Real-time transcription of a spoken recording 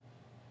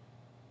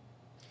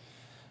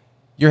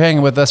You're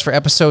hanging with us for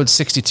episode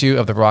 62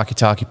 of the Rocky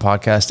Talkie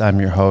podcast. I'm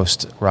your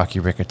host,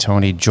 Rocky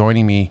Riccatoni.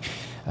 Joining me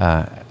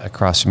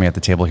across from me at the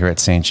table here at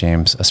St.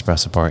 James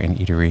Espresso Bar and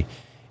Eatery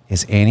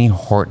is Annie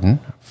Horton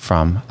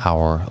from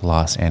Our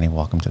Loss. Annie,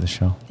 welcome to the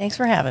show. Thanks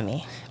for having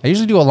me. I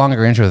usually do a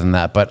longer intro than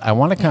that, but I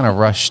want to kind of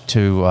rush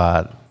to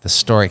the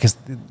story because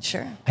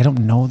I don't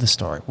know the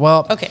story.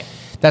 Well, okay.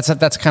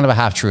 That's kind of a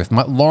half truth.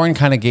 Lauren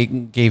kind of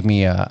gave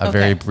me a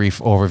very brief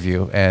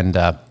overview,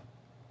 and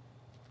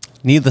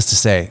needless to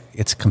say,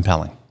 it's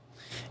compelling.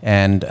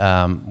 And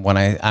when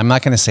I'm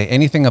not going to say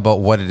anything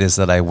about what it is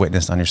that I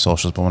witnessed on your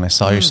socials, but when I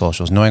saw your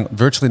socials, knowing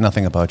virtually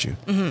nothing about you,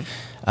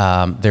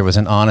 there was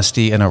an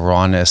honesty and a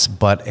rawness,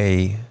 but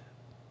a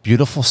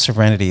beautiful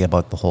serenity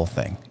about the whole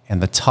thing.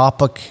 And the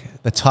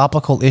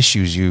topical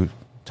issues you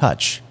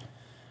touch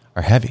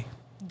are heavy.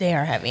 They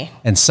are heavy.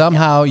 And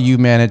somehow you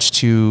managed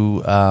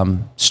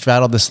to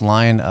straddle this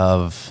line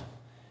of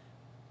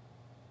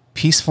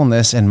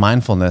peacefulness and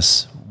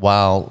mindfulness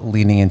while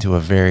leaning into a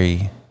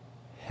very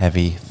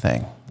heavy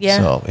thing. Yeah.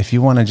 So if you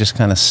want to just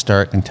kind of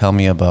start and tell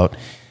me about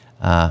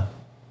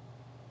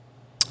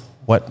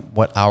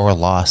what Our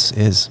Loss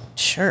is.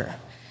 Sure.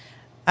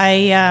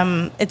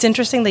 It's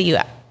interesting that you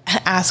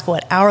ask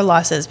what Our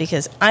Loss is,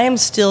 because I am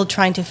still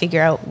trying to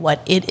figure out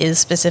what it is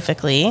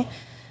specifically.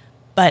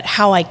 But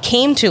how I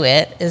came to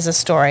it is a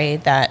story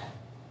that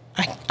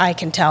I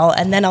can tell,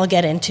 and then I'll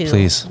get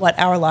into what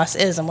Our Loss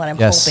is and what I'm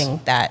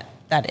hoping that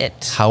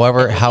it.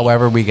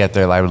 However we get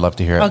there, I would love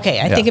to hear it. Okay,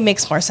 I think it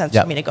makes more sense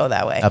for me to go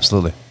that way.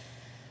 Absolutely.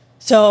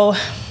 So,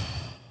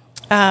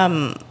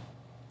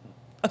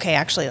 okay,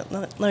 actually,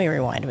 let me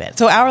rewind a bit.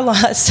 So Our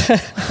Loss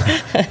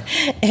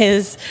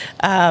is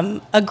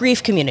a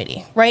grief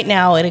community. Right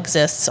now it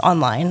exists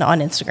online on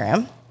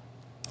Instagram.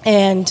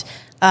 And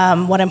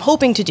what I'm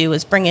hoping to do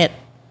is bring it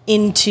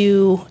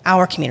into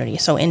our community,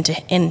 so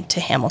into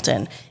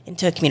Hamilton,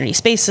 into community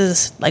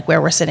spaces like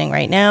where we're sitting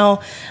right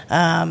now,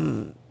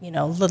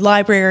 the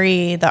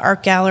library, the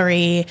art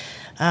gallery,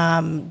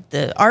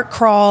 the art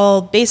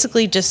crawl,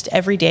 basically just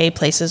everyday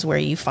places where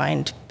you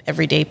find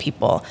everyday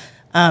people.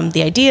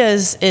 The idea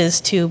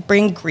is to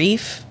bring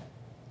grief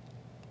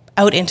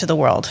out into the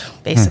world,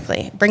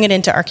 basically. Bring it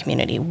into our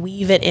community,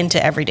 weave it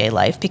into everyday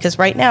life, because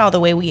right now the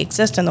way we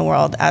exist in the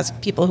world as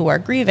people who are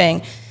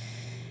grieving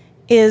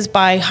is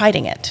by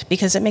hiding it,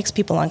 because it makes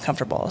people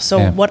uncomfortable.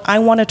 So what I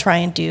want to try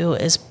and do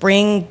is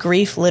bring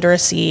grief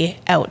literacy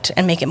out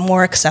and make it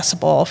more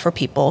accessible for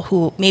people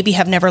who maybe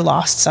have never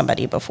lost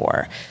somebody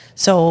before.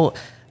 So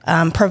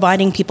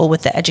providing people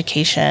with the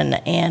education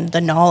and the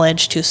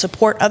knowledge to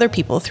support other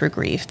people through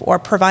grief, or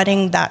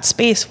providing that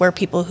space where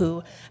people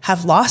who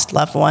have lost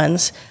loved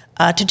ones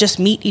to just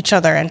meet each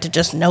other and to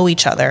just know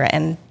each other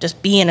and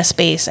just be in a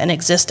space and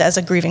exist as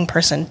a grieving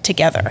person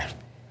together.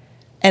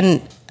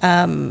 And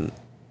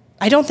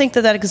I don't think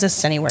that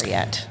exists anywhere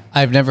yet.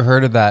 I've never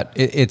heard of that.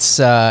 It's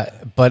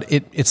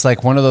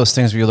like one of those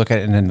things where you look at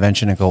an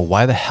invention and go,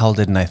 why the hell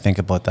didn't I think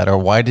about that? Or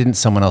why didn't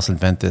someone else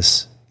invent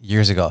this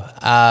years ago?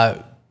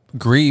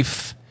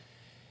 Grief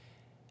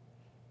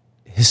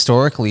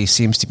historically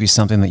seems to be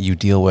something that you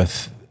deal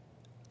with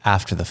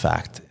after the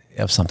fact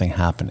of something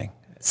happening.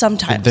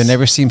 Sometimes. There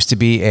never seems to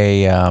be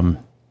a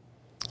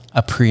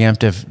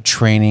preemptive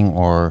training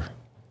or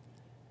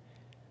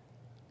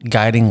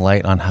guiding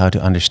light on how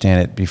to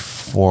understand it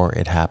before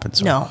it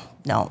happens. No.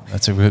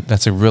 That's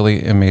a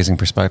really amazing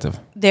perspective.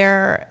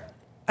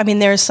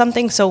 There's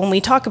something, so when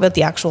we talk about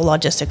the actual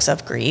logistics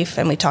of grief,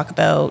 and we talk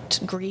about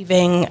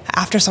grieving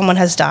after someone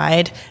has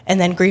died, and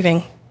then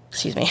grieving,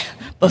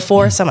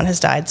 before someone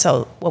has died,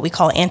 so what we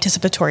call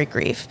anticipatory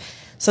grief.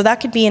 So that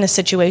could be in a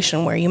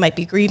situation where you might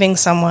be grieving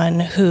someone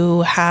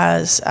who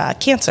has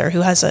cancer,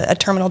 who has a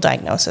terminal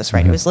diagnosis,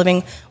 right? Who is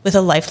living with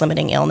a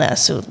life-limiting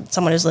illness,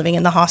 someone who's living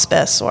in the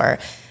hospice, or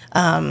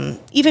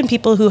even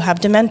people who have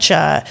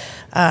dementia.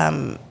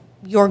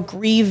 You're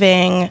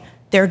grieving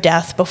their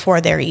death before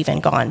they're even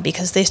gone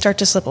because they start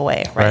to slip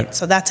away, right?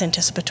 So that's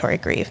anticipatory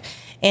grief.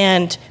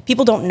 And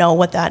people don't know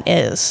what that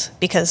is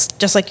because,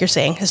 just like you're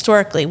saying,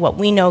 historically, what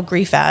we know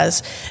grief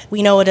as,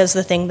 we know it as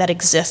the thing that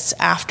exists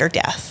after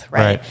death,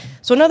 right?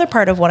 So another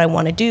part of what I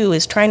want to do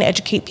is trying to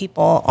educate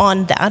people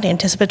on that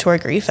anticipatory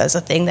grief as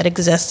a thing that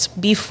exists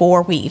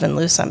before we even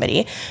lose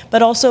somebody,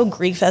 but also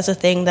grief as a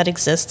thing that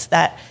exists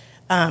that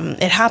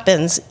it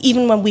happens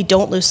even when we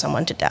don't lose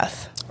someone to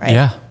death, right?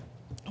 Yeah.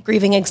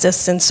 Grieving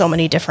exists in so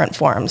many different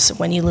forms.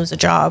 When you lose a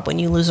job, when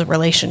you lose a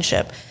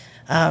relationship,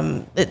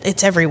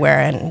 it's everywhere,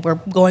 and we're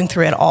going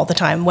through it all the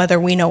time, whether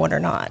we know it or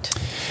not.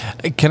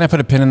 Can I put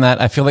a pin in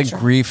that? I feel like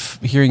grief,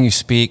 hearing you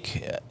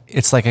speak,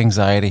 it's like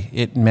anxiety.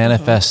 It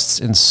manifests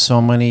in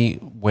so many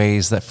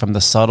ways that, from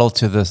the subtle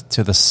to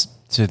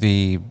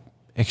the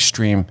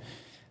extreme.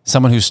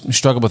 Someone who's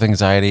struggled with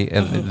anxiety,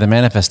 the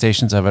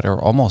manifestations of it are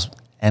almost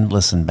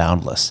endless and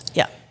boundless.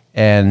 Yeah.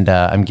 And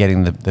I'm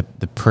getting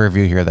the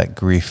purview here that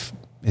grief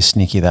is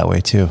sneaky that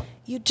way too.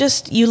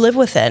 You live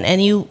with it,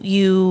 and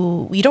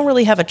you don't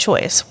really have a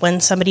choice.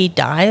 When somebody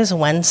dies,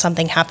 when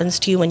something happens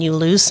to you, when you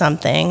lose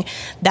something,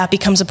 that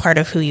becomes a part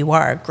of who you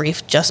are.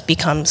 Grief just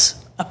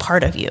becomes a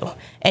part of you,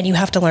 and you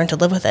have to learn to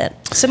live with it.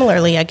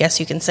 Similarly, I guess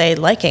you can say,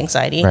 like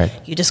anxiety, right.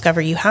 You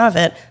discover you have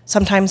it.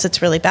 Sometimes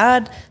it's really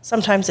bad,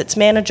 sometimes it's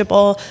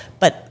manageable,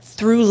 but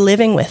through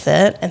living with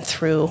it and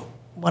through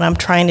what I'm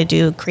trying to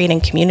do, creating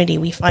community,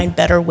 we find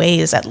better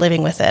ways at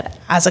living with it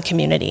as a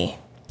community.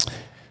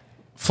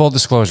 Full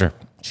disclosure.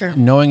 Sure.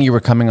 Knowing you were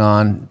coming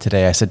on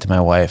today, I said to my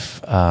wife,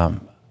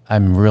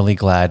 I'm really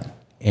glad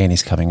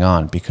Annie's coming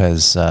on,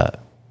 because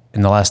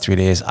in the last 3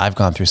 days, I've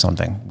gone through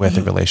something with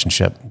a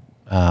relationship.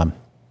 And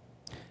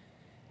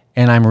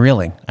I'm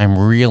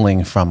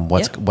reeling from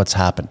what's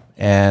happened.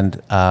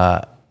 And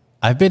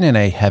I've been in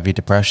a heavy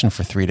depression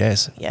for 3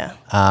 days. Yeah.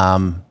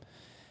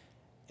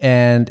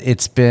 And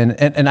it's been,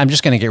 and I'm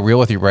just going to get real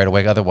with you right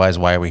away. Otherwise,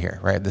 why are we here,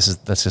 right?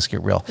 Let's just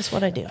get real. That's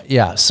what I do.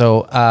 Yeah.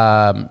 So,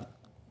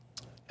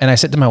 and I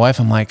said to my wife,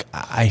 I'm like,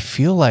 I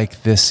feel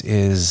like this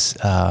is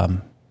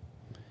a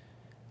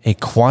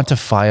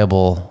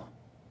quantifiable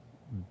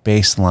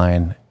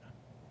baseline,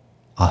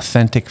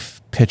 authentic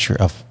picture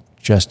of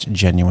just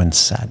genuine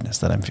sadness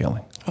that I'm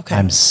feeling. Okay.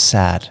 I'm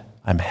sad.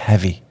 I'm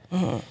heavy.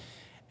 Mm-hmm.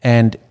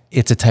 And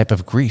it's a type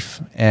of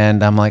grief.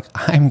 And I'm like,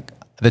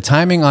 the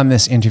timing on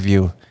this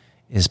interview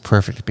is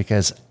perfect,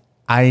 because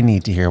I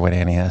need to hear what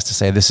Annie has to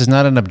say. This is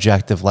not an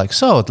objective, like,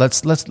 so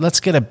let's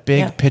get a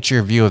big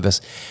picture view of this.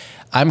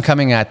 I'm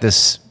coming at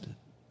this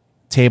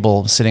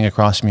table sitting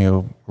across from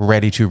you,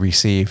 ready to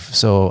receive.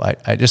 So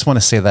I just want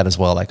to say that as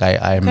well. Like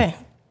I'm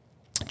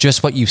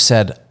just what you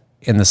said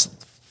in this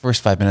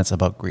first 5 minutes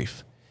about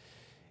grief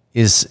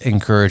is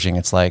encouraging.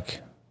 It's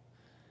like,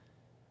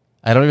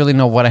 I don't really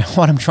know what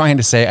I'm trying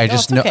to say. I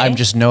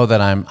just know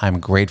that I'm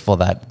grateful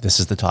that this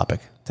is the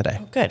topic today.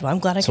 Oh, good. Well, I'm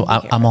glad I can be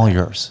here. I'm all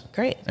yours.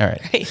 Great. All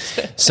right. Great.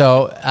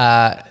 So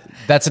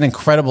that's an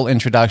incredible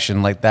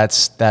introduction. Like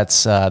that's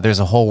there's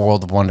a whole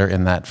world of wonder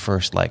in that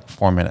first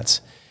 4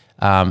 minutes.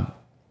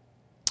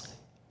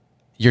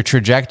 Your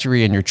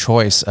trajectory and your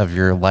choice of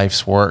your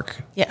life's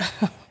work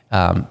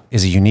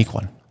is a unique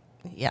one.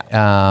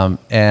 Yeah.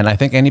 And I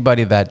think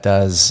anybody that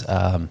does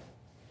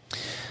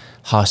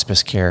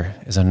hospice care,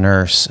 is a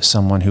nurse,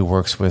 someone who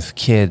works with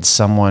kids,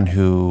 someone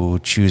who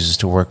chooses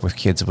to work with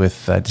kids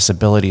with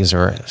disabilities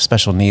or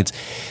special needs,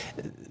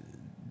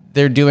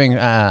 they're doing,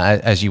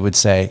 as you would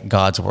say,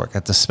 God's work.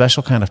 It's a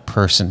special kind of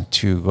person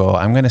to go,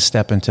 I'm going to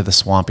step into the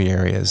swampy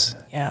areas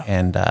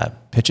and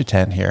pitch a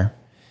tent here.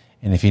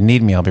 And if you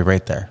need me, I'll be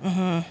right there.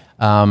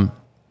 Mm-hmm.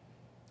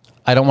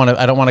 I don't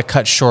want to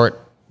cut short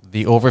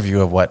the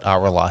overview of what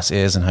Our Loss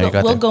is and how you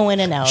got there. We'll go in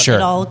and out. Sure.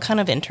 It all kind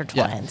of intertwines.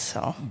 Yeah.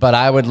 So, but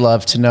I would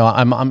love to know.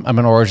 I'm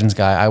an origins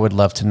guy. I would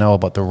love to know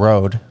about the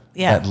road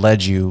that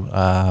led you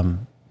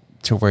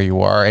to where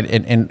you are,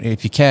 and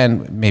if you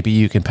can, maybe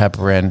you can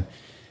pepper in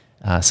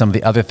some of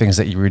the other things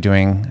that you were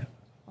doing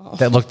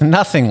that looked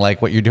nothing like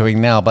what you're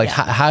doing now. But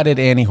how did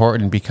Annie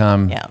Horton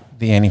become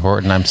the Annie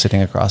Horton I'm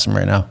sitting across from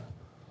right now?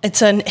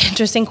 It's an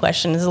interesting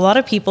question. There's a lot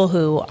of people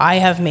who I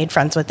have made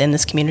friends with in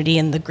this community,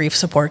 in the grief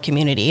support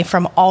community,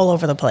 from all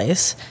over the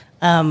place.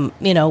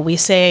 We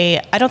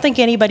say, I don't think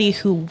anybody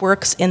who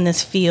works in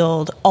this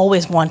field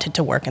always wanted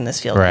to work in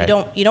this field. Right.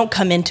 You don't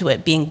come into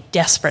it being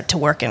desperate to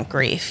work in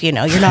grief. You're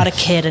not a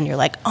kid and you're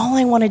like, all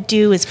I want to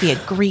do is be a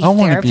grief therapist. I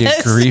want to be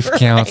a grief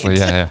counselor.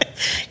 Yeah.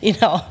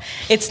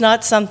 It's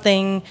not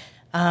something.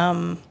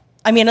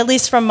 At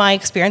least from my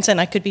experience,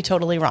 and I could be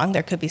totally wrong.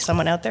 There could be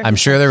someone out there. I'm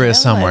sure there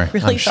is somewhere.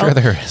 I'm sure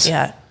there is.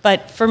 Yeah.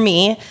 But for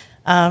me,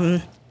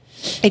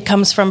 it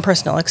comes from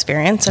personal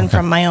experience and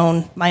from my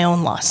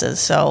own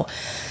losses. So,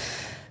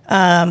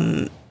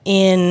 when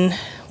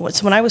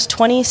I was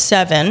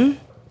 27,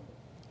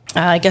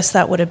 I guess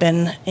that would have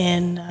been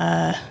in,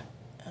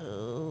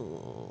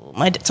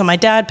 my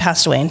dad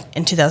passed away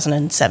in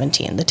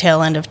 2017, the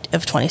tail end of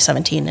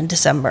 2017 in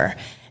December.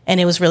 And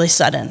it was really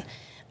sudden.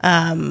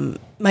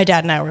 My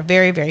dad and I were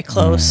very, very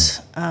close.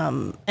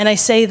 And I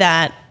say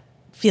that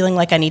feeling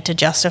like I need to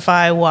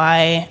justify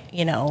why,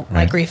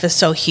 my grief is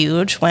so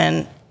huge,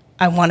 when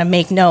I want to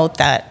make note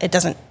that it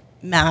doesn't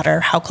matter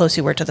how close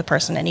you were to the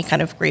person. Any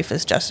kind of grief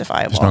is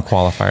justifiable. There's no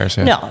qualifiers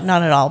here. No,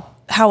 not at all.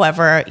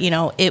 However,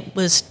 it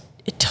was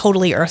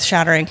totally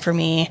earth-shattering for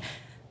me.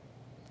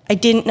 I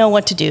didn't know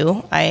what to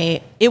do.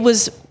 It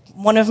was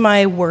one of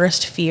my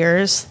worst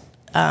fears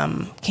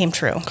came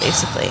true,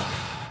 basically.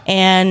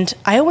 And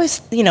I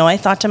always, I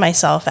thought to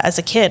myself as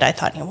a kid, I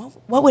thought,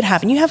 what would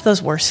happen? You have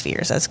those worst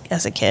fears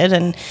as a kid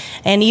and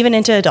even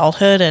into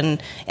adulthood.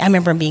 And I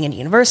remember being in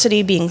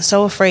university, being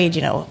so afraid,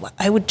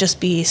 I would just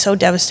be so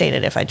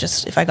devastated if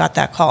I got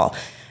that call,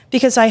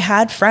 because I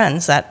had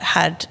friends that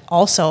had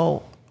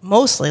also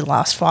mostly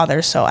lost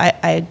fathers. So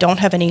I don't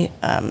have any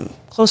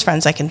close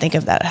friends I can think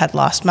of that had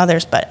lost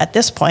mothers. But at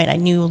this point, I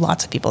knew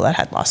lots of people that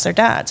had lost their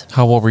dads.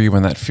 How old were you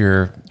when that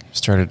fear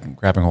started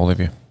grabbing hold of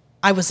you?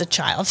 I was a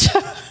child.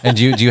 And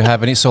do you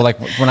have any? So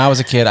when I was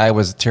a kid, I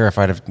was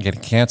terrified of getting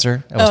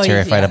cancer. I was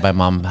terrified of my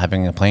mom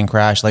having a plane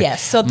crash.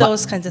 Yes, so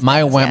those kinds of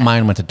things.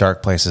 Mine went to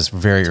dark places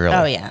very early.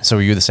 Oh yeah. So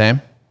were you the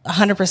same?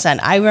 100%.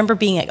 I remember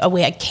being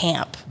away at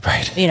camp.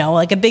 Right.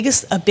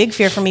 A big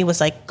fear for me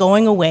was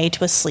going away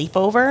to a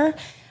sleepover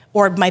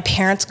or my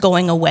parents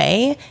going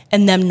away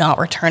and them not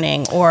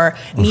returning, or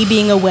me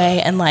being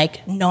away and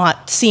like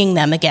not seeing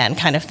them again,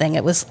 kind of thing.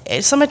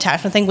 It's some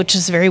attachment thing, which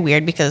is very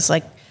weird because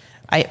like,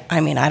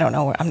 I mean, I don't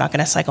know. I'm not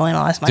going to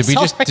psychoanalyze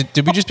myself.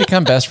 Did we just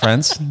become best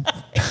friends?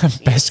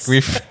 Best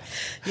grief.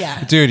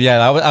 Yeah. Dude,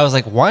 yeah. I was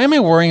like, why am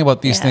I worrying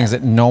about these things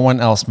that no one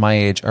else my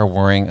age are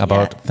worrying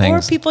about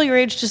things? Or people your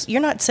age, just,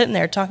 you're not sitting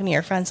there talking to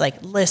your friends like,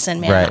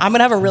 listen, man, I'm going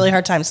to have a really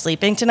hard time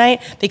sleeping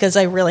tonight because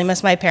I really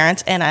miss my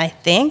parents. And I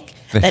think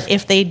that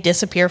if they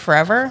disappear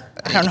forever,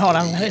 I don't know what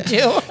I'm going to do.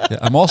 Yeah,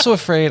 I'm also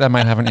afraid I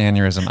might have an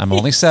aneurysm. I'm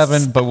only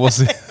 7, but we'll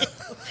see.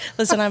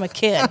 Listen, I'm a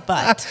kid,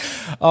 but.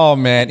 Oh,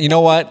 man. You know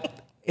what?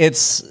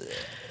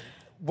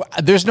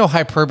 There's no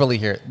hyperbole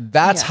here.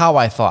 That's how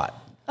I thought.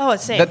 Oh,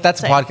 it's same.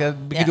 That's same. a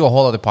podcast. We could do a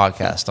whole other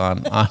podcast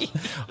on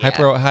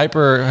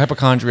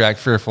hypochondriac,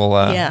 fearful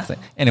thing.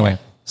 Anyway,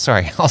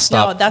 sorry, I'll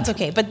stop. No, that's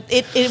okay. But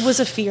it was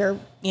a fear,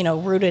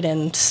 rooted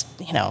in,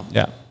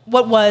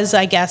 what was,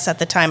 I guess, at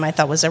the time I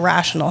thought was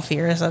irrational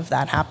fears of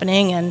that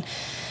happening. And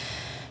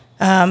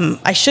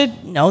I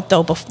should note,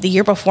 though, the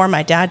year before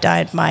my dad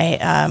died, my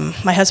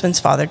husband's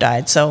father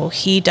died. So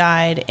he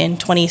died in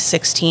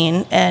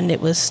 2016, and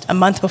it was a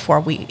month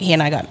before my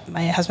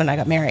husband and I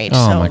got married.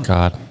 Oh, my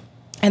God.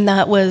 And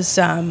that was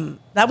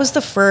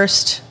the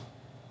first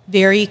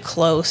very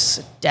close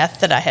death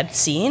that I had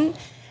seen.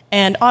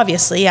 And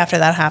obviously, after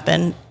that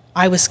happened,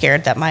 I was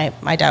scared that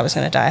my dad was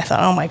going to die. I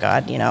thought, oh, my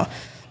God,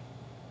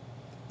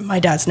 my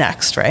dad's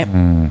next, right?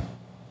 Mm.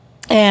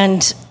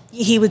 And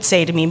he would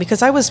say to me,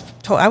 because I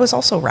was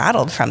also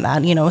rattled from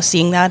that,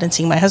 seeing that and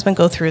seeing my husband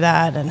go through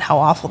that and how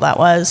awful that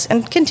was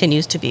and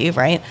continues to be,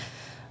 right?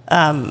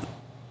 My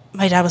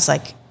dad was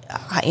like,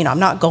 I'm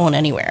not going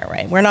anywhere,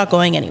 right? We're not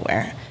going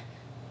anywhere.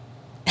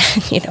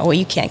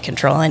 You can't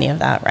control any of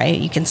that, right?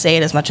 You can say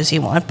it as much as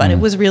you want, but it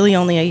was really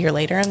only a year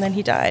later, and then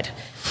he died.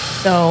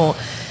 So,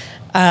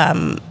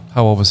 how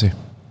old was he?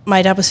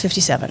 My dad was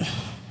 57.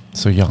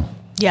 So young.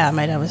 Yeah,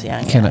 my dad was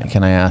young.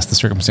 Can I ask the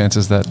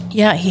circumstances that?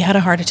 Yeah, he had a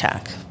heart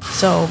attack.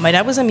 So my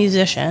dad was a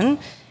musician,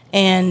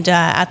 and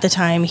at the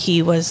time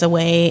he was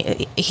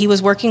away. He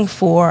was working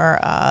for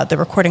the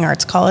Recording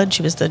Arts College.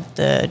 He was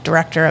the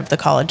director of the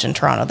college in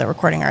Toronto, the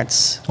Recording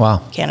Arts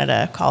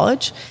Canada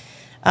College.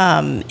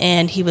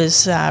 And he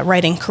was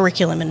writing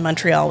curriculum in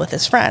Montreal with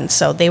his friends.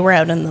 So they were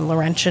out in the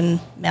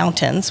Laurentian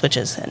Mountains, which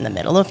is in the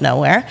middle of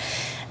nowhere,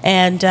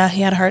 and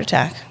he had a heart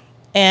attack.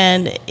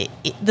 And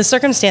the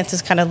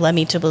circumstances kind of led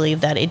me to believe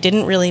that it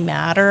didn't really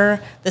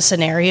matter, the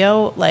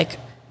scenario, like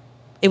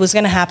it was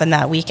going to happen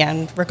that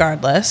weekend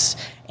regardless.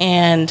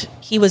 And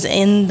he was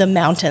in the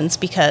mountains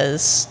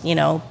because,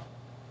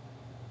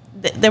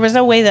 there was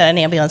no way that an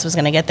ambulance was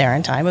going to get there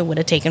in time. It would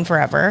have taken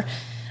forever.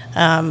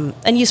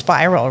 And you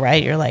spiral,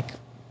 right? You're like,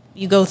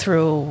 you go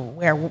through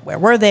where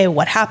were they?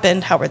 What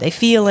happened? How were they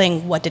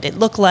feeling? What did it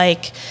look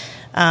like?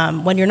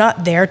 When you're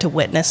not there to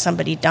witness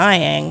somebody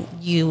dying,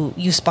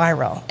 you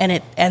spiral. And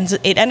it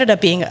ended up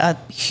being a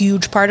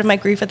huge part of my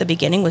grief at the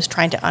beginning, was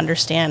trying to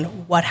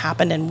understand what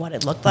happened and what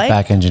it looked like.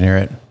 Back engineer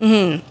it.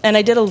 Mm-hmm. And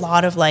I did a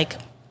lot of like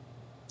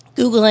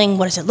Googling,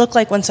 what does it look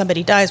like when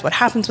somebody dies? What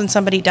happens when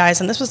somebody dies?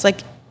 And this was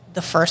like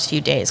the first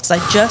few days, because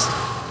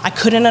I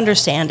couldn't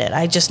understand it.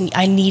 I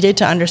needed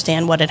to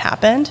understand what had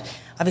happened.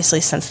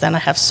 Obviously, since then, I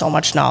have so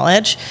much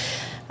knowledge.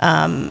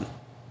 And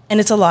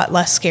it's a lot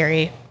less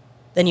scary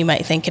than you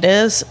might think it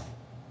is.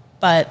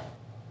 But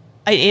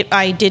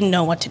I didn't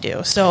know what to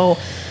do. So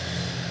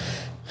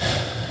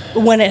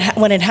when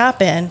it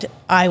happened,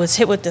 I was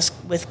hit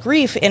with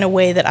grief in a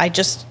way that I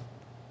just,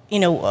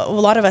 a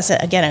lot of us,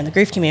 again, in the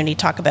grief community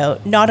talk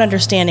about not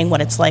understanding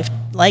what it's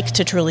like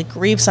to truly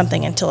grieve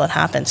something until it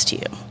happens to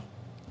you.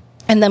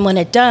 And then when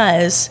it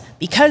does,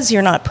 because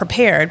you're not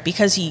prepared,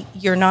 because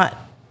you're not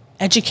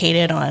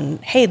educated on,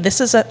 hey,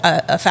 this is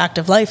a fact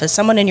of life, is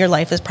someone in your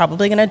life is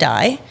probably going to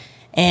die,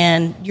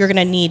 and you're going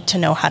to need to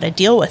know how to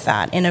deal with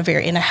that in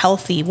a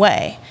healthy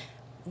way.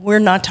 We're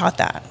not taught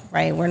that,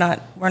 right? We're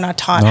not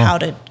taught how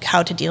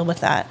to deal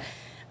with that.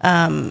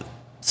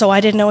 So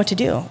I didn't know what to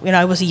do.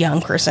 I was a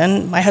young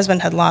person. My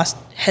husband had lost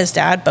his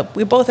dad, but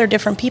we both are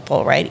different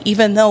people, right?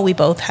 Even though we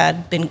both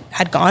had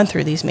gone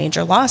through these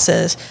major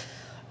losses,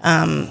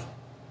 it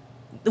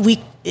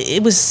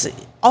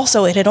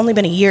had only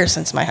been a year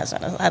since my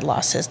husband had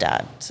lost his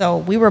dad. So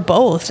we were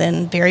both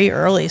in very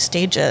early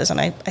stages. And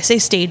I say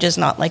stages,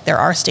 not like there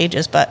are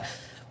stages, but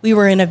we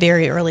were in a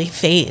very early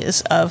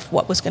phase of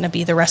what was going to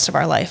be the rest of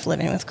our life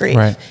living with grief.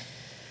 Right.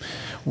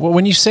 Well,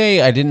 when you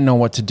say I didn't know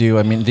what to do,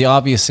 I mean, the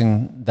obvious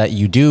thing that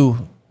you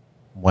do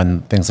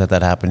when things like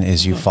that happen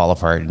is you fall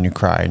apart and you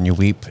cry and you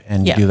weep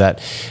and you do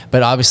that.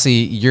 But obviously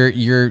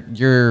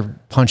you're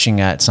punching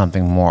at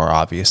something more,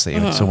 obviously.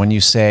 Mm-hmm. So when you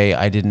say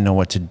I didn't know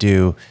what to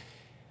do,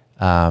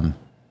 well,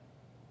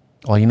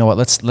 you know what,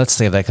 let's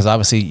say that, because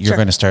obviously you're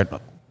going to start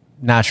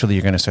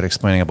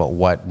explaining about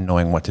what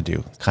knowing what to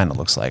do kind of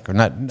looks like, or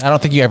not. I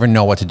don't think you ever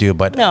know what to do,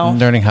 but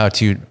learning how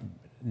to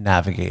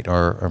navigate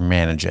or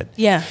manage it.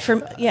 Yeah.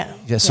 So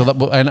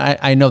and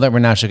I know that we're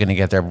naturally going to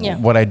get there. Yeah.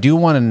 What I do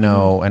want to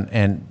know,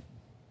 and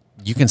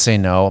you can say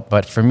no,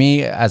 but for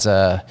me as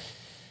a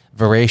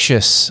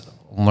voracious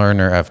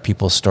learner of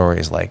people's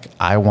stories. Like,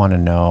 I want to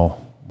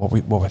know what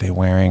were they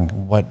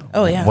wearing? What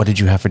did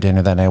you have for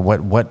dinner that night?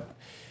 What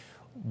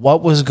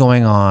was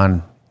going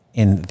on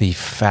in the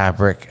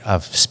fabric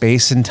of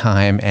space and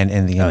time and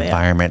in the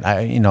environment?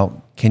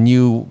 Can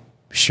you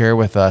share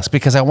with us?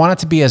 Because I want it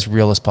to be as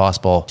real as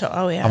possible.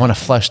 I want to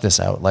flesh this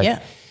out.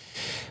 Like,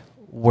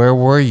 where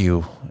were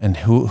you, and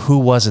who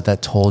was it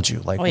that told you?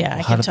 Like,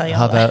 I can tell you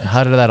how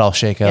did that all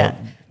shake out?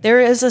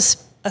 There is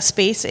a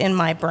space in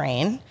my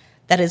brain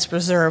that is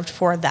reserved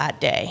for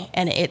that day,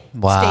 and it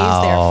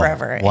stays there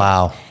forever.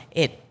 Wow.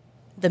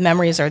 The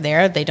memories are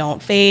there. They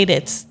don't fade.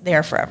 It's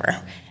there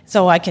forever.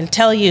 So I can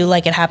tell you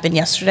like it happened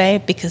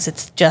yesterday because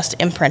it's just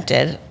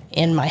imprinted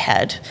in my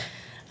head.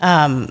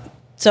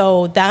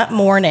 So that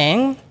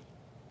morning,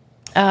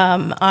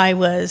 I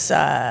was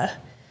at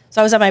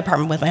my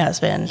apartment with my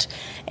husband,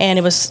 and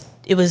it was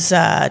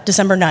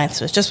December 9th.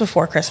 So it was just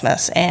before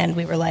Christmas, and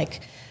we were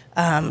like,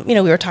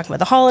 we were talking about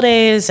the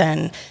holidays,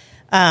 and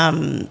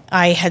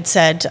I had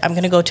said I'm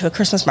going to go to a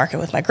Christmas market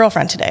with my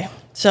girlfriend today.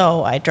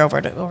 So I drove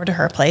over to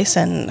her place,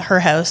 and her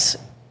house,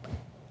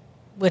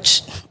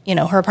 which,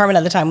 her apartment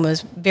at the time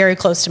was very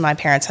close to my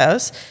parents'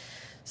 house.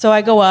 So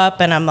I go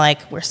up, and I'm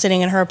like, we're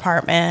sitting in her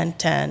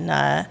apartment,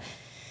 and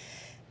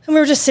we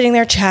were just sitting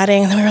there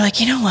chatting, and then we were like,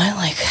 you know what,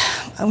 like,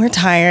 we're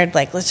tired,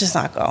 like, let's just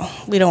not go.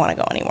 We don't want to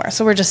go anymore.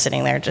 So we're just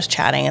sitting there just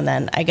chatting, and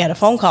then I get a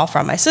phone call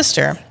from my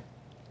sister,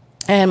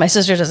 and my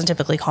sister doesn't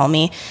typically call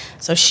me.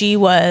 So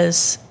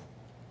she's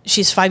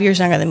 5 years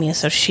younger than me,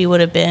 so she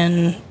would have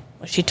been,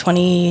 was she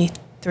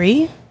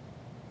 23?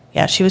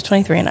 Yeah, she was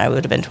 23, and I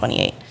would have been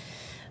 28.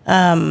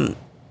 And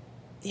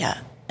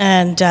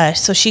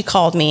so she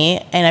called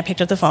me, and I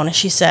picked up the phone, and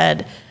she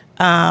said,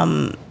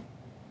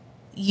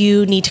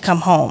 you need to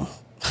come home.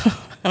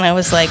 And I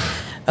was like,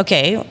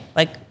 okay,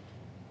 like,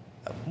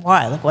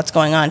 why? Like, what's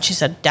going on? She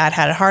said, Dad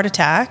had a heart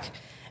attack.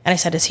 And I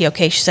said, is he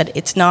okay? She said,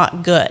 it's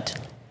not good.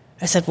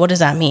 I said, what does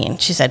that mean?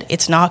 She said,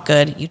 it's not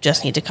good. You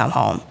just need to come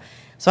home.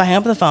 So I hung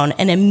up the phone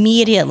and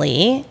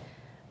immediately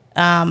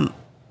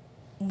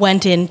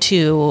went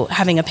into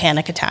having a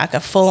panic attack, a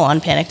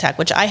full-on panic attack,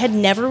 which I had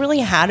never really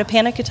had a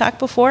panic attack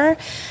before.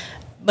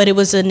 But it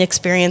was an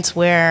experience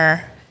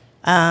where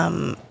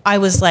I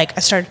was like,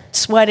 I started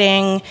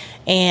sweating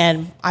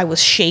and I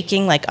was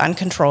shaking like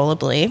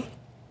uncontrollably.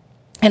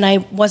 And I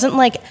wasn't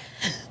like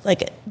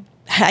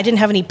I didn't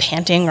have any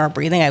panting or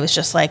breathing. I was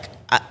just like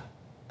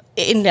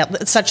in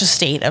such a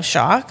state of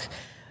shock.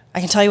 I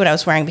can tell you what I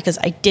was wearing because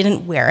I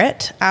didn't wear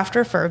it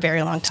after for a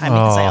very long time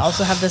because I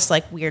also have this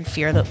like weird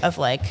fear of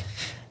like,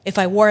 if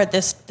I wore it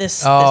this day,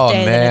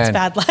 then it's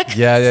bad luck.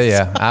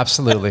 Yeah.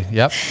 Absolutely.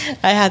 Yep.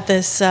 I had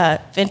this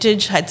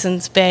vintage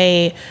Hudson's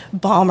Bay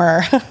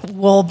bomber,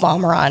 wool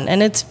bomber on,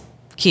 and it's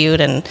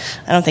cute. And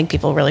I don't think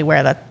people really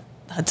wear that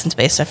Hudson's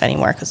Bay stuff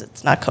anymore because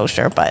it's not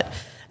kosher. But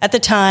at the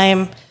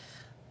time,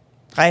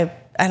 I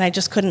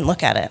just couldn't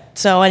look at it.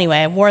 So anyway,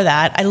 I wore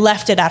that. I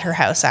left it at her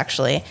house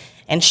actually,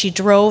 and she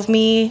drove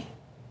me.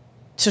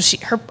 So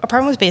her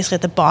apartment was basically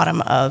at the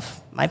bottom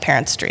of my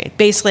parents' street,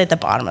 basically at the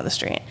bottom of the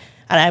street.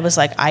 And I was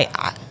like,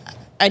 I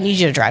need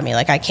you to drive me.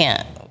 Like, I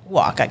can't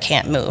walk. I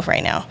can't move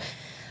right now.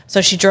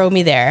 So she drove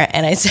me there.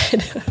 And I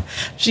said,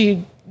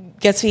 she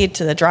gets me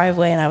to the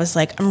driveway. And I was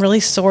like, I'm really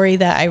sorry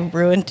that I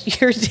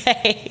ruined your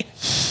day.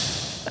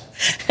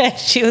 And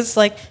she was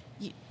like,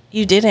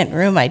 you didn't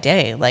ruin my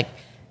day. Like,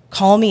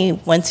 call me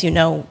once you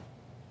know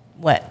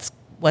what's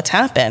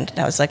happened. And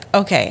I was like,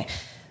 okay.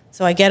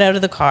 So I get out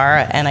of the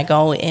car and I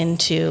go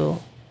into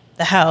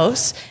the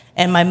house.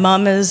 And my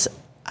mom is,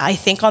 I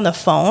think, on the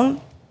phone.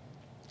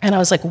 And I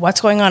was like,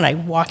 what's going on? I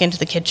walk into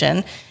the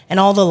kitchen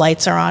and all the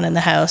lights are on in the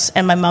house.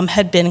 And my mom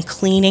had been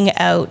cleaning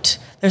out.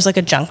 There's like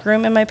a junk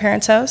room in my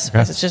parents' house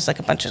because it's just like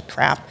a bunch of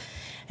crap.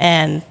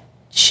 And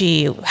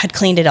she had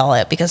cleaned it all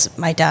out because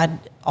my dad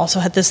also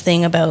had this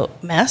thing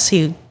about mess.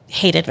 He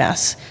hated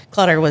mess.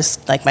 Clutter was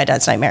like my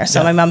dad's nightmare.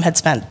 So my mom had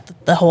spent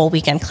the whole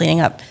weekend cleaning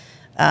up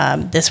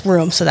this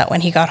room so that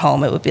when he got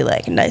home, it would be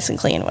like nice and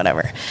clean,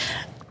 whatever.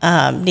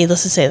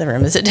 Needless to say, the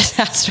room is a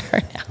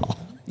disaster now.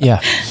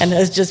 Yeah. And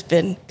has just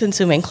been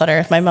consuming clutter.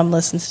 If my mom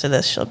listens to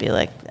this, she'll be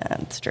like, yeah,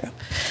 it's true.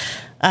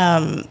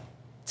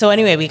 So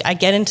anyway, I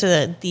get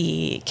into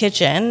the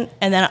kitchen,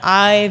 and then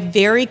I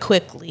very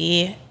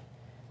quickly,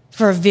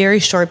 for a very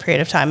short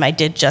period of time, I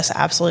did just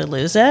absolutely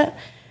lose it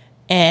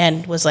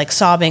and was like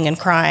sobbing and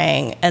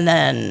crying. And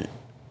then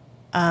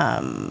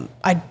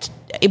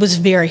it was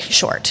very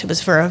short. It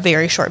was for a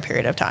very short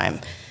period of time.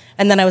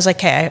 And then I was like,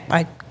 okay,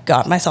 I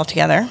got myself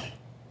together.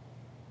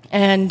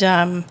 And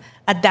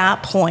at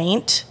that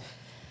point,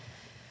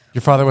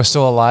 your father was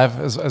still alive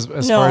as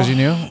far as you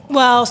knew?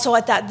 Well, so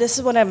this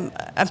is what I'm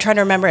trying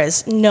to remember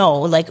is no,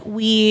 like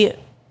we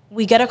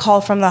get a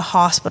call from the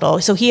hospital.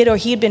 So he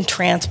had been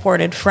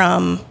transported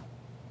from,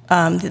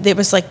 there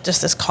was like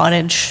just this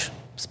cottage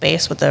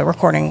space with a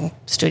recording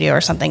studio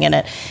or something in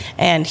it.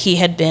 And he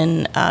had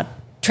been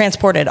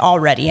transported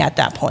already at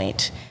that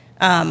point.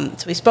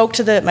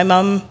 So my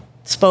mom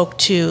spoke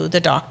to the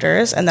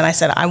doctors, and then I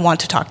said, I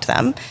want to talk to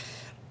them.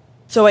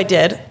 So I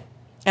did.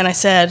 And I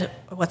said,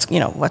 what's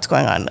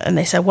going on? And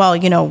they said, well,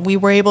 we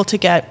were able to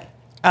get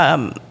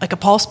like a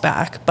pulse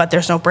back, but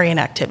there's no brain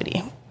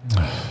activity.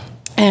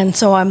 And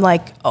so I'm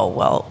like, oh,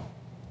 well,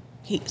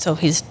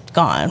 he's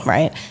gone,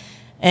 right?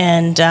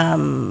 And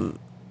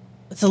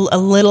it's a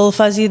little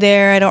fuzzy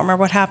there. I don't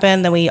remember what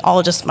happened. Then we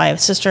all just, my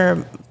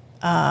sister,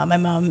 my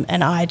mom,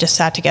 and I just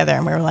sat together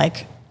and we were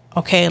like,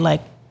 okay,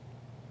 like,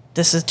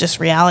 this is just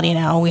reality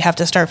now. We have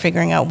to start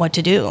figuring out what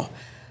to do.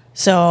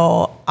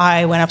 So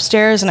I went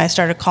upstairs and I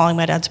started calling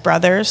my dad's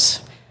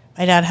brothers.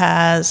 My dad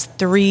has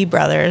 3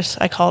 brothers.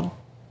 I called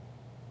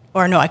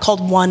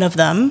one of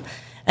them.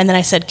 And then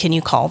I said, can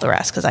you call the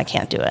rest? Because I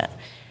can't do it.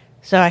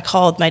 So I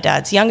called my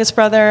dad's youngest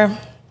brother.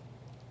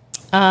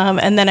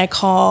 And then I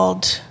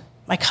called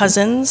my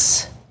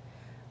cousins,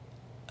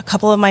 a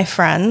couple of my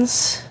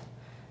friends.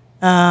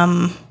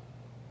 And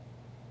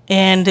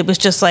it was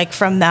just like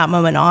from that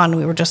moment on,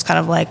 we were just kind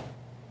of like,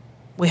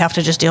 we have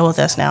to just deal with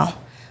this now.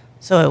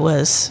 So it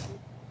was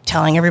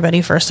telling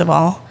everybody, first of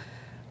all,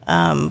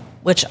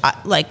 which I,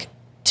 like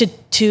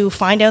to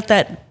find out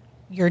that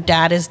your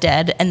dad is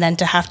dead and then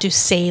to have to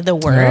say the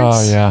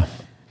words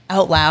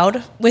out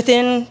loud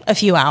within a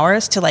few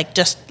hours to like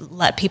just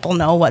let people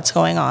know what's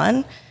going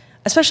on,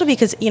 especially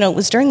because, it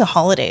was during the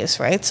holidays,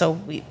 right? So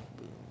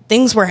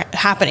things were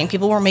happening.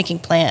 People were making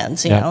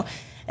plans, you know.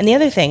 And the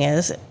other thing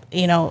is,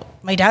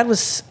 my dad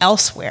was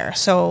elsewhere.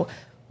 So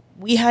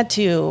we had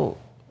to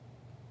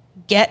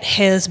get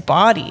his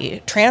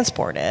body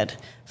transported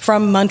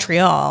from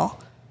Montreal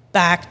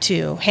back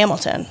to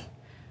Hamilton,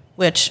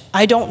 which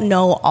I don't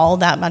know all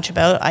that much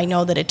about. I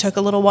know that it took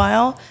a little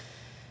while.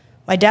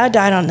 My dad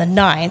died on the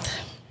 9th.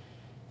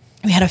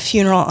 We had a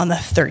funeral on the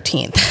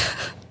 13th.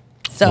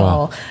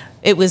 So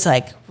it was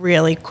like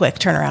really quick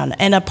turnaround.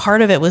 And a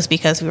part of it was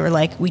because we were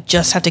like, we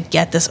just have to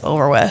get this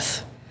over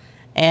with.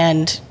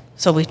 And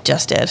so we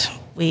just did.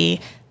 The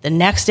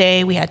next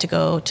day we had to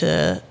go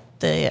to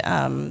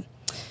the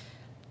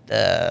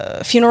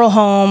funeral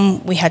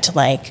home. We had to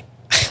like,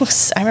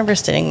 I remember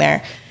sitting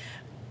there.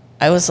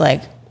 I was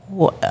like,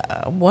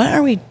 what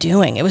are we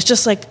doing? It was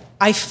just like,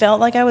 I felt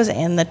like I was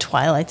in the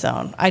Twilight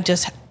Zone.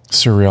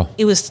 Surreal.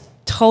 It was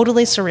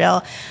totally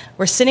surreal.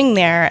 We're sitting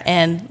there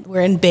and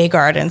we're in Bay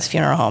Gardens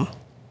Funeral Home.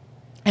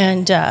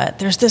 And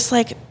there's this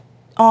like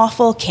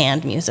awful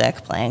canned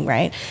music playing,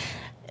 right?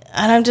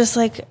 And I'm just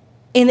like,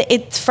 and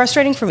it's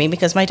frustrating for me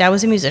because my dad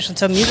was a musician.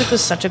 So music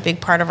was such a big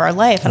part of our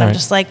life. And I'm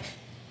just like,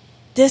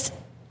 this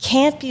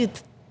can't be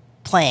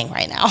playing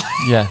right now.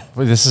 Yeah.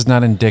 Well, this is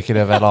not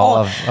indicative at all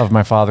of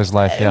my father's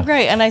life. Yeah.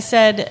 Right. And I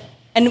said,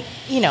 and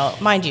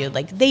mind you,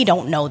 like they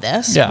don't know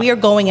this. Yeah. We are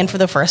going in for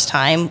the first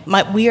time.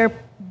 We are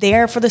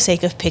there for the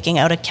sake of picking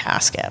out a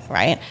casket,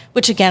 right?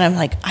 Which again, I'm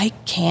like, I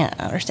can't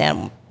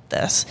understand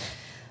this.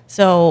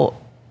 So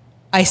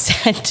I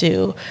said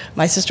to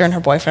my sister and her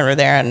boyfriend were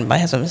there and my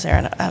husband was there.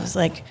 And I was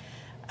like,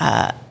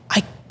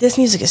 this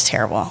music is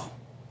terrible.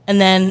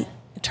 And then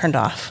it turned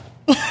off.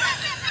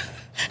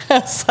 I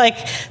was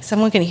like,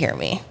 someone can hear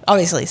me.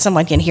 Obviously,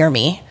 someone can hear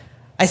me.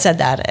 I said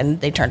that, and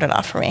they turned it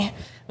off for me,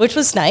 which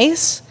was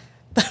nice.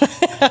 But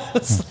I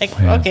was like,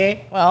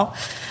 okay, well,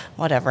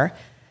 whatever.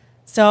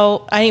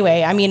 So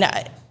anyway, I mean...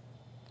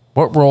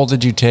 What role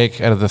did you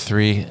take out of the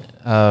 3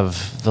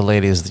 of the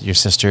ladies, your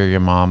sister, your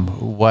mom?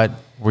 What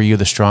were you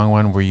the strong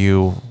one? Were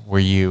you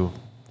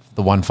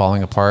the one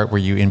falling apart? Were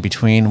you in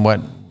between?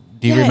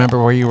 Do you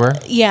remember where you were?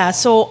 Yeah,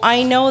 so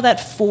I know that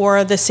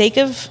for the sake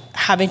of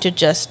having to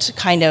just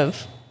kind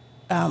of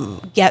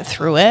get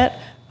through it,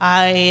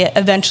 I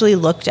eventually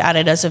looked at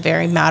it as a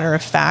very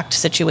matter-of-fact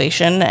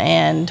situation.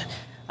 And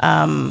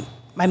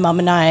my mom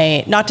and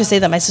I, not to say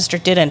that my sister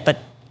didn't, but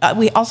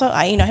we also,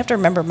 I have to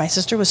remember my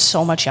sister was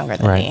so much younger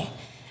than me.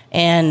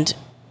 And,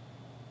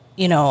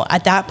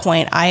 at that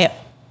point, I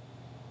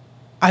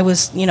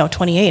was,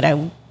 28.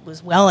 I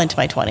was well into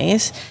my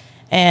 20s.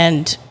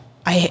 And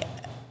I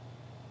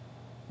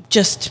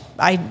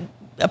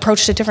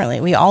approached it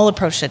differently. We all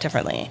approached it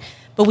differently.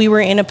 But we were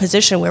in a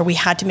position where we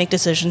had to make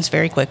decisions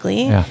very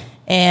quickly. Yeah.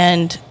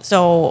 And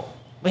so,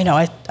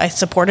 I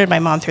supported my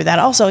mom through that.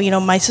 Also,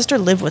 my sister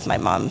lived with my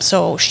mom.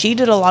 So she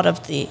did a lot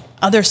of the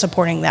other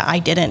supporting that I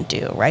didn't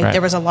do, right?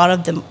 There was a lot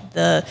of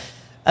the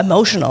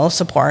emotional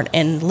support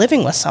in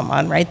living with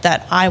someone, right,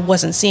 that I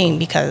wasn't seeing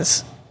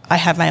because I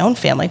had my own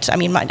family. I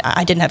mean,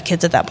 I didn't have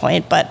kids at that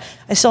point, but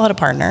I still had a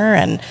partner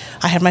and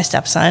I had my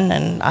stepson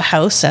and a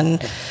house.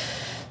 And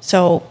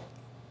so,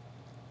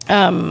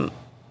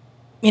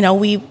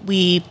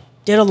 we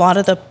did a lot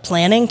of the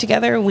planning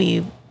together.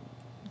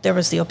 There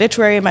was the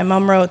obituary my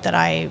mom wrote that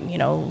I,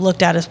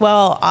 looked at as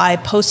well. I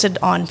posted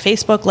on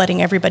Facebook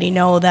letting everybody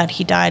know that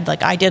he died.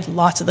 Like I did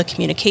lots of the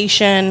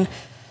communication,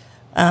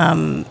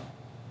 and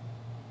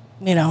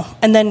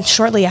then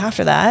shortly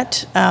after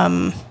that,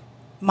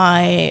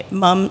 my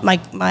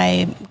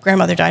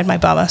grandmother died, my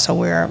baba. So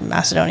we're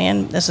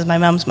Macedonian. This is my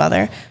mom's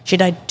mother. She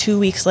died 2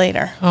 weeks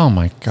later. Oh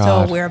my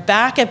God. So we're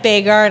back at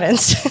Bay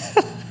Gardens.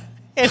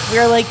 And we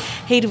were like,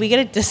 hey, do we get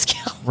a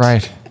discount?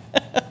 Right.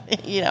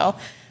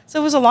 So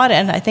it was a lot.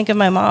 And I think of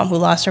my mom who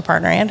lost her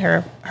partner and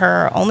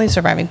her only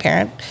surviving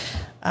parent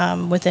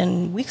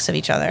within weeks of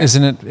each other.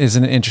 Isn't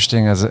it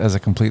interesting as a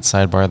complete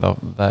sidebar though,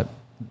 that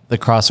the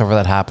crossover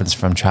that happens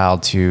from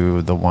child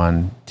to the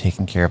one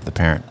taking care of the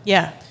parent?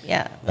 Yeah.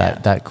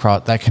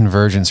 That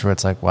convergence where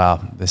it's like, wow,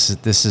 this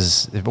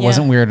is if it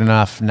wasn't weird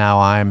enough, now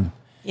I'm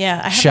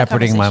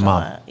shepherding my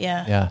mom.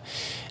 Yeah.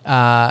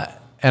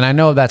 And I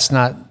know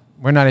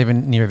we're not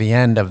even near the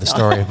end of the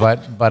story,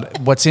 but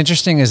what's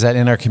interesting is that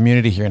in our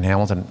community here in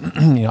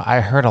Hamilton,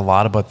 I heard a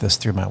lot about this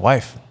through my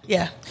wife.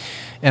 Yeah.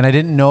 And I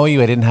didn't know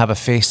you. I didn't have a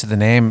face to the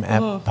name.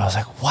 But I was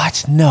like,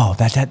 what? No,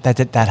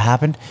 that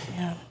happened.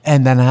 Yeah.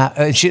 And then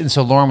and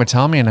so Lauren would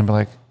tell me, and I'd be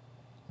like,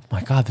 oh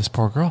my God, this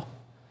poor girl.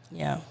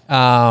 Yeah.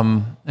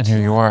 And here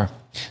you are.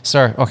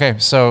 Sorry. Okay.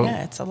 So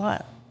yeah, it's a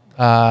lot.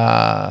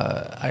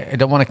 I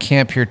don't want to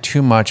camp here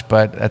too much,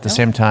 but at the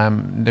same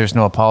time, there's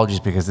no apologies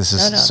because this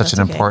is such an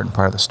important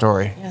part of the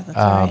story. Yeah, that's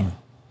all right.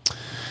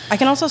 I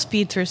can also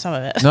speed through some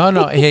of it.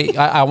 No. Hey,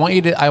 I want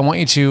you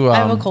to. I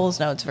have a Cole's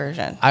Notes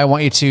version. I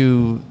want you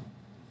to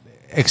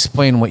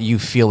explain what you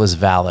feel is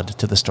valid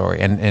to the story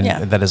and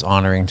that is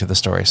honoring to the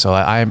story. So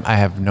I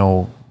have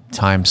no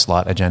time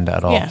slot agenda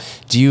at all. Yeah.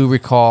 Do you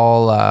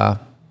recall?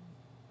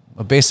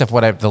 Based off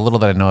the little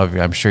that I know of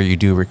you, I'm sure you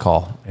do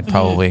recall, and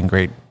probably in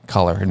great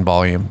color and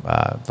volume,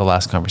 the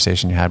last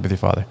conversation you had with your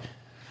father.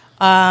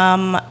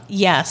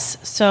 Yes.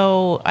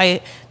 So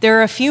there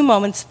are a few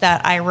moments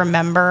that I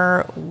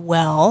remember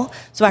well.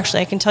 So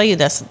actually I can tell you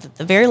this.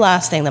 The very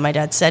last thing that my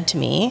dad said to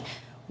me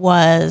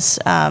was,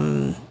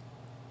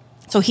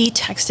 so he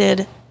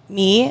texted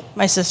me,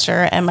 my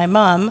sister, and my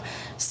mom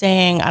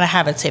saying, and I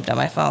have it saved on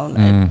my phone.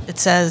 It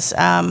says,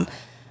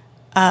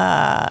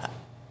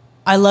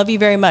 I love you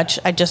very much.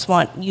 I just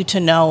want you to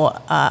know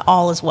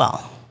all is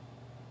well.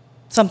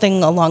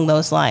 Something along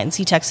those lines.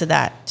 He texted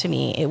that to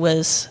me. It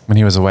was... when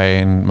he was away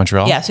in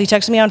Montreal? Yeah, so he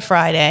texted me on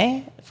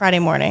Friday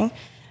morning,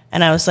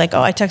 and I was like,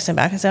 I texted him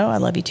back and said, I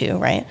love you too,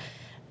 right?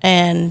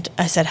 And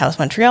I said, how's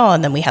Montreal?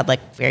 And then we had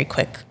very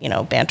quick,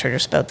 banter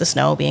just about the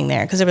snow being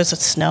there, because there was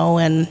snow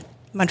in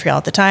Montreal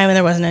at the time, and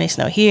there wasn't any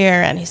snow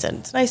here, and he said,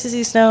 it's nice to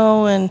see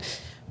snow, and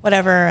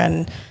whatever,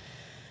 and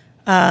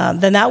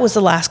then that was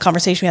the last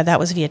conversation we had. That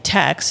was via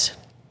text.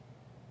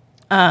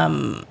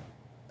 And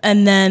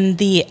then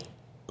the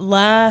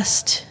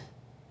last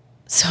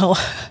actual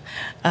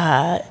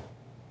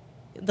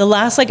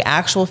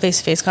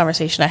face-to-face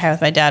conversation I had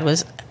with my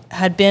dad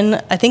had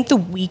been, I think, the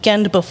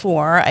weekend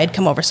before I'd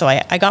come over. So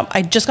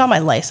I just got my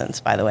license,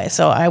 by the way.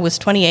 So I was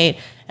 28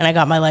 and I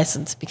got my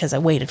license because I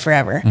waited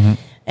forever.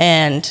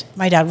 And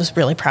my dad was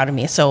really proud of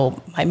me.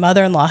 So my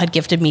mother-in-law had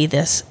gifted me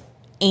this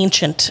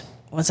ancient,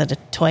 was it a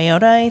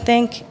Toyota, I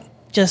think?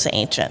 Just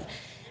ancient.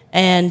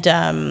 And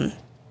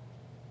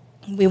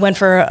we went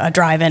for a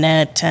drive in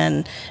it,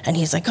 and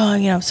he's like,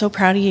 I'm so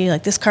proud of you.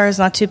 Like, this car is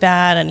not too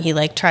bad. And he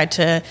tried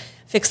to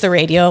fix the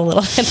radio a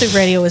little bit. The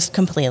radio was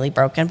completely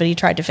broken, but he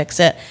tried to fix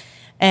it.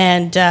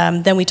 And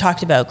then we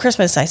talked about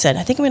Christmas. I said,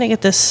 I think I'm going to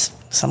get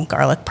some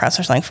garlic press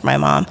or something for my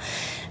mom.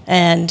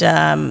 And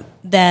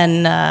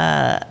then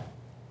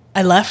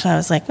I left, and I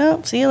was like,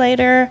 no, see you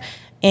later.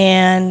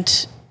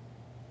 And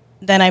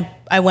then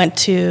I went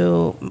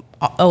to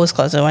O's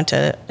Clothes. I went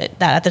to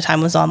that at the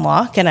time was on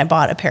lock, and I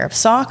bought a pair of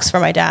socks for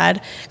my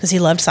dad because he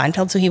loved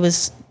Seinfeld. So he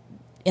was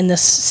in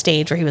this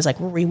stage where he was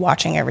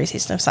rewatching every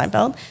season of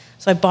Seinfeld.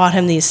 So I bought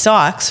him these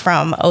socks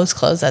from O's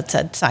Clothes that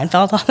said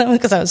Seinfeld on them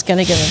because I was going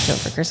to give them to him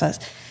for Christmas.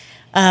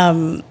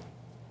 And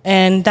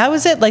that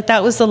was it.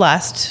 That was the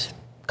last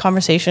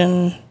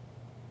conversation.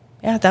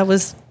 Yeah, that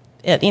was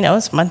it.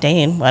 It's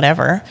mundane,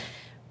 whatever.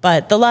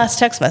 But the last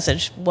text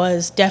message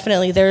was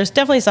there's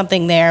definitely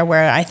something there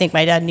where I think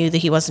my dad knew that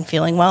he wasn't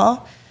feeling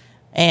well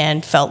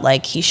and felt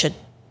like he should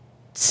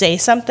say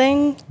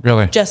something.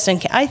 Really? Just in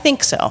case. I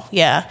think so,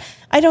 yeah.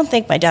 I don't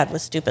think my dad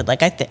was stupid.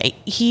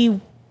 He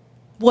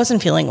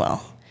wasn't feeling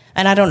well.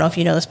 And I don't know if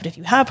you know this, but if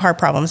you have heart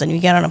problems and you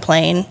get on a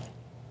plane,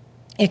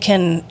 it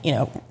can,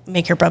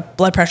 make your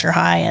blood pressure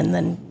high, and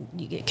then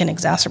it can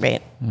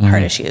exacerbate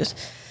heart issues.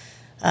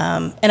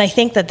 And I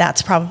think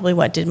that's probably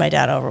what did my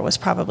dad over, was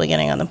probably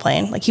getting on the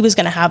plane. He was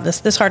going to have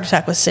this heart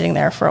attack was sitting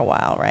there for a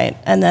while, right?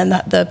 And then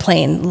the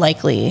plane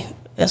likely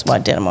is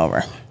what did him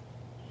over.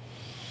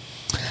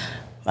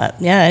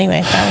 But yeah,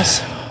 anyway,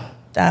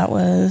 that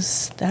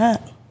was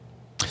that.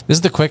 This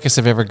is the quickest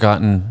I've ever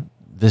gotten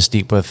this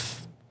deep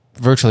with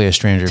virtually a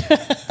stranger.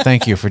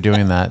 Thank you for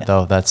doing that,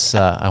 though. That's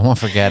I won't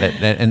forget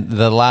it. And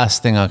the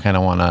last thing I kind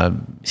of want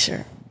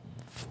to,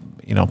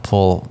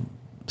 pull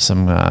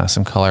some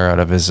color out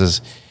of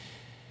is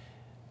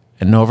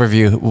an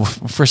overview.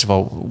 First of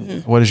all,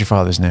 what is your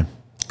father's name?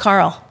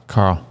 Carl.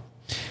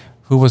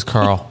 Who was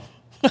Carl?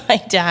 My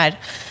dad.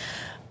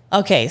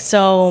 Okay,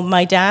 so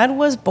my dad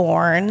was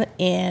born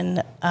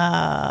in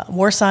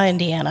Warsaw,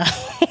 Indiana.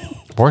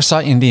 Warsaw,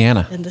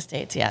 Indiana. In the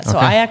States, yeah. So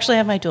I actually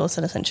have my dual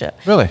citizenship.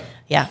 Really?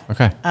 Yeah.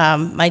 Okay.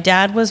 My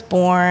dad was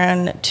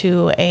born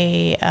to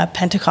a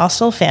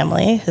Pentecostal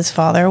family. His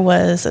father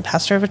was a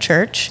pastor of a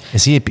church.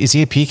 Is he a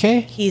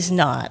PK? He's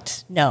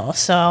not. No.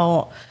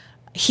 So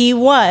he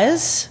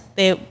was.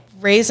 They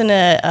raised in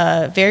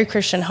a very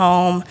Christian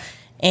home,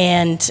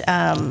 And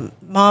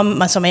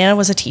mom, so my aunt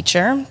was a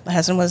teacher. My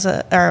husband was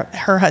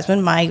her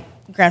husband, my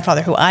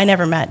grandfather, who I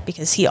never met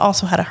because he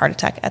also had a heart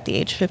attack at the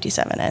age of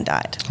 57 and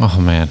died.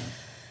 Oh, man.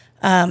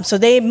 So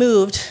they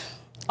moved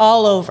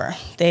all over.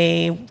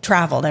 They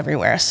traveled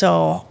everywhere.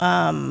 So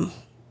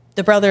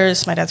the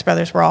brothers, my dad's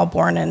brothers, were all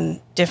born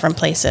in different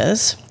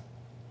places.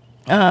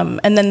 And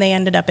then they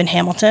ended up in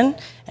Hamilton.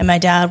 And my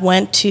dad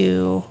went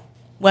to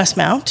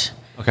Westmount.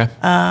 Okay.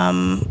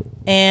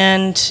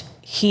 And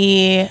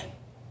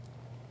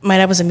my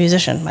dad was a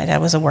musician. My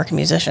dad was a working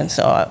musician.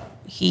 So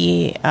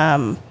he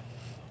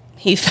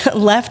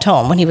left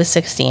home when he was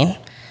 16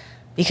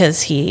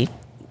 because he,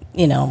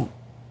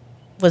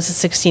 was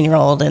a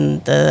 16-year-old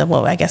in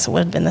I guess it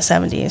would have been the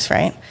 70s,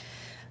 right?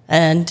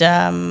 And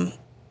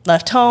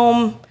left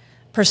home,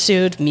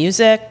 pursued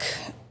music,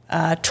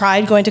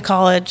 tried going to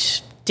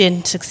college,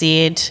 didn't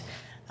succeed.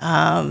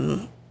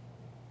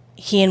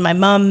 He and my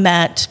mom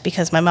met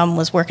because my mom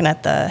was working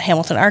at the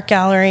Hamilton Art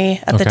Gallery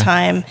at the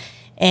time,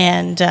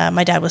 and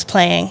my dad was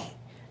playing,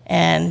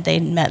 and they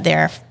met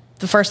there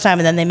the first time,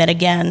 and then they met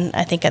again,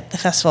 I think, at the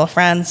Festival of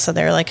Friends. So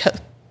they're like a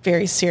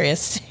very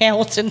serious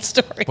Hamilton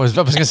story. I was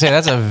going to say,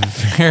 that's a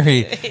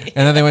very... And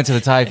then they went to the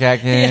Tie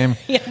Cat game.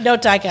 Yeah, no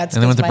Tie Cats.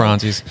 And then went to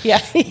Bronzies.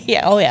 Yeah,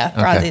 yeah, oh yeah,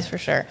 Bronzies for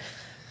sure.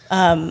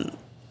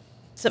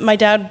 So my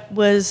dad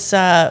was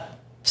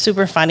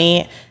super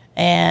funny,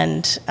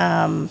 and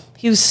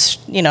he was,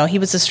 he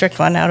was the strict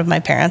one out of my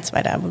parents.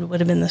 My dad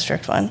would have been the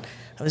strict one.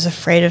 I was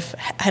afraid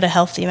had a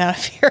healthy amount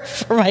of fear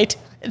for my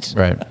dad.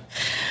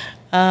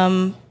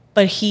 Right.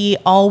 But he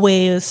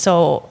always,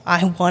 so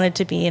I wanted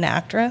to be an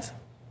actress.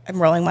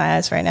 I'm rolling my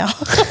eyes right now.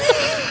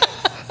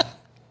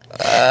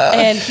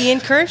 And he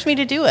encouraged me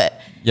to do it.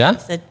 Yeah? He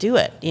said, do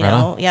it,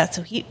 know? Yeah,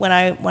 so when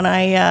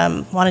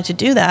I wanted to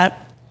do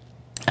that,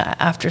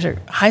 after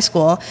high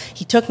school,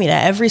 he took me to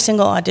every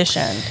single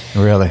audition.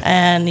 Really?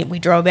 And we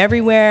drove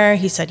everywhere.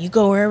 He said, you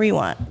go wherever you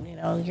want.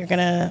 You're going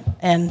to...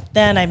 And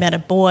then I met a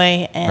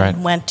boy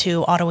and went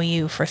to Ottawa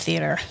U for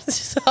theater.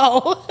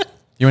 So...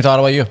 You went to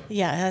Ottawa U?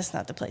 Yeah, that's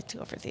not the place to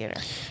go for theater.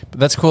 But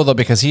that's cool, though,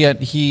 because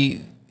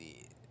it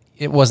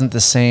wasn't the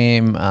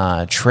same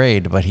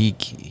trade, but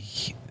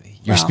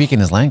you're speaking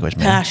his language,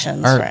 man.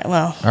 Passions, art, right?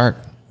 Well, art.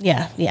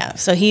 Yeah.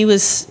 So he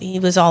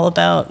was all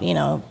about,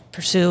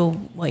 pursue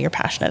what you're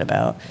passionate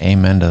about.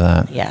 Amen to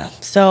that. Yeah.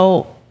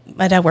 So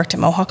my dad worked at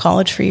Mohawk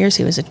College for years.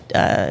 He was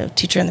a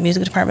teacher in the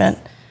music department.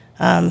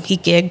 He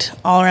gigged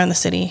all around the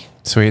city.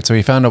 Sweet. So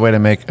he found a way to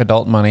make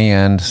adult money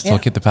and still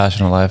keep the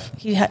passion alive.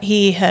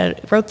 He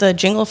had wrote the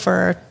jingle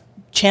for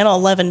Channel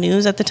 11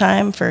 News at the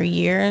time for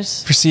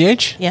years. For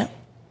CH? Yeah,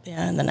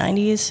 in the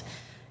 90s.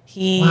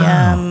 He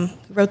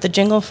wrote the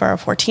jingle for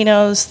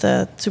Fortino's,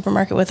 the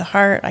supermarket with a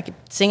heart. I could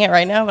sing it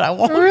right now, but I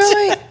won't.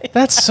 Really?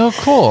 That's so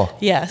cool.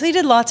 Yeah, so he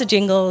did lots of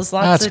jingles,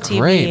 lots of TV,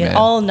 great, man.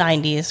 all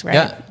 90s, right?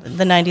 Yeah.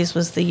 The 90s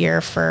was the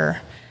year for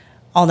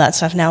all that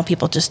stuff. Now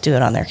people just do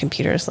it on their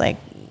computers, like,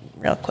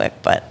 real quick.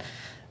 But,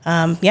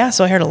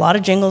 so I heard a lot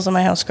of jingles in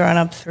my house growing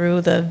up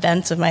through the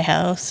vents of my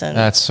house. And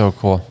that's so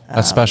cool.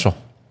 That's special.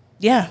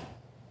 Yeah.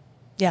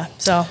 Yeah,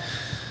 so.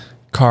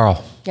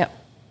 Carl. Yep.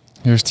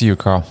 Here's to you,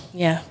 Carl.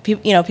 Yeah.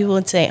 People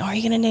would say, oh, are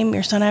you going to name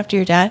your son after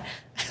your dad?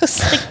 I was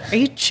like, are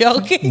you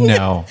joking?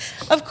 No.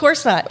 Of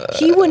course not.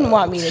 He wouldn't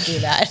want me to do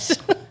that.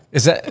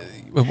 Is that,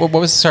 what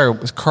was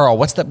Carl,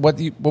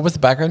 what was the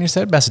background you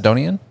said?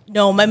 Macedonian?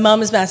 No, my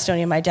mom is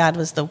Macedonian. My dad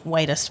was the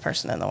whitest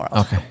person in the world.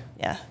 Okay.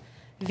 Yeah.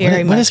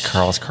 Very much. What is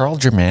Carl? Is Carl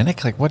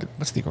Germanic? Like,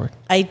 what's the word?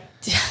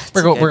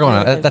 We're going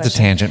on. That's a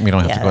tangent. We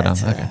don't have to go down.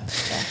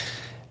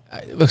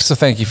 Okay. Look, so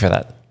thank you for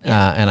that.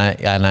 Yeah.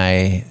 And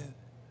I,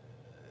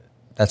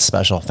 that's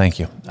special. Thank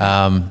you.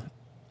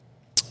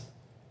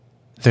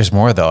 There's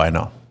more though, I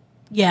know.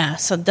 Yeah.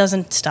 So it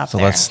doesn't stop so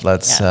there.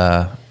 let's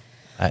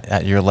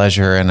at your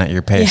leisure and at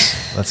your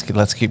pace,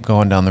 let's keep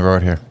going down the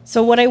road here.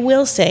 So what I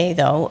will say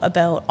though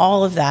about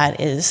all of that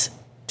is,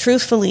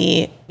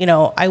 truthfully,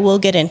 I will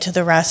get into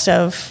the rest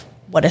of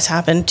what has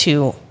happened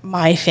to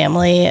my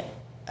family.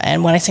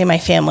 And when I say my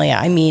family,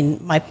 I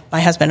mean my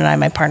husband and I,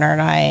 my partner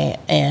and I,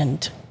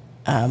 and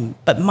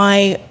but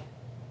my,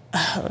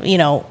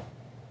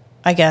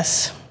 I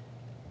guess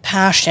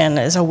passion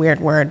is a weird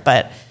word,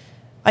 but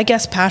I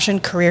guess passion,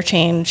 career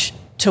change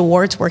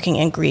towards working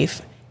in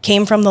grief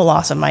came from the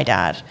loss of my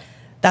dad.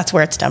 That's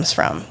where it stems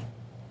from,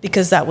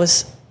 because that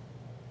was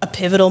a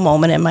pivotal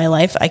moment in my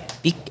life.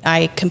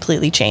 I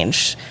completely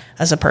changed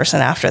as a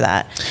person after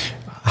that.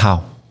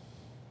 How?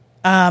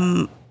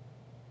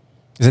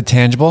 Is it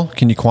tangible?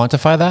 Can you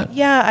quantify that?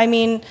 Yeah, I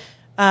mean,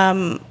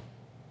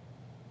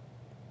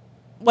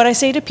 what I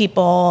say to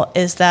people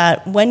is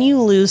that when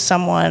you lose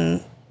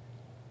someone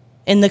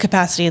in the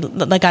capacity,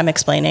 like I'm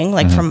explaining,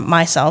 like from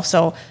myself,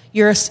 so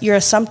your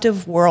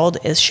assumptive world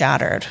is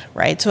shattered,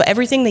 right? So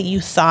everything that you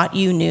thought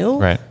you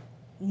knew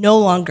no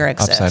longer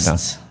exists, upside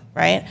down.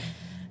 Right?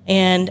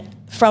 And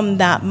from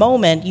that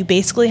moment, you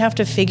basically have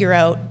to figure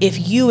out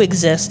if you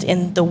exist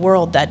in the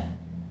world that,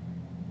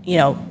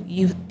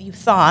 you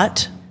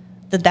thought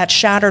that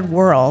shattered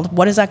world,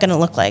 what is that going to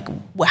look like?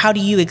 How do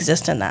you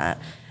exist in that?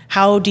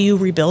 How do you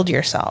rebuild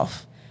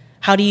yourself?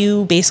 How do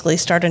you basically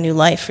start a new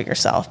life for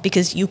yourself?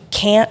 Because you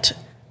can't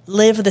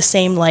live the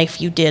same life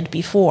you did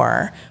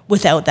before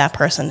without that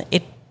person.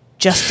 It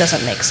just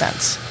doesn't make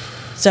sense.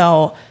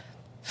 So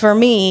for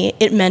me,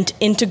 it meant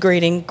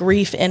integrating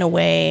grief in a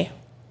way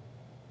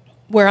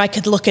where I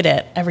could look at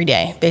it every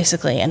day,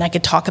 basically, and I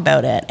could talk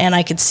about it, and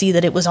I could see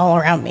that it was all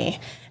around me,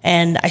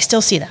 and I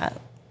still see that.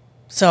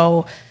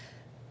 So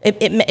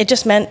it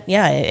just meant,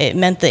 it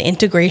meant the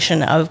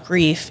integration of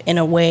grief in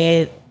a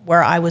way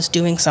where I was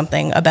doing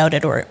something about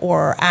it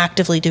or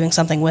actively doing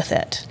something with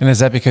it. And is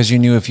that because you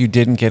knew if you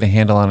didn't get a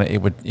handle on it,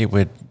 it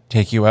would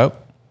take you out?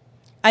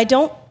 I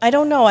don't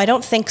know. I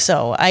don't think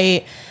so.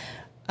 I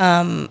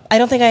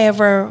don't think I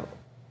ever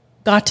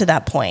got to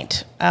that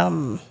point.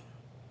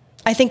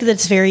 I think that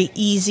it's very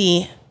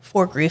easy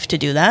for grief to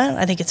do that.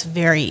 I think it's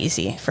very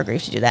easy for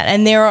grief to do that.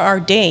 And there are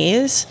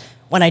days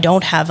when I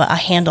don't have a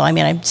handle. I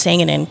mean, I'm saying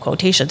it in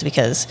quotations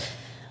because,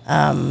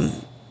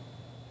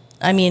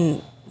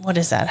 what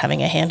is that?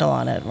 Having a handle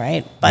on it,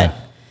 right? But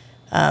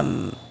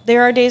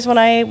there are days when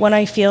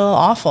I feel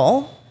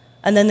awful.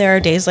 And then there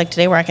are days like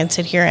today where I can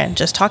sit here and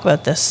just talk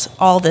about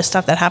all this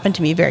stuff that happened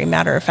to me very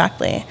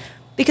matter-of-factly.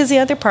 Because the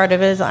other part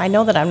of it is I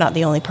know that I'm not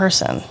the only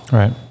person.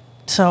 Right.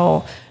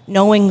 So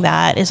knowing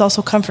that is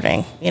also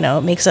comforting. You know,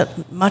 it makes it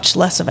much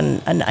less of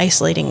an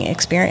isolating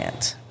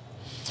experience.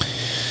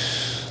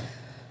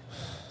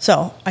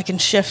 So I can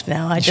shift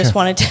now. I just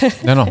wanted to,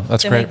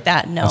 that's to great. Make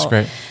that note. That's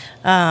great.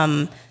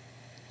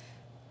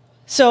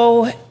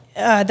 So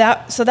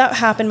that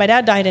happened. My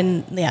dad died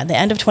in the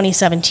end of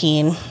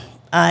 2017.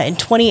 In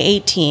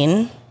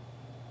 2018,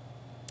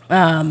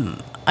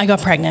 I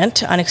got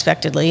pregnant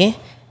unexpectedly,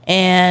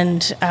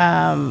 and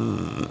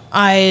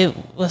I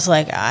was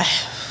like, I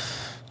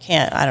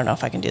don't know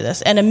if I can do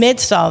this. And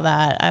amidst all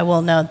that, I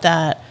will note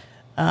that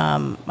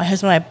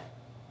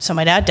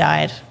my dad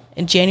died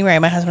in January.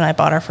 My husband and I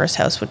bought our first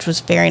house, which was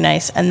very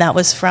nice, and that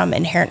was from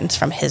inheritance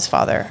from his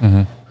father,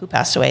 who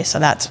passed away. So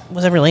that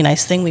was a really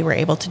nice thing we were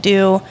able to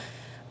do.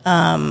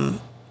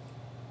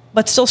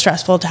 But still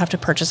stressful to have to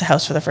purchase a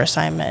house for the first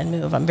time and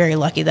move. I'm very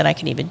lucky that I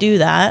can even do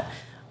that.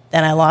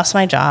 Then I lost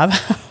my job.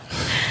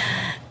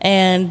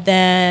 And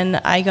then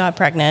I got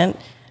pregnant,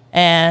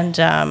 and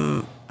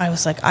I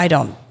was like, I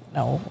don't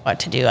know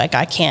what to do. Like,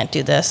 I can't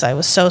do this. I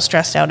was so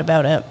stressed out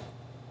about it.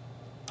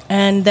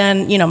 And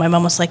then, my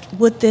mom was like,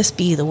 would this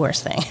be the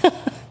worst thing?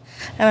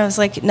 And I was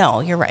like, no,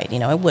 you're right.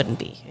 It wouldn't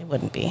be. It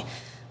wouldn't be.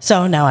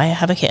 So now I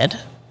have a kid.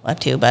 I have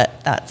two, but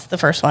that's the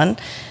first one.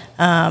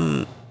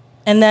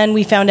 And then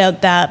we found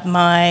out that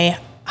my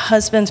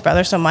husband's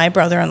brother, so my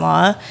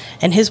brother-in-law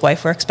and his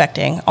wife were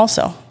expecting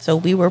also. So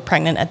we were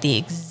pregnant at the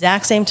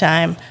exact same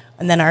time,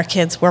 and then our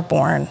kids were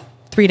born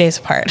 3 days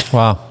apart.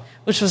 Wow.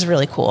 Which was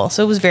really cool.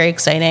 So it was very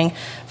exciting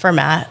for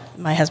Matt,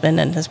 my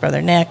husband, and his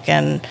brother Nick,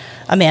 and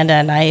Amanda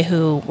and I,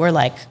 who were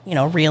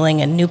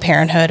reeling in new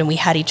parenthood, and we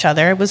had each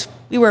other.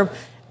 We were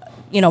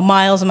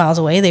miles and miles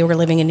away. They were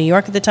living in New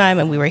York at the time,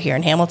 and we were here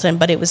in Hamilton,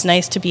 but it was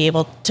nice to be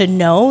able to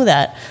know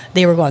that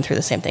they were going through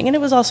the same thing. And it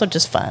was also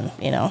just fun,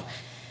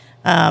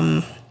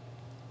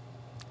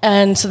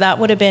 And so that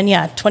would have been,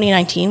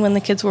 2019 when the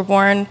kids were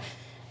born,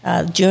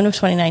 June of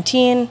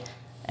 2019.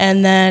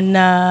 And then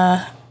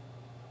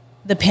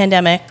the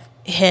pandemic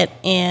hit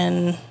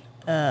in,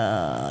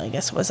 I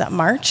guess, was that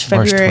March?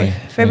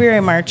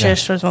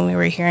 March-ish was when we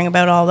were hearing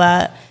about all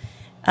that.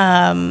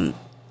 And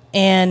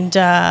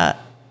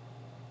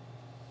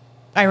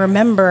I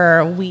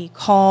remember we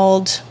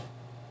called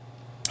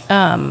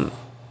Nick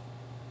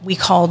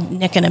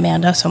and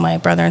Amanda, so my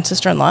brother and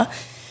sister-in-law,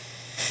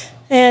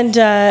 and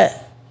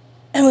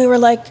we were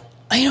like,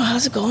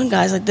 how's it going,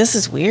 guys? Like, this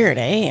is weird,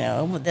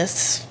 with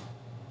this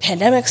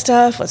pandemic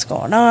stuff, what's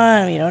going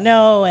on? We don't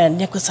know. And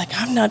Nick was like,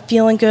 I'm not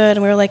feeling good.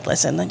 And we were like,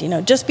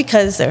 listen, just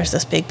because there's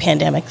this big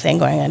pandemic thing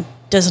going on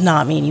does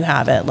not mean you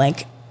have it.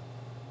 Like,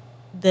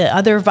 the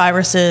other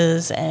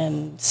viruses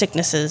and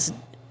sicknesses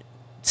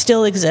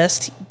still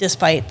exist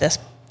despite this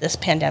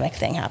pandemic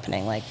thing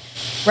happening. Like,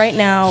 right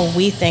now,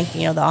 we think,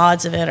 the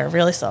odds of it are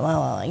really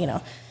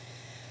slow,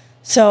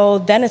 So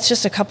then it's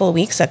just a couple of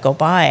weeks that go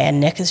by,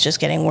 and Nick is just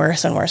getting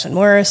worse and worse and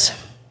worse.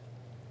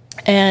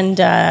 And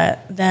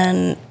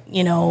then,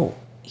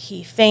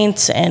 he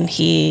faints and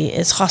he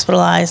is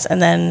hospitalized,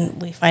 and then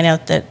we find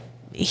out that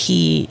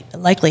he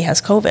likely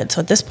has COVID.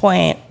 So at this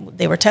point,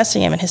 they were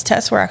testing him, and his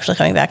tests were actually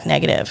coming back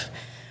negative.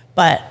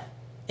 But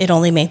it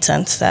only made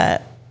sense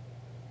that,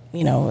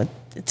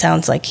 it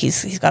sounds like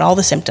he's got all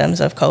the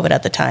symptoms of COVID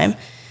at the time.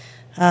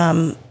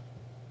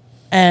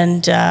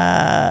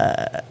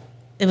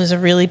 It was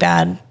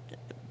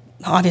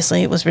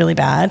obviously it was really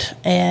bad,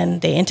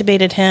 and they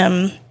intubated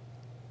him.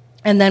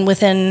 And then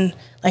within,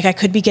 I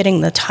could be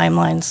getting the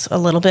timelines a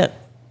little bit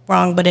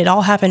wrong, but it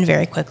all happened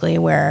very quickly,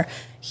 where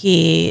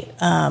he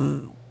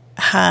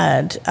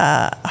had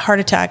a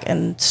heart attack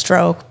and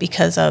stroke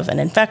because of an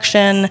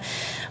infection,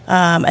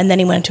 and then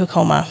he went into a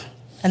coma.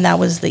 And that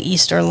was the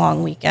Easter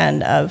long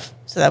weekend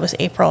so that was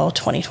April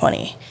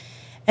 2020.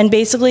 And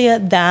basically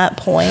at that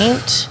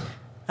point,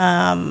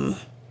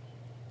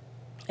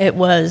 it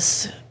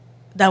was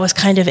that was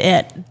kind of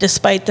it,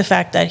 despite the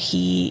fact that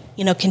he,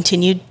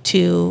 continued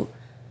to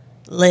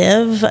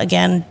live,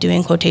 again,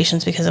 doing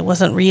quotations because it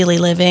wasn't really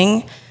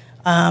living,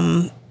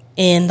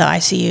 in the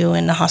ICU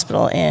in the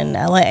hospital in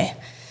LA.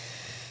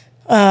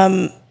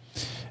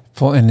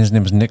 And his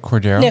name was Nick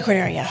Cordero? Nick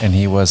Cordero, yeah. And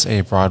he was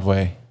a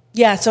Broadway...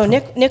 Yeah, so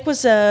Nick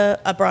was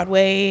a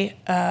Broadway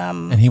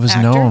and he was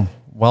actor. known,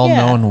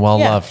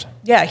 well-loved.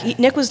 Yeah,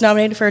 Nick was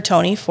nominated for a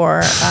Tony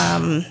for...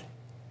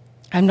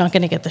 I'm not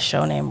going to get the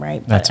show name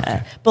right, but that's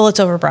okay. Bullets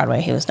Over Broadway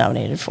he was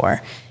nominated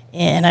for.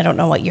 And I don't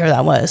know what year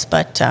that was,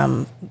 but,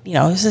 he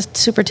was a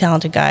super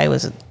talented guy. He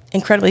was an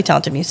incredibly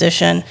talented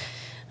musician.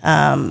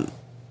 In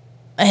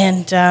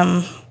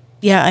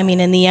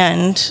the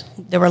end,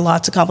 there were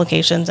lots of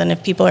complications. And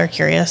if people are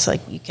curious,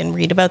 you can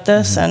read about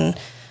this. And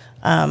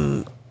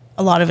a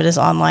lot of it is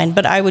online.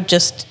 But I would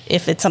just,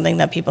 if it's something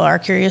that people are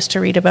curious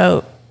to read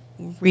about,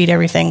 read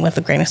everything with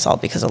a grain of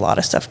salt because a lot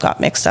of stuff got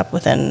mixed up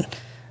within...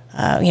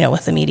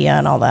 with the media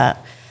and all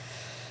that.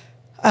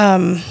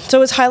 So it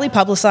was highly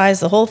publicized.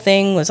 The whole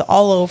thing was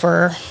all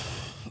over.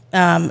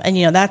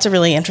 That's a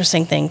really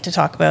interesting thing to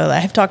talk about. I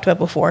have talked about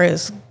before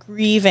is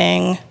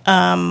grieving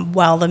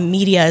while the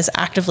media is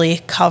actively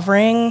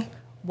covering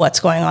what's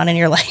going on in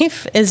your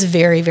life is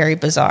very, very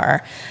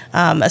bizarre.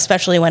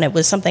 Especially when it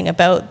was something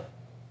about,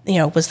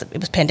 it was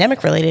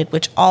pandemic related,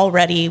 which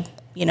already,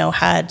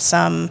 had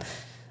some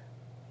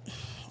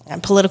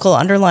political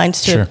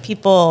underlines to it.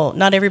 People,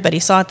 not everybody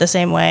saw it the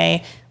same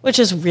way, which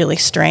is really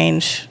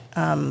strange.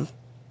 He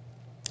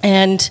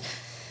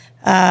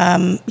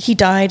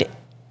died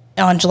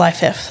on July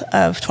 5th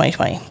of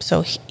 2020.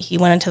 So he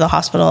went into the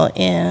hospital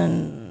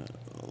in,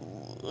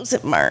 was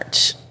it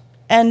March?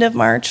 End of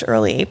March,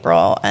 early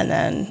April, and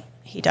then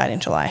he died in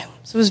July.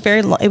 So it was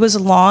it was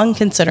long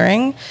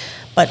considering,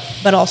 but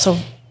also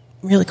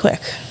really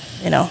quick,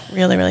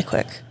 really, really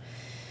quick.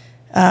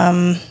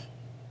 Wow.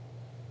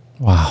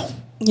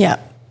 Yeah.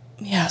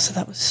 Yeah, so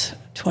that was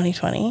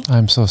 2020.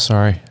 I'm so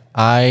sorry.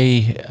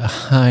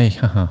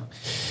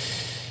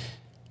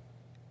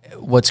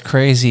 What's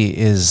crazy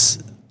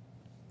is,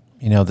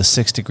 the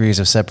 6 degrees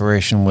of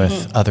separation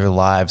with other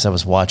lives. I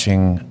was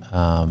watching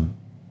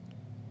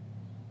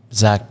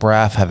Zach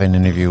Braff have an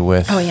interview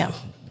with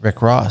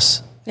Rick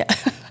Ross. Yeah.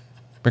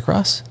 Rick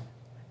Ross?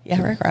 Yeah,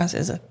 Rick Ross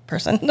is a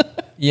person.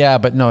 Yeah,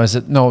 but no,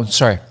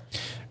 sorry.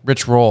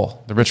 Rich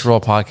Roll, the Rich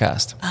Roll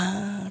podcast.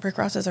 Rick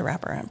Ross is a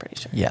rapper, I'm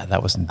pretty sure. Yeah,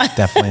 that was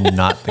definitely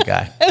not the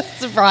guy.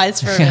 Surprise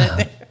for a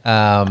minute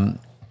there.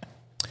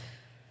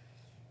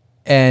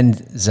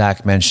 And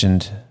Zach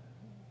mentioned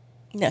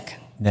Nick.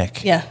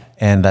 Yeah.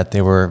 And that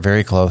they were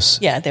very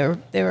close. Yeah, they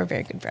were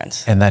very good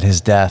friends. And that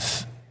his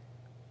death,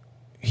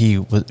 he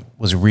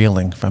was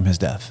reeling from his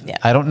death. Yeah.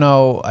 I don't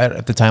know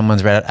if the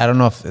timeline's right. I don't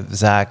know if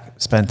Zach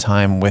spent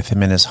time with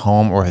him in his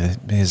home or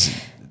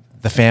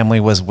the family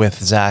was with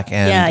Zach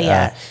and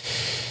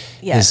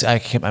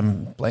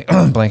I'm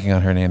blanking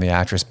on her name, the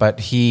actress, but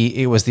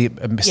it was a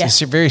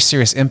very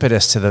serious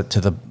impetus to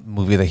the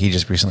movie that he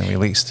just recently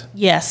released.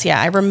 Yes, yeah,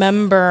 I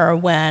remember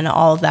when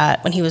all of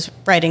that, when he was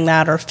writing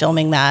that or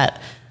filming that,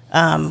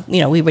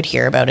 we would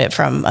hear about it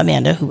from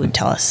Amanda, who would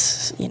tell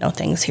us,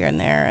 things here and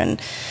there,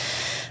 and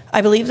I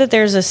believe that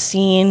there's a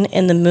scene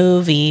in the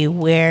movie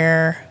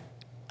where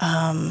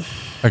a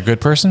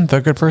good person,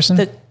 a good person,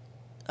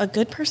 I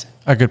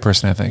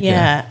think.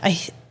 Yeah.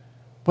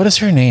 What is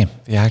her name?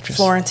 The actress?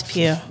 Florence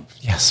Pugh.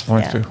 Yes,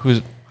 Florence Pugh, who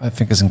I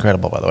think is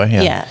incredible, by the way.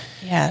 Yeah.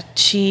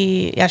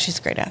 She's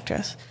a great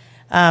actress.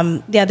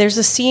 There's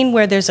a scene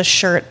where there's a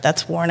shirt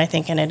that's worn, I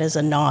think, and it is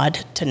a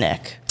nod to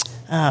Nick.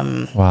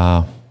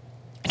 Wow.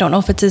 I don't know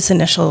if it's his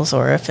initials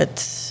or if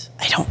it's,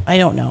 I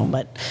don't know,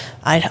 but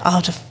I'll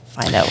have to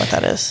find out what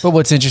that is. But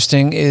what's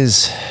interesting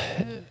is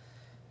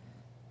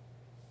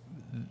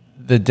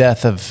the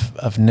death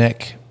of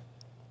Nick.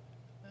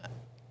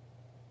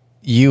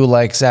 You,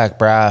 like Zach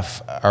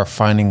Braff, are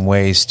finding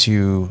ways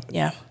to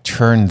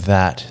turn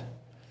that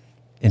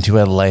into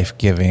a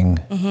life-giving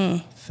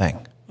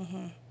thing.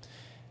 Mm-hmm.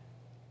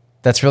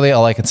 That's really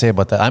all I can say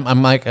about that.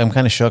 I'm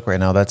kind of shook right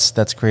now.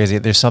 That's crazy.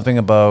 There's something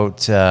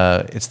about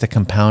it's the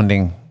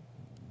compounding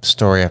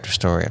story after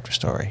story after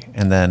story,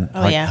 and then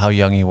how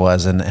young he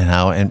was, and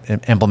how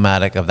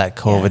emblematic of that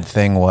COVID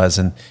thing was.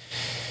 And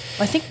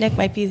I think Nick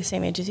might be the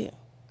same age as you.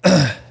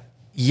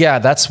 Yeah,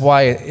 that's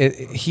why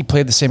he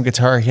played the same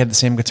guitar. He had the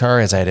same guitar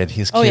as I did.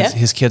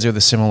 His kids are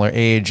the similar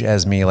age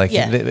as me.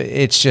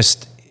 It's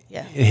just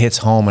it hits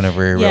home in a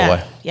very real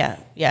way.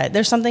 Yeah.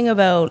 There's something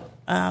about.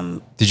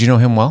 Did you know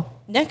him well?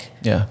 Nick?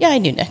 Yeah, I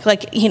knew Nick.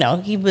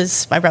 He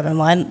was my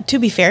brother-in-law. And to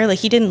be fair,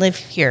 he didn't live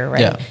here,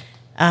 right?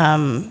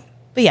 Yeah.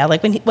 But yeah,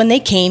 when they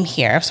came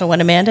here, so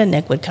when Amanda and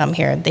Nick would come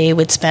here, they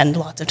would spend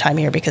lots of time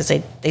here because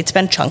they'd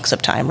spend chunks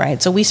of time,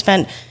 right? So we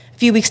spent a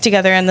few weeks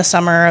together in the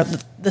summer.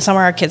 The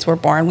summer our kids were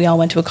born, we all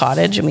went to a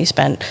cottage and we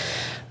spent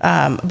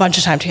a bunch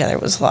of time together.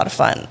 It was a lot of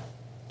fun.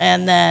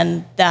 And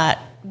then that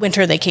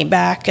winter they came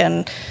back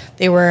and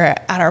they were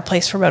at our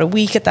place for about a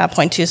week at that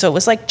point too. So it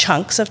was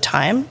chunks of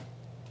time,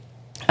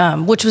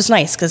 which was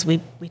nice because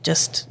we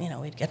just,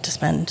 we'd get to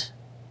spend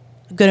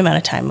a good amount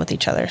of time with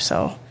each other.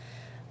 So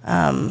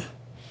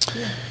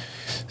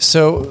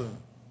So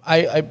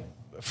I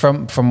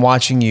from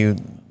watching you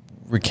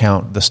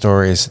recount the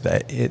stories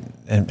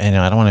and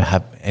I don't want to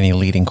have any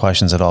leading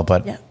questions at all,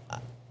 but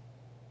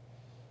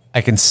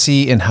I can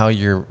see in how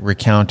you're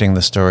recounting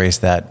the stories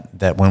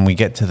that when we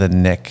get to the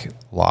Nick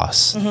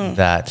loss,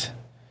 that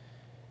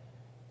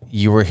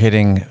you were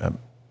hitting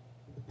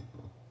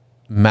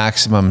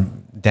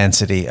maximum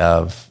density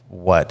of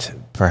what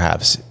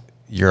perhaps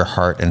your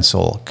heart and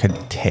soul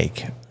could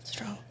take. That's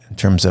true. In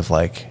terms of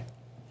like,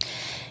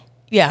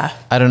 yeah,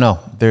 I don't know.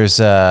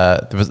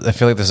 I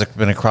feel like there's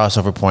been a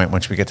crossover point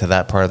once we get to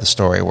that part of the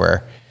story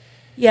where.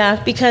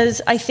 Yeah,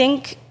 because I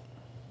think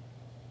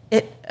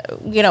it,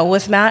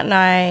 with Matt and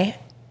I,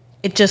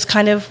 it just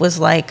kind of was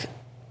like,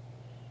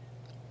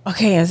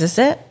 okay, is this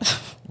it?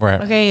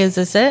 Right. Okay, is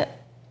this it?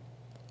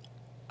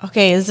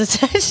 Okay, is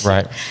this it?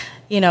 Right.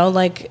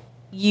 Like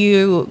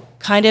you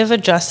kind of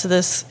adjust to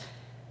this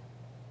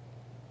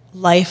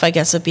life, I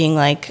guess, of being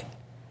like,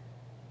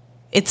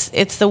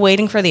 it's the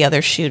waiting for the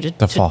other shoe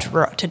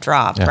to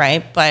drop, yeah.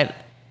 Right? But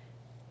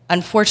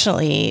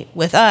unfortunately,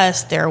 with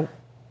us,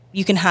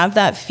 you can have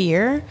that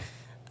fear,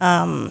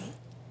 and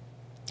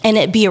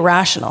it be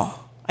irrational.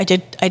 I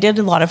did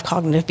a lot of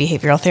cognitive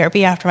behavioral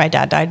therapy after my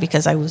dad died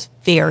because I was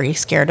very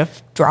scared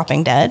of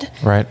dropping dead.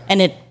 Right.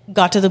 And it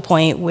got to the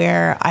point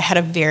where I had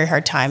a very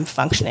hard time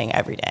functioning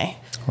every day.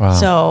 Wow.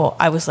 So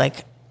I was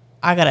like,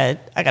 I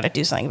gotta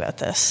do something about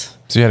this.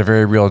 So you had a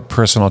very real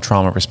personal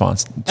trauma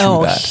response to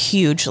that.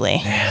 Hugely.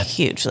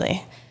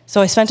 Hugely.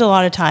 So I spent a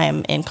lot of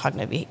time in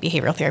cognitive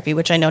behavioral therapy,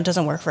 which I know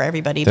doesn't work for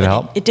everybody. Did but it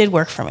help? It did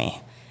work for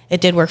me.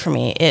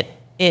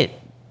 It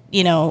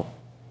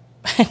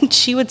and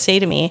she would say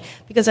to me,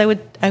 because I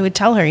would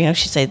tell her,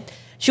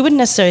 she wouldn't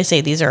necessarily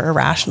say these are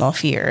irrational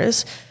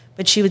fears,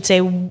 but she would say,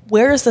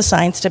 where is the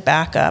science to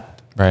back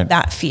up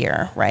that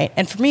fear, right?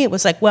 And for me, it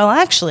was like, well,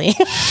 actually,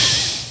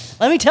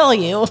 let me tell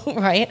you,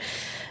 right?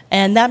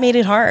 And that made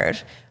it hard.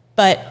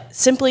 But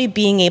simply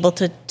being able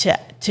to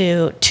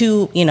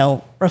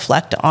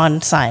reflect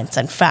on science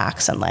and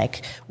facts and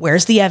like,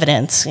 where's the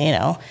evidence,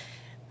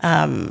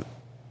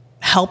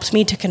 helped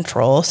me to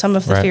control some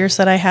of the fears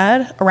that I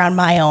had around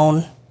my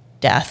own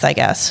death, I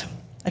guess.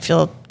 I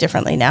feel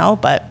differently now,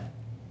 but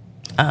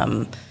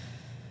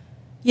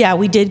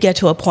we did get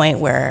to a point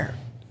where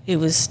it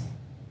was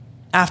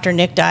after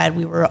Nick died,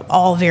 we were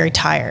all very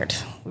tired.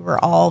 We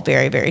were all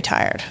very, very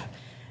tired.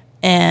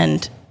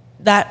 And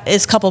that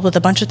is coupled with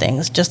a bunch of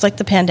things, just like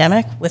the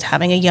pandemic, with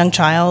having a young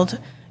child,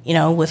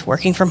 with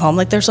working from home.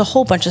 Like there's a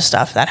whole bunch of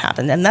stuff that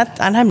happened, and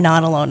I'm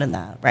not alone in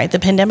that, right? The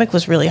pandemic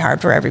was really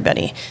hard for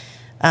everybody.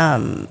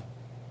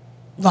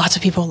 Lots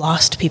of people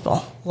lost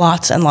people.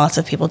 Lots and lots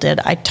of people did.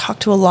 I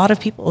talked to a lot of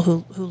people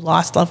who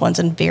lost loved ones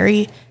in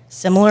very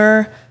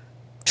similar,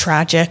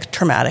 tragic,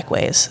 traumatic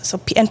ways.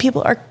 And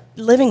people are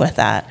living with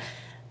that.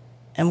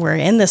 And we're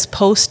in this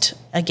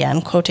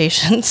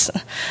quotations,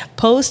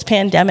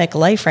 post-pandemic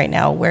life right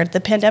now, where the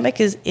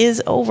pandemic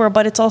is over,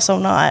 but it's also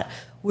not.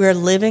 We're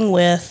living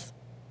with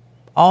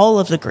all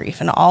of the grief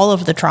and all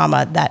of the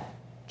trauma that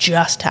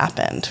just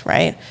happened,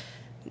 right?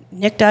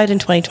 Nick died in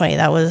 2020.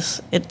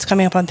 It's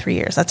coming up on 3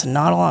 years. That's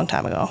not a long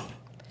time ago.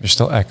 There's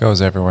still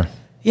echoes everywhere.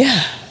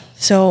 Yeah.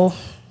 So,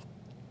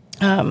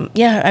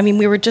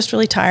 we were just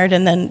really tired.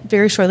 And then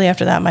very shortly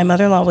after that, my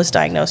mother-in-law was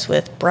diagnosed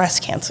with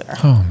breast cancer.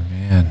 Oh,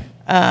 man.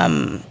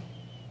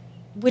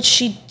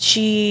 Which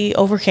she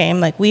overcame.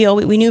 Like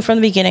we knew from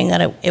the beginning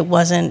that it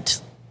wasn't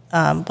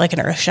like an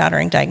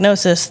earth-shattering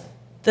diagnosis.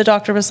 The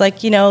doctor was like,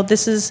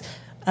 this is,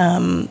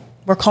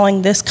 we're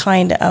calling this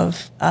kind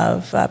of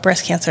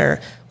breast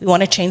cancer, we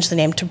want to change the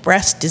name to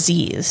breast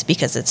disease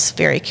because it's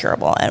very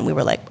curable. And we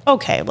were like,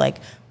 okay, like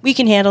we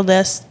can handle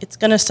this. It's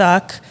going to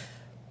suck,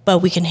 but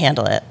we can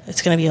handle it.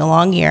 It's going to be a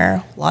long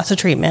year, lots of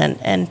treatment,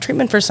 and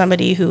treatment for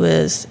somebody who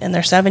is in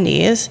their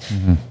 70s.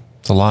 Mm-hmm.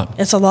 It's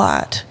a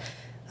lot.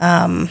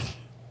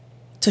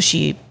 So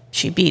she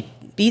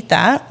beat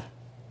that.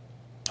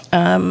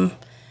 And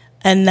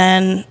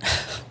then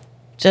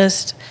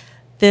just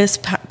this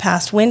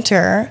past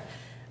winter,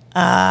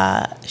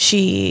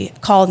 she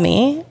called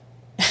me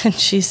and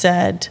she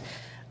said,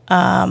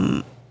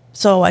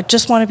 so I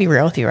just want to be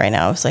real with you right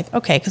now. I was like,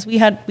 okay, because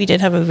we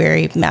did have a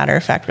very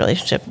matter-of-fact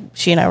relationship.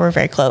 She and I were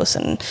very close,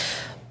 and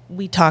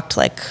we talked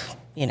like,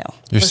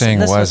 You're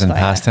saying was in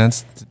past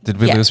tense? Did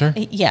we lose her?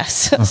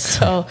 Yes. Okay.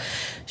 So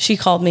she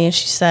called me and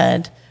she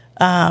said,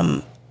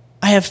 I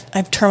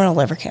have terminal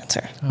liver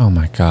cancer. Oh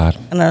my God.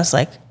 And I was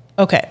like,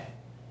 okay.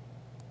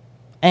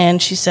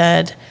 And she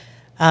said,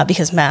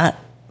 because Matt,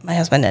 my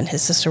husband, and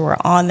his sister were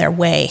on their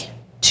way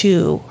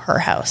to her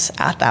house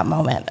at that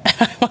moment.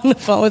 I'm on the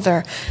phone with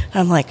her. And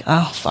I'm like,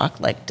 oh fuck,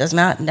 like does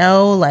Matt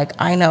know? Like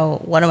I know,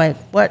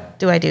 what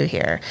do I do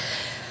here?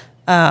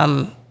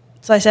 So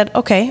I said,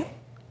 okay,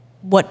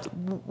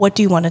 what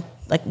do you want to,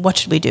 like, what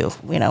should we do?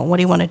 What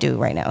do you want to do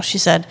right now? She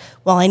said,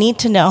 well, I need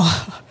to know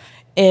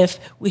if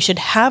we should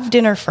have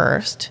dinner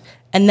first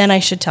and then I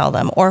should tell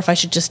them, or if I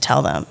should just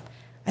tell them.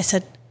 I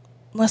said,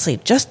 Leslie,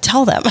 just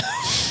tell them.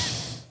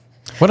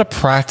 What a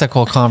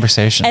practical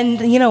conversation.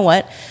 And you know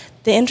what?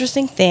 the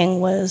interesting thing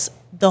was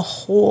the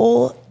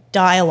whole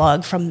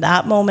dialogue from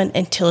that moment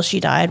until she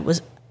died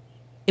was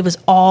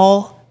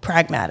all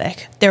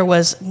pragmatic. There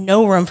was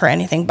no room for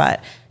anything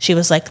but. She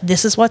was like,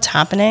 this is what's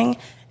happening,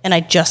 and I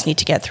just need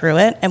to get through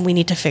it, and we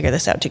need to figure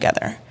this out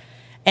together.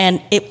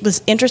 And it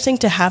was interesting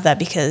to have that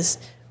because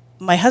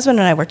my husband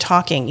and I were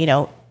talking,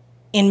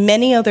 in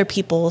many other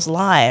people's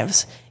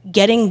lives,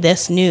 getting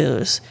this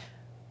news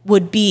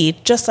would be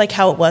just like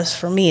how it was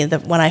for me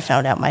that when I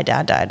found out my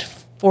dad died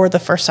for the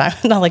first time.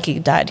 Not like he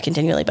died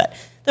continually, but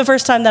the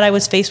first time that I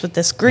was faced with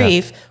this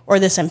grief or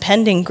this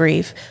impending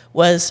grief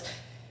was,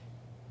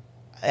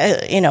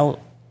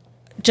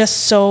 just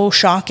so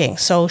shocking.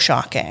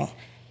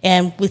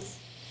 And with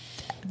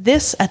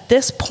this, at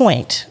this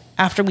point,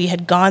 after we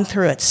had gone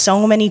through it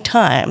so many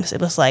times, it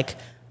was like,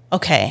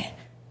 okay,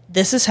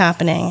 this is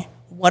happening.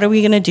 What are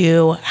we going to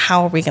do?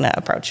 How are we going to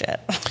approach it?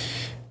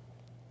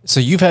 So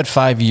you've had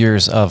 5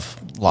 years of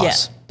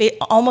loss. Yeah,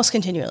 almost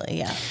continually,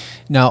 yeah.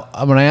 Now,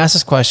 when I ask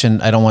this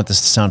question, I don't want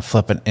this to sound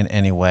flippant in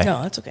any way.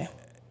 No, that's okay.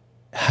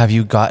 Have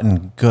you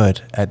gotten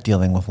good at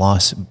dealing with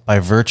loss by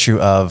virtue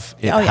of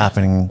it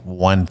happening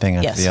one thing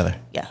after the other?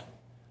 Yeah,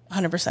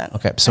 100%.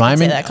 Okay, so I can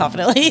say that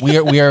confidently.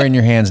 we are in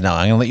your hands now.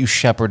 I'm going to let you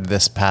shepherd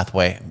this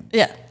pathway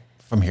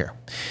from here.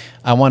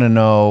 I want to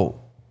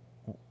know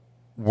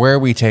where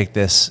we take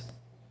this,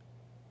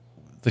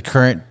 the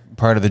current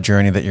part of the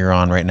journey that you're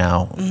on right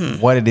now,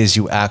 what it is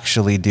you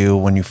actually do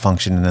when you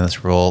function in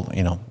this role,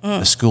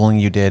 the schooling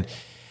you did,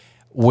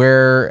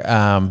 where,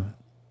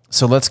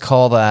 so let's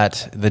call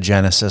that the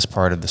genesis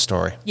part of the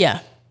story. Yeah.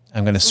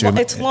 I'm going to assume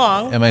it's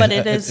long, but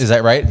it is. Is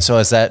that right? So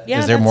is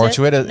there more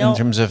to it in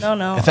terms of?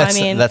 No.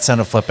 That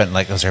sounded flippant.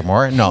 Like, is there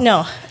more?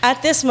 No.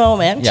 At this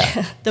moment,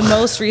 the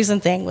most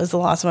recent thing was the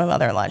loss of my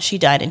mother-in-law. She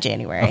died in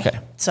January. Okay.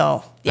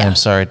 So yeah. I'm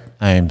sorry.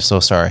 I am so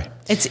sorry.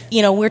 It's,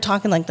 we're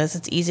talking like this.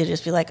 It's easy to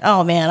just be like,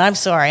 oh man, I'm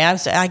sorry.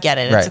 I get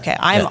it. It's okay.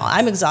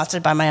 I'm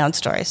exhausted by my own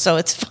story, so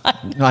it's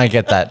fine. No, I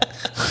get that.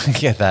 I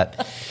get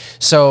that.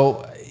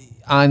 So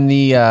on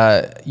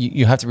the,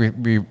 you have to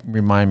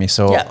remind me.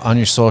 So on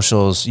your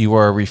socials, you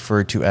are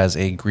referred to as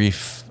a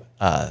grief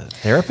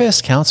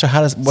therapist, counselor.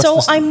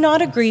 I'm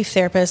not a grief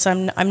therapist.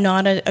 I'm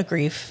not a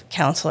grief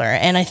counselor.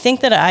 And I think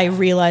that I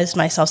realized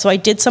myself. So I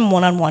did some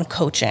one-on-one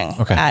coaching.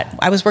 Okay.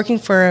 I was working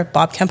for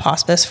Bob Kemp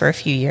Hospice for a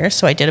few years.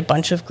 So I did a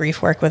bunch of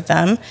grief work with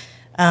them.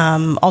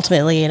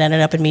 Ultimately, it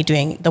ended up in me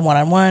doing the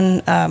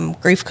one-on-one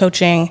grief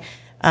coaching.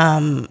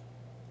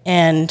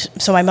 And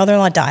so my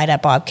mother-in-law died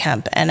at Bob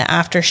Kemp, and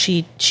after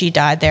she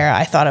died there,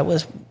 I thought it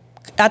was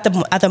at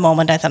the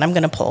moment I thought I'm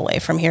going to pull away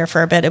from here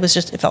for a bit.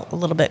 It felt a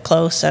little bit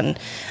close, and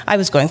I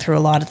was going through a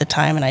lot at the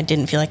time, and I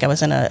didn't feel like I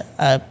was in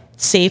a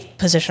safe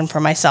position for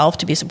myself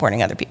to be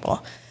supporting other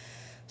people.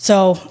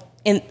 So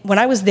when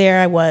I was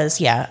there, I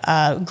was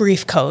a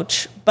grief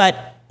coach,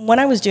 but when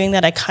I was doing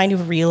that, I kind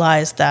of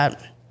realized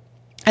that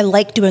I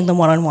like doing the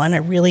one-on-one. I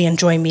really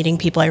enjoy meeting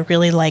people. I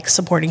really like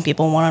supporting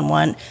people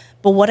one-on-one.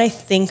 But what I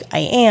think I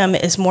am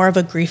is more of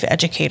a grief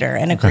educator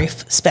and a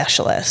grief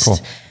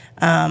specialist.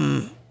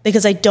 Cool.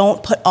 Because I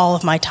don't put all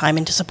of my time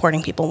into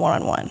supporting people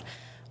one-on-one.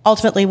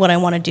 Ultimately, what I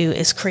want to do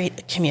is create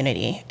a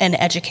community and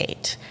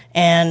educate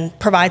and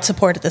provide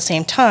support at the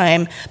same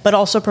time, but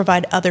also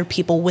provide other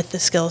people with the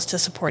skills to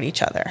support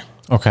each other.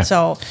 Okay.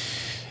 So,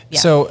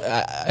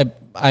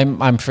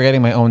 I'm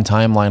forgetting my own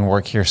timeline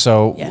work here.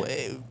 So.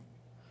 Yeah.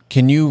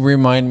 Can you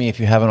remind me,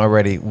 if you haven't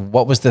already,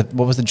 what was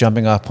the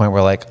jumping off point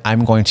where like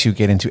I'm going to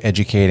get into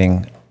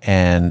educating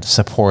and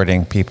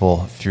supporting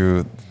people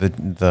through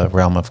the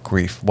realm of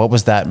grief? What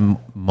was that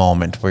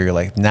moment where you're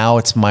like, now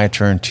it's my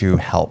turn to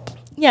help?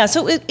 Yeah,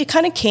 so it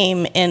kind of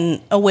came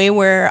in a way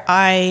where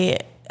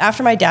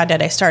after my dad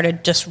died, I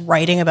started just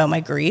writing about my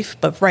grief,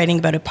 but writing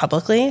about it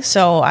publicly.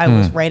 So I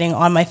was writing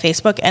on my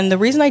Facebook, and the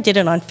reason I did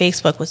it on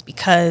Facebook was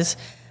because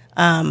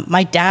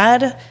my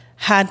dad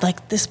had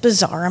like this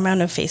bizarre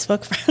amount of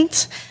Facebook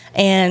friends,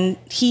 and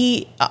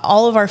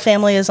all of our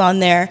family is on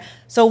there.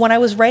 So when I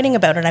was writing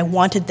about it, I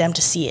wanted them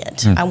to see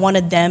it. I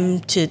wanted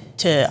them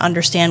to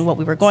understand what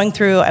we were going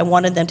through. I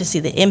wanted them to see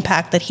the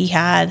impact that he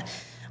had.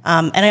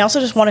 And I also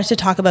just wanted to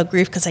talk about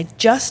grief because I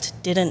just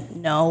didn't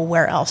know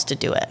where else to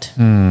do it.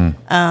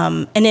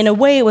 And in a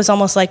way, it was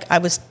almost like I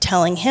was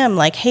telling him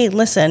like, hey,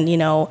 listen,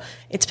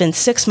 it's been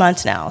 6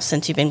 months now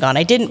since you've been gone.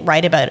 I didn't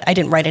write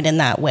it in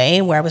that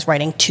way where I was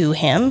writing to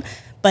him,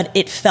 but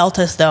it felt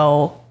as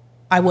though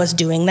I was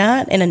doing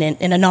that in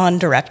a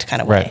non-direct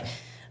kind of way.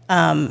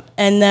 And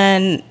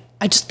then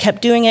I just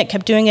kept doing it.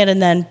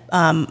 And then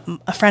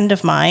a friend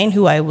of mine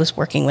who I was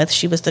working with,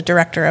 she was the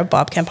director of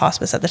Bob Kemp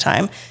Hospice at the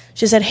time.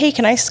 She said, hey,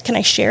 can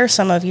I share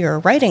some of your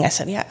writing? I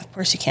said, yeah, of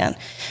course you can.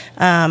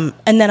 And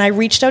then I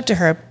reached out to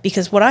her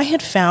because what I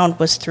had found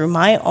was through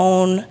my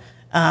own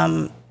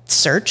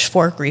search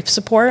for grief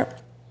support,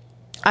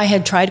 I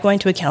had tried going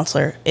to a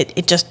counselor.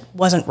 It just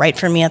wasn't right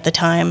for me at the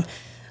time.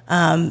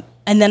 And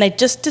then I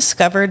just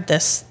discovered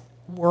this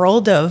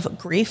world of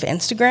grief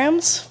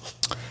Instagrams.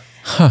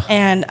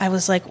 And I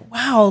was like,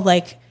 wow,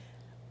 like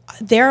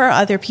there are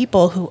other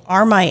people who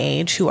are my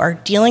age who are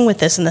dealing with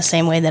this in the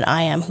same way that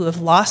I am, who have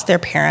lost their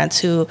parents,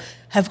 who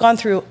have gone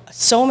through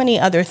so many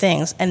other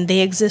things, and they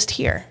exist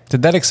here.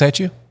 Did that excite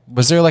you?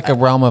 Was there like a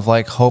realm of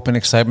like hope and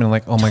excitement?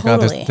 Like, oh my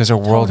God, there's a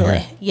world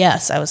here.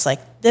 Yes. I was like,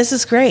 this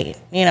is great.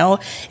 You know,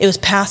 it was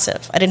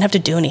passive. I didn't have to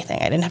do anything.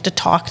 I didn't have to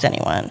talk to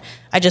anyone.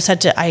 I just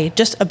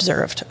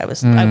observed. I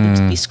would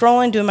be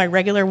scrolling, doing my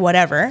regular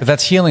whatever. But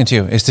that's healing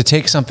too, is to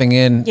take something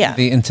in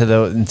into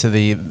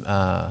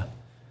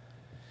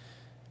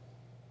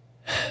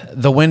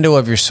the window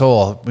of your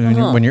soul.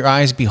 When your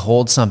eyes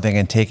behold something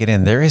and take it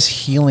in, there is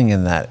healing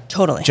in that.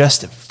 Totally.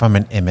 Just from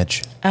an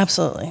image.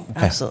 Absolutely.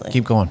 Okay. Absolutely.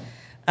 Keep going.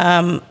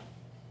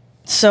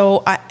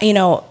 So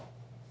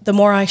the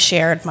more I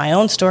shared my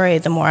own story,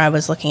 the more I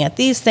was looking at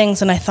these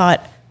things, and I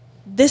thought,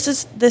 this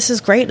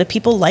is great that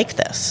people like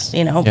this.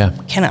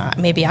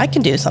 Maybe I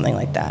can do something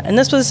like that. And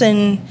this was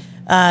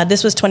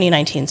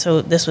 2019.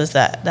 So this was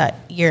that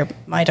year.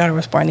 My daughter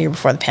was born the year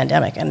before the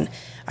pandemic, and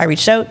I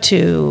reached out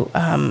to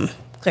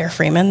Claire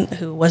Freeman,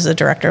 who was the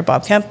director of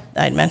Bob Kemp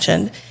I'd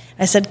mentioned.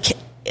 I said,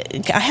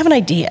 I have an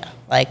idea.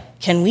 Like,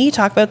 can we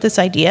talk about this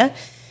idea?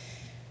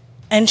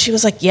 And she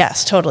was like,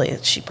 yes, totally.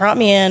 She brought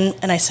me in,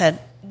 and I said,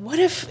 what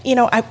if,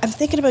 I'm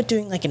thinking about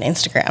doing like an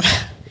Instagram.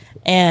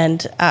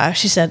 And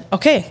she said,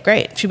 okay,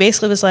 great. She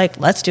basically was like,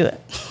 let's do it.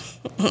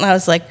 And I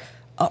was like,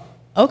 oh,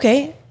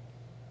 okay,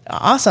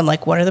 awesome.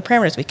 Like, what are the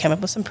parameters? We came up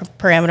with some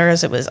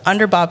parameters. It was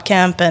under Bob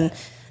Kemp, and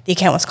the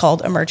account was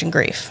called Emerging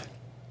Grief.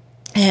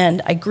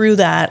 And I grew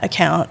that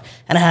account,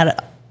 and I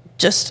had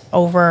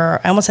I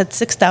almost had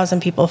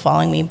 6,000 people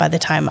following me by the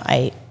time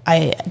I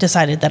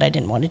decided that I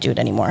didn't want to do it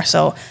anymore.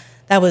 So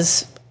that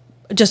was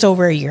just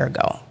over a year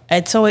ago.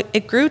 And so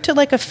it grew to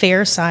like a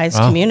fair sized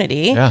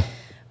community in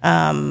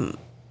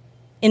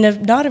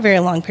not a very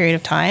long period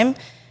of time.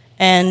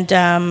 And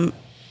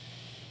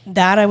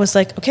that I was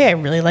like, okay, I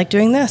really like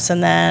doing this.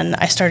 And then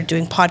I started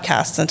doing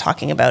podcasts and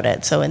talking about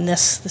it. So in the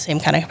same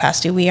kind of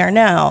capacity we are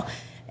now.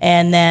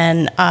 And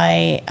then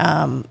I,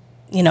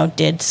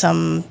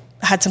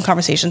 had some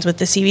conversations with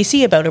the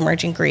CBC about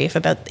emerging grief,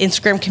 about the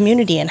Instagram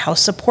community and how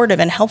supportive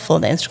and helpful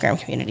the Instagram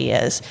community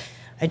is.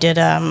 I did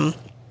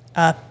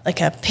like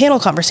a panel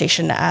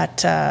conversation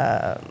at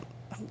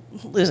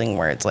losing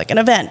words, like an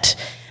event,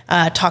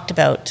 talked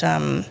about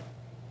how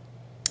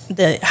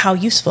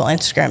useful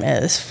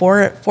Instagram is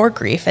for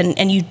grief,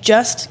 and you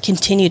just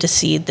continue to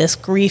see this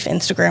grief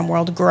Instagram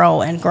world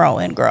grow and grow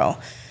and grow.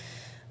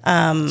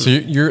 So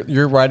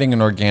you're riding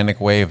an organic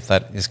wave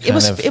that is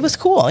it was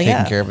cool,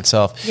 taking care of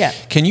itself. Yeah.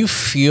 Can you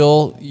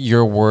feel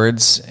your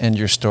words and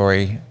your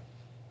story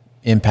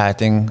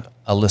impacting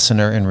a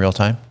listener in real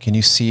time? Can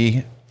you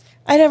see?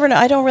 I never know.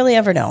 I don't really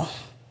ever know.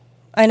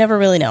 I never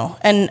really know.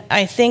 And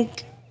I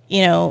think,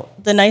 the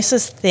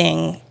nicest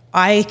thing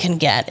I can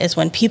get is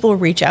when people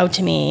reach out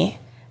to me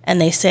and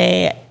they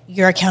say,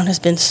 your account has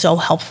been so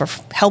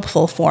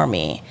helpful for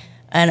me.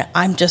 And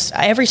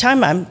every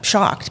time I'm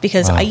shocked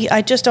because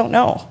I just don't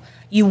know.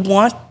 You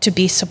want to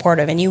be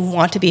supportive and you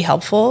want to be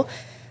helpful,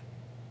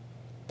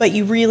 but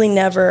you really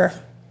never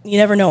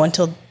know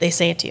until they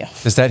say it to you.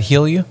 Does that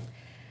heal you?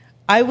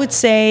 I would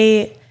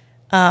say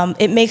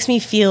it makes me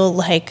feel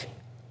like,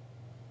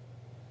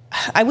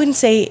 I wouldn't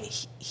say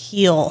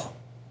heal.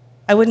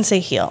 I would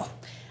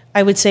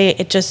say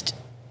it just,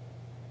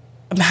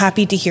 I'm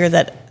happy to hear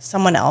that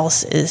someone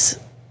else is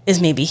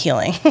maybe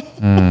healing.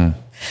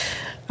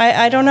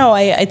 I don't know.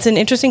 It's an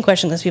interesting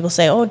question because people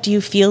say, oh, do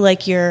you feel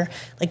like you're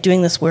like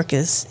doing this work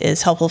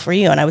is helpful for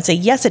you? And I would say,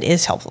 yes, it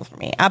is helpful for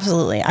me.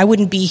 Absolutely. I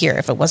wouldn't be here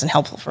if it wasn't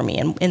helpful for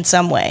me in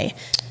some way.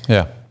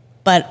 Yeah.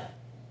 But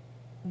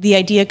the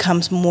idea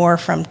comes more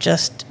from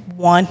just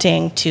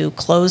wanting to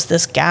close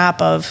this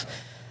gap of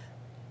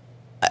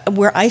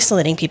we're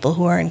isolating people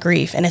who are in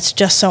grief, and it's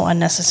just so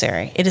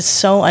unnecessary. It is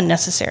so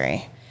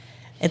unnecessary.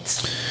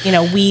 It's,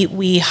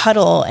 we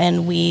huddle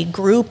and we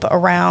group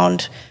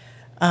around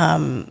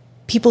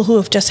people who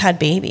have just had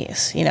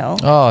babies,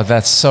 Oh,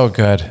 that's so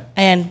good.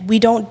 And we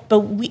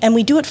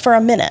do it for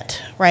a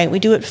minute, right? We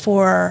do it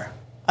for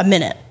a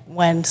minute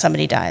when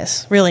somebody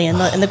dies, really, in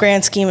the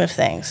grand scheme of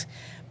things.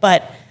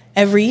 But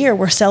every year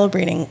we're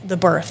celebrating the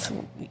birth.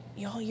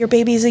 Your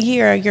baby is a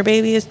year, your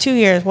baby is 2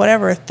 years,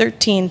 whatever,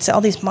 13,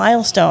 all these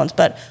milestones.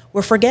 But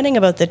we're forgetting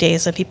about the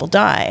days that people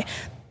die.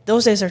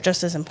 Those days are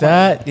just as important.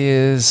 That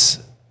is...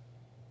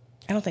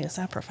 I don't think it's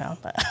that profound,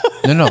 but...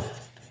 No.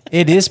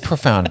 It is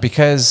profound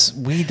because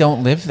we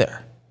don't live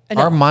there.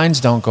 Our minds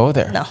don't go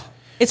there. No,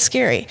 it's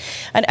scary.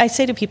 And I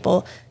say to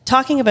people,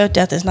 talking about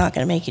death is not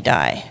going to make you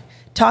die.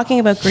 Talking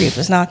about grief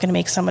is not going to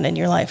make someone in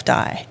your life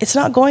die. It's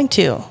not going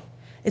to.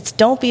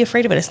 Don't be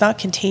afraid of it. It's not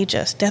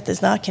contagious. Death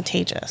is not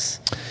contagious.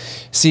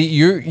 See,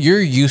 you're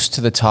used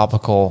to the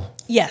topical.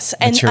 Yes,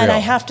 and I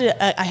have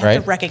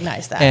to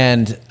recognize that.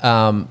 And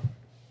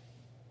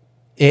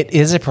it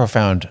is a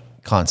profound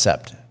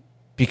concept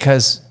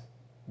because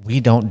we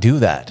don't do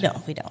that.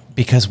 No, we don't.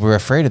 Because we're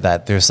afraid of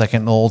that. There's like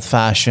an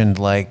old-fashioned,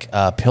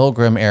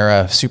 pilgrim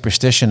era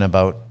superstition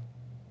about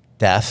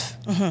death.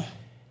 Mm-hmm.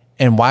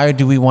 And why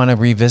do we want to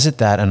revisit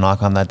that and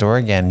knock on that door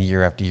again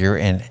year after year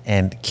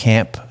and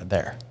camp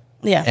there?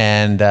 Yeah.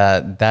 And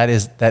that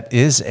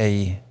is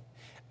a,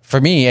 for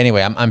me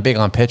anyway, I'm big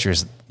on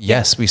pictures.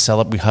 Yes, we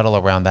huddle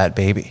around that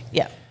baby.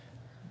 Yeah.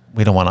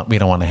 We don't want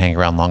to hang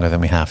around longer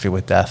than we have to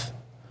with death.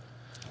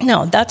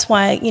 No, that's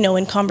why,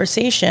 in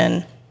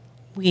conversation,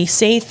 we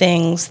say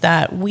things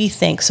that we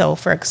think. So,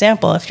 for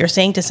example, if you're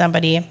saying to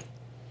somebody,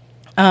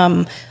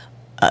 let's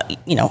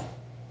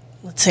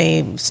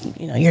say,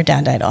 your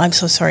dad died. Oh, I'm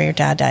so sorry your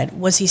dad died.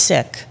 Was he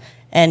sick?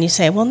 And you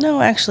say, well,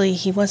 no, actually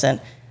he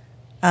wasn't.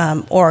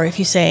 Or if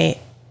you say,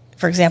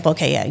 for example,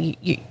 okay,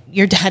 yeah,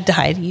 your dad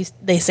died.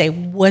 They say,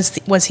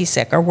 was he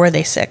sick or were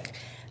they sick?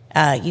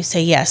 You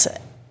say yes.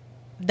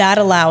 That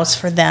allows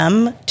for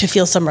them to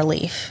feel some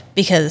relief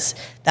because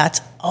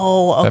that's,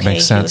 okay, that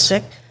makes sense. He was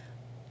sick.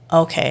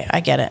 Okay, I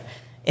get it.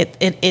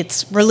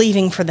 It's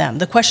relieving for them.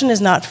 The question is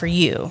not for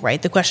you,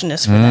 right? The question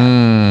is for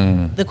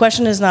them. The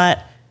question is not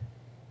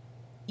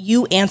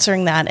you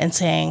answering that and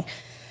saying,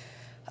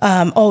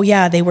 oh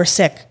yeah, they were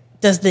sick.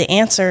 Does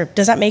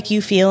that make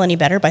you feel any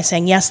better by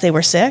saying, yes, they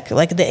were sick?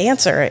 Like the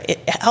answer,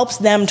 it helps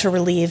them to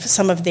relieve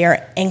some of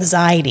their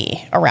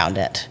anxiety around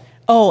it.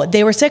 Oh,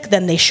 they were sick,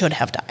 then they should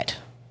have died.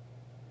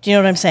 Do you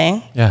know what I'm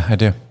saying? Yeah, I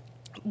do.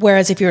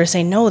 Whereas if you were to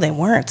say, no, they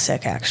weren't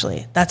sick,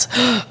 actually, that's,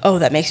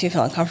 that makes me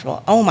feel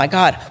uncomfortable. Oh my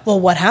God, well,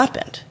 what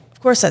happened? Of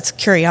course, that's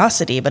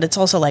curiosity, but it's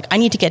also like, I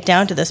need to get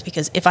down to this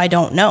because if I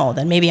don't know,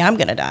 then maybe I'm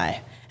going to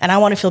die. And I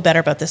want to feel better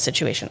about this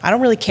situation. I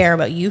don't really care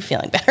about you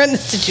feeling better in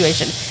this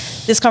situation.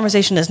 This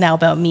conversation is now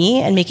about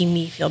me and making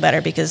me feel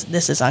better because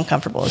this is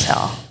uncomfortable as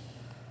hell.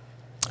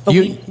 But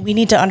we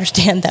need to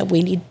understand that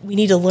we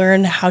need to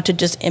learn how to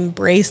just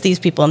embrace these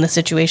people in this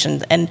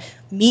situation and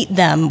meet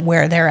them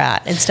where they're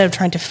at instead of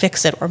trying to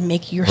fix it or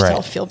make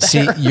yourself feel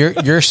better. See,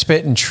 you're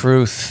spitting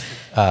truth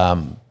in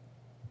a way.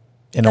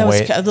 That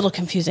was a little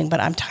confusing,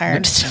 but I'm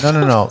tired.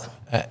 No.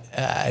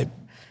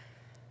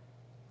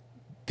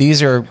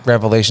 These are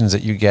revelations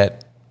that you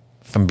get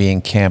from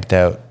being camped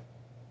out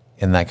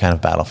in that kind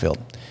of battlefield.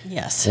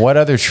 Yes. What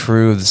other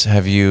truths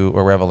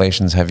or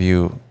revelations have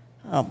you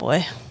oh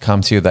boy,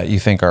 come to that you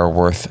think are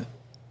worth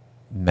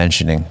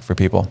mentioning for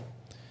people?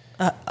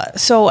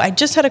 So I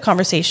just had a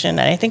conversation,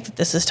 and I think that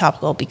this is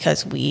topical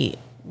because we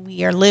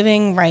are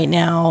living right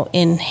now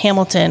in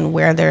Hamilton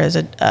where there is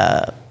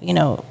a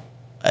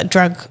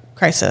drug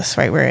crisis,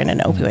 right? We're in an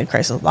opioid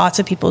crisis. Lots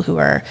of people who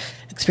are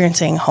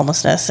experiencing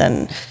homelessness,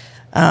 and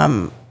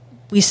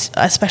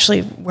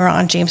we're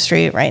on James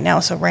Street right now,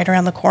 so right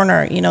around the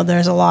corner,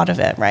 there's a lot of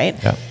it, right?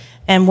 Yeah.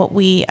 And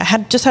I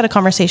had a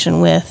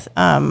conversation with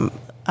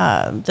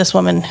this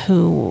woman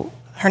who,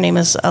 her name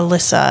is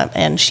Alyssa,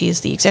 and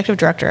she's the executive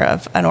director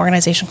of an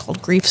organization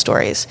called Grief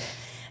Stories.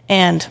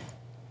 And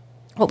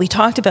what we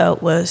talked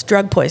about was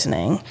drug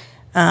poisoning.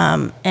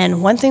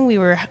 And one thing we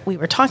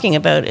were talking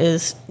about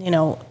is,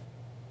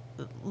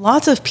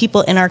 lots of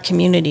people in our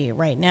community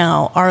right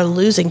now are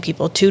losing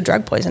people to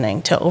drug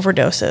poisoning, to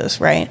overdoses,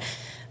 right?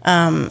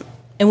 And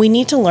we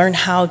need to learn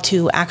how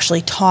to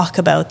actually talk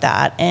about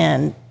that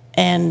and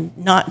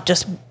not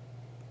just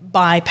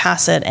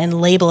bypass it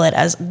and label it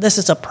as this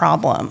is a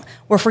problem.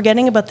 We're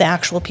forgetting about the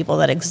actual people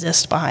that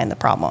exist behind the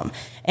problem.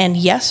 And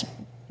yes,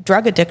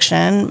 drug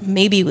addiction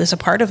maybe was a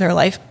part of their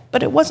life,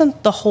 but it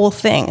wasn't the whole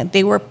thing.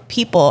 They were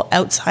people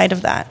outside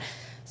of that.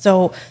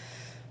 So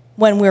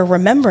when we're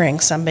remembering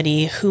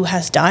somebody who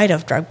has died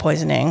of drug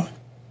poisoning,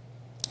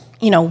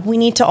 we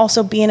need to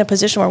also be in a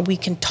position where we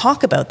can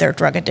talk about their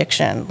drug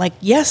addiction. Like,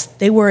 yes,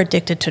 they were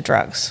addicted to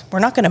drugs. We're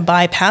not going to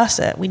bypass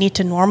it. We need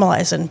to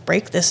normalize and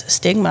break this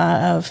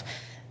stigma of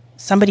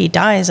somebody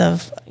dies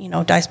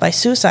by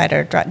suicide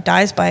or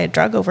dies by a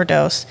drug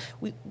overdose.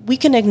 We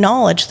can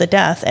acknowledge the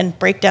death and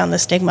break down the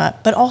stigma,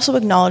 but also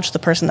acknowledge the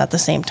person at the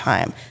same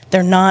time.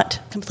 They're not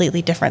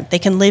completely different. They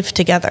can live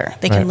together.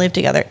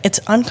 It's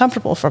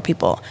uncomfortable for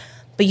people,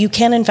 but you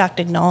can in fact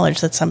acknowledge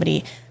that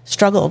somebody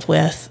struggled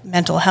with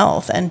mental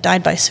health and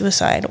died by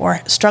suicide, or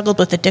struggled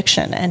with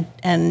addiction and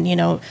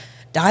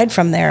died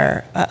from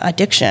their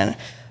addiction.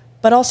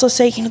 But also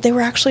say, they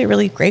were actually a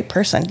really great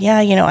person. Yeah,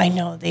 I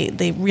know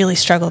they really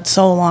struggled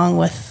so long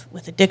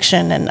with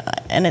addiction,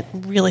 and it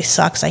really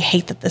sucks. I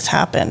hate that this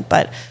happened.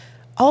 But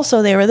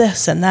also they were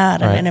this and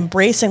that, right. and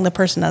embracing the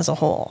person as a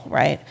whole,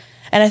 right?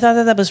 And I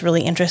thought that was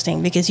really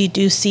interesting because you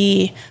do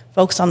see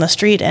folks on the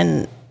street,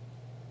 and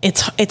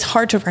it's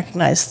hard to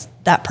recognize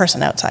that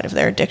person outside of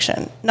their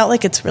addiction. Not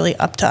like it's really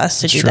up to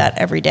us to do that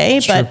every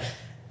day, but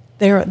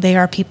they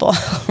are people,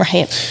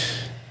 right?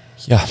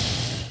 Yeah.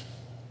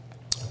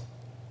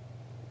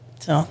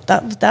 So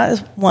that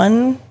is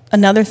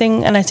another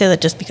thing, and I say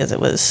that just because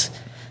it was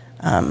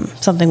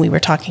something we were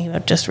talking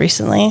about just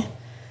recently.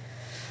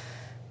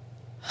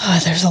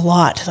 There's a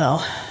lot, though.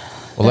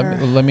 Well,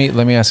 let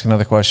me ask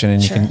another question,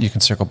 and you can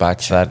circle back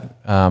to that.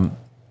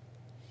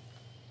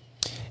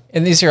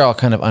 And these are all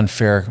kind of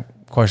unfair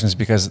questions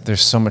because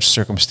there's so much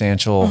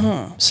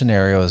circumstantial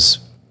scenarios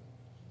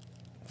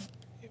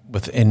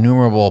with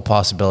innumerable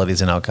possibilities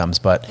and outcomes,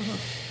 but.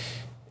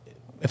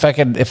 If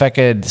I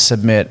could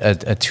submit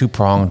a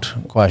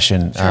two-pronged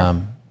question,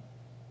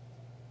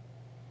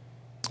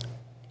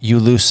 you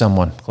lose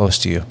someone close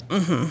to you.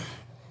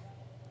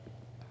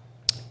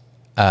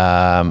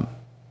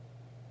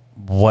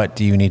 What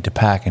do you need to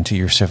pack into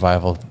your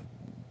survival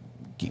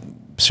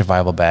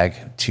bag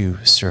to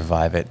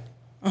survive it?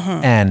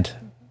 And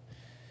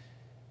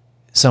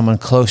someone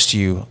close to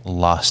you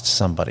lost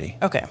somebody.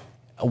 Okay.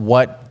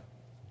 What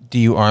do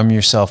you arm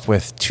yourself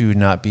with to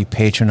not be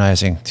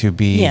patronizing, to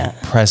be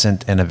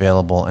present and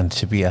available, and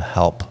to be a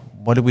help?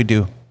 What do we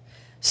do?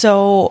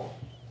 So,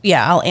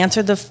 I'll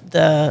answer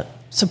the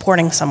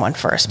supporting someone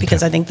first,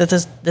 because I think that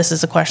this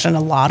is a question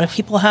a lot of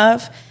people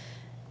have.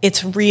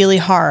 It's really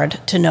hard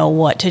to know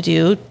what to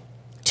do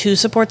to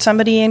support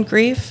somebody in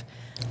grief.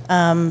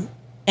 And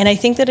I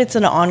think that it's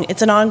an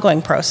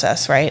ongoing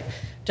process, right?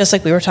 Just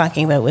like we were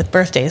talking about with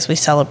birthdays, we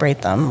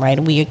celebrate them, right?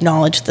 We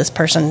acknowledge this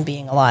person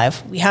being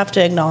alive. We have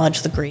to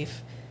acknowledge the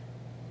grief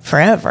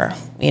forever.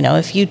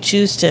 If you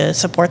choose to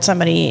support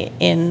somebody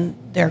in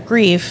their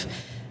grief,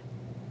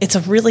 it's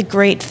a really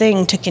great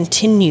thing to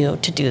continue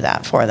to do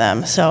that for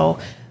them. So,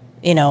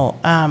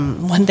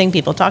 one thing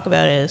people talk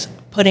about is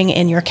putting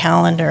in your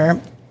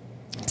calendar,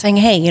 saying,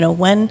 hey,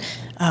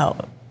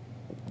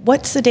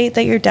 what's the date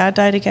that your dad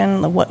died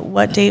again?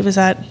 What date was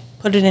that?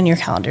 Put it in your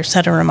calendar,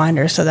 set a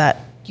reminder so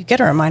that you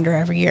get a reminder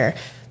every year.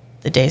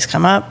 The days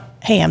come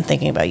up, hey, I'm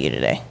thinking about you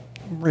today.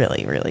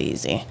 Really, really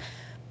easy.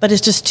 But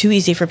it's just too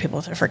easy for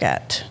people to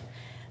forget.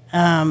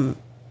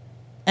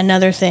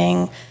 Another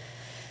thing,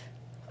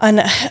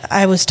 and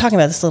I was talking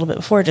about this a little bit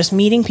before, just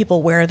meeting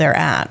people where they're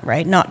at,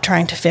 right? Not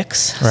trying to fix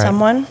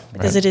someone,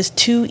 because it is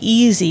too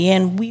easy.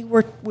 And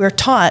we're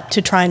taught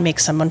to try and make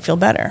someone feel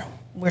better.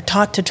 We're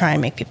taught to try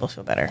and make people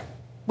feel better,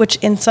 which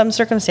in some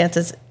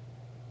circumstances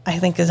I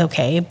think is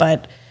okay.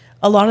 But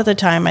a lot of the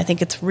time, I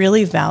think it's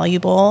really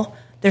valuable.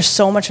 There's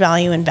so much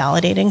value in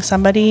validating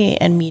somebody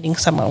and meeting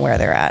someone where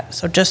they're at.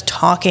 So just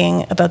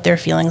talking about their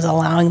feelings,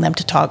 allowing them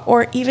to talk,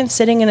 or even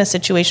sitting in a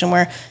situation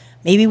where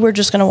maybe we're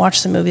just going to watch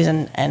some movies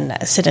and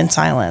sit in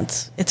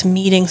silence. It's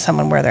meeting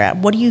someone where they're at.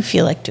 What do you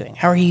feel like doing?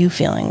 How are you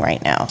feeling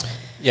right now?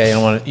 Yeah,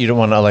 you don't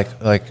want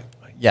to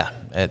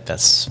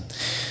that's.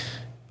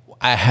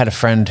 I had a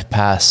friend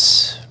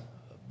pass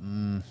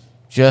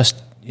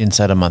just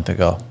inside a month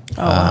ago.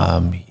 Oh,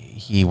 wow.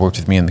 He worked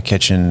with me in the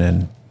kitchen,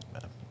 and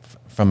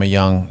from a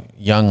young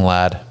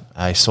lad,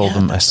 I sold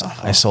him. I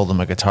sold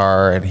him a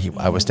guitar, and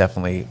I was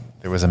definitely,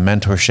 there was a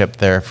mentorship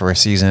there for a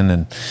season,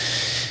 and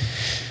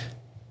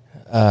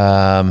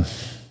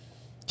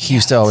he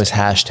used to always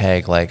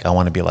hashtag I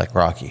want to be like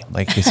Rocky.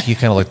 He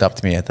kind of looked up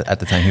to me at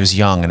the time. He was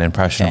young and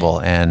impressionable,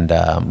 and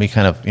we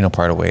kind of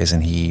parted ways,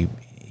 and he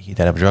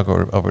died of a drug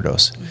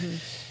overdose.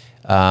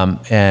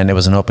 And it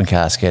was an open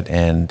casket,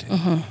 and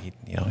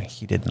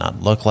he did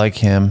not look like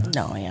him.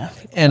 No, yeah.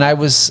 And I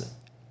was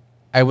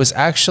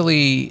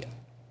actually,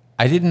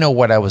 I didn't know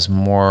what I was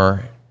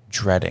more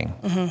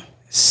dreading.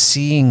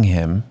 Seeing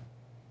him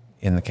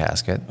in the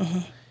casket,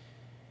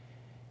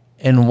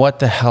 and what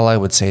the hell I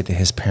would say to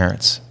his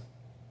parents.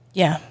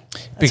 Yeah.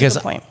 Because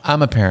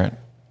I'm a parent,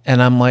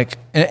 and I'm like,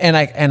 and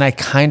I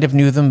kind of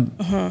knew them,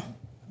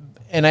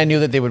 and I knew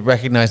that they would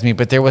recognize me,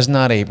 but there was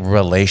not a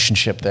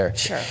relationship there.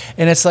 Sure.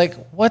 And it's like,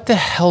 what the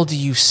hell do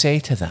you say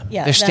to them?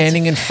 Yeah, they're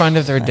standing in front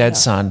of their dead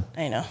son.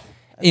 I know.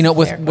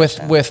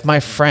 With my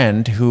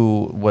friend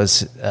who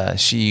was,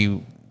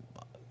 she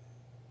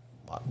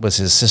was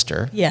his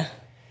sister. Yeah.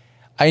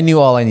 I knew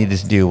all I needed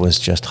to do was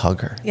just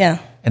hug her. Yeah.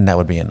 And that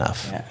would be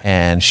enough. Yeah.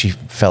 And she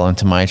fell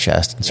into my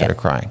chest and started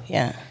crying.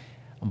 Yeah.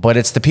 But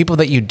it's the people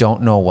that you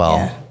don't know well.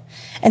 Yeah.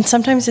 And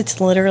sometimes it's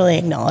literally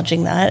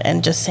acknowledging that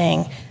and just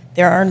saying,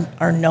 there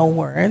are no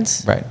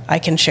words I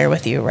can share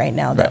with you right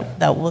now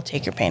that will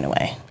take your pain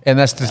away. And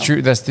that's the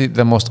truth. That's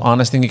the most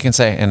honest thing you can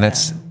say. And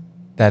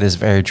that is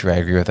very true. I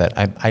agree with that.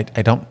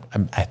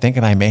 I think,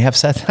 and I may have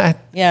said that.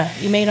 Yeah,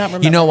 you may not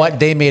remember. You know what?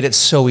 They made it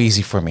so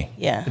easy for me.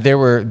 Yeah. They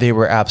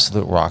were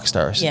absolute rock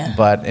stars. Yeah.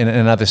 But in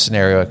another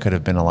scenario, it could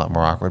have been a lot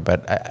more awkward.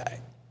 But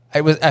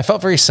I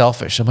felt very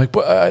selfish. I'm like,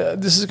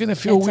 this is going to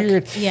feel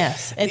weird. Okay.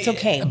 Yes, it's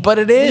okay. But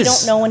it is. We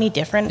don't know any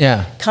different.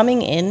 Yeah.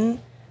 Coming in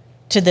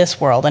to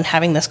this world and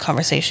having this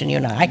conversation, you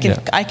and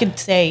I could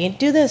say,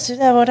 do this, do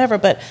that, whatever.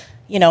 But,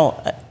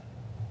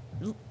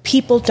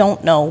 people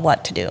don't know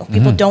what to do.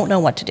 People don't know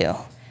what to do.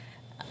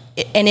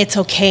 And it's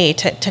okay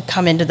to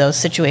come into those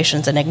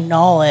situations and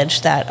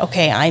acknowledge that,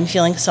 okay, I'm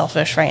feeling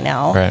selfish right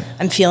now. Right.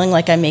 I'm feeling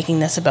like I'm making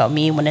this about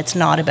me when it's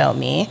not about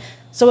me.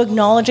 So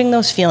acknowledging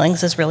those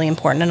feelings is really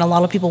important. And a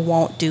lot of people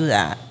won't do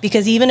that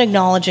because even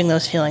acknowledging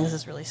those feelings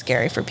is really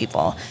scary for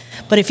people.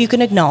 But if you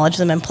can acknowledge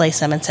them and place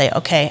them and say,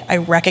 okay, I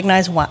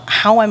recognize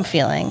how I'm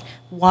feeling,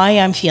 why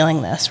I'm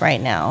feeling this right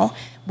now.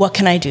 What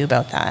can I do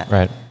about that?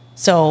 Right.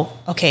 So,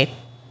 okay,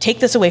 take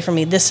this away from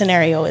me. This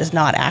scenario is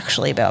not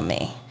actually about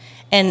me.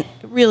 And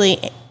really,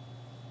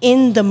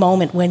 in the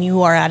moment when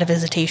you are at a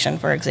visitation,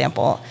 for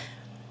example,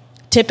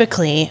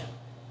 typically,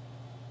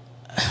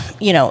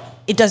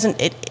 it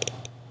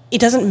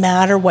doesn't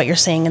matter what you're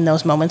saying in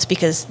those moments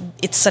because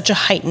it's such a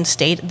heightened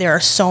state. There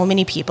are so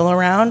many people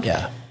around.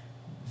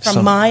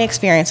 From my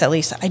experience, at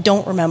least, I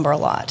don't remember a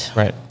lot.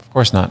 Right. Of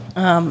course not.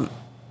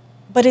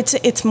 but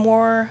it's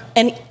more,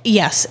 and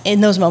yes,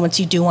 in those moments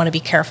you do want to be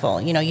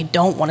careful. You know, you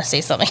don't want to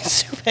say something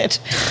stupid,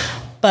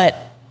 but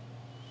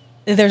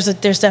there's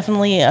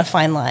definitely a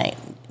fine line.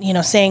 You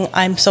know, saying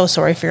I'm so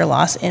sorry for your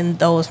loss in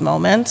those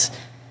moments,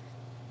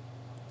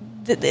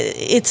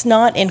 it's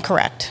not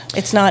incorrect.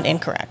 It's not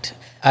incorrect.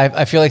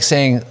 I feel like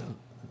saying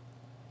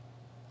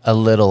a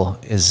little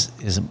is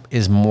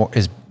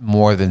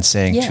more than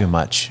saying too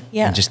much.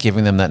 Yeah. And just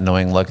giving them that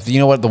knowing look. You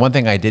know what? The one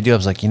thing I did do, I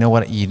was like, you know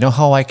what? You know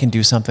how I can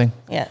do something?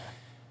 Yeah.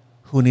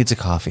 Who needs a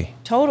coffee?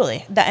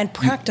 Totally. That and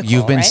practical.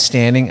 You've been right?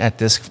 standing at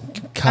this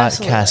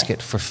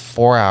casket for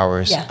 4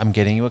 hours. Yeah. I'm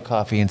getting you a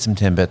coffee and some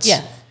Timbits.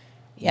 Yeah.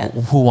 Yeah.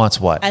 Who wants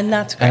what? And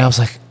that's great. And I was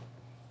like,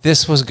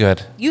 this was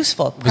good.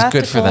 Useful, It was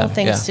good for practical them.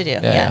 things to do.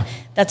 Yeah.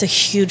 That's a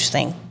huge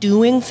thing.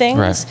 Doing things.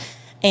 Right.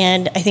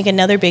 And I think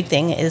another big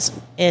thing is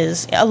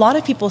a lot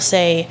of people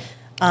say,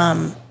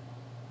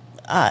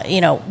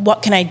 you know,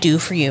 what can I do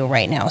for you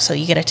right now? So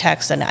you get a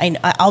text and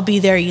I'll be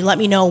there. You let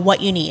me know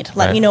what you need.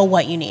 Let me know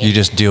what you need. You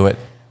just do it.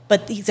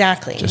 But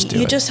exactly,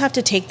 you just have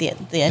to take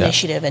the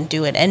initiative and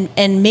do it.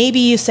 And maybe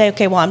you say,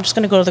 okay, well, I'm just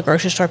going to go to the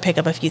grocery store, pick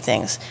up a few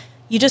things.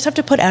 You just have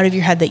to put out of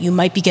your head that you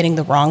might be getting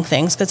the wrong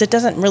things because it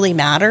doesn't really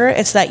matter.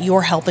 It's that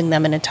you're helping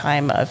them in a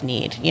time of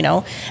need, you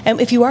know? And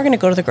if you are going to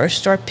go to the grocery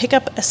store, pick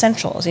up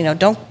essentials, you know,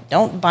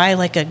 don't buy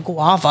like a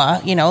guava,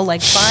 you know,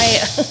 like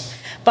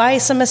buy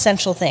some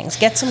essential things,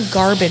 get some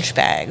garbage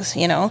bags,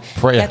 you know,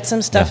 get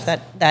some stuff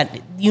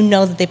that you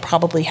know that they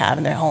probably have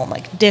in their home,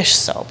 like dish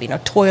soap, you know,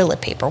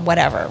 toilet paper,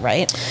 whatever,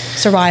 right?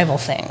 Survival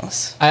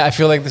things. I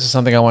feel like this is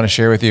something I want to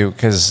share with you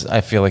because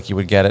I feel like you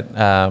would get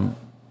it.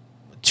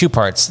 Two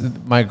parts.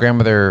 My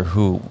grandmother,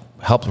 who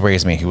helped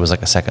raise me, who was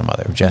like a second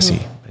mother,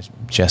 Jessie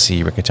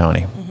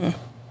Riccatoni,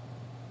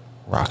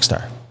 rock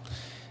star,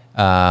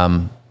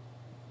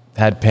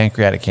 had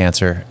pancreatic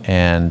cancer,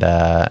 and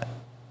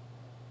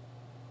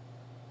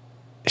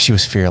she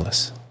was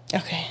fearless.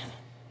 Okay.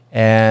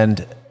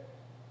 And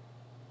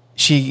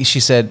she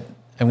said,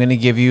 "I'm going to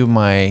give you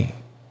my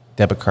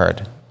debit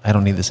card. I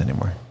don't need this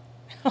anymore.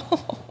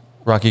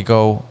 Rocky,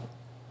 go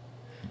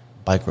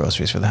buy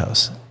groceries for the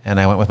house." And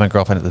I went with my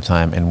girlfriend at the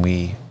time, and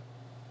we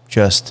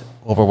just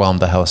overwhelmed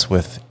the house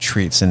with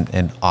treats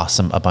and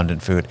awesome,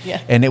 abundant food.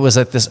 Yeah. And it was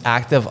like this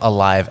active,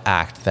 alive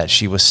act that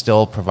she was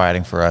still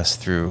providing for us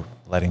through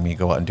letting me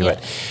go out and do it.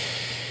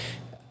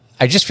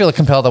 I just feel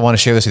compelled. I want to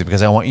share this with you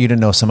because I want you to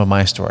know some of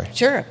my story.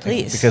 Sure,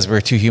 please. Because we're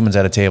two humans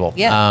at a table.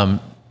 Yeah.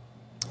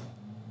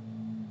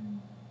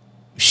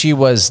 She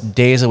was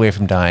days away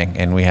from dying,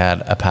 and we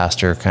had a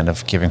pastor kind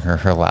of giving her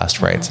her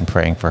last rites and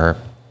praying for her.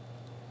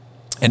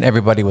 And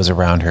everybody was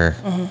around her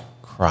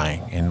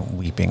crying and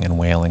weeping and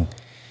wailing.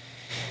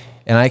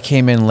 And I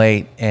came in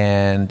late,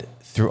 and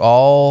through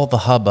all the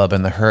hubbub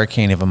and the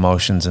hurricane of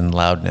emotions and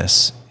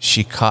loudness,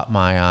 she caught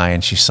my eye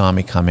and she saw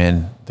me come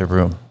in the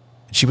room.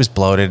 She was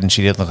bloated and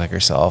she didn't look like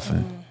herself.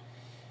 And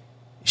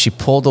she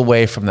pulled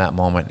away from that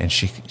moment, and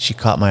she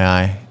caught my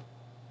eye,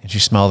 and she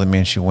smiled at me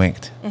and she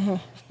winked.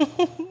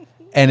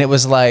 And it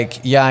was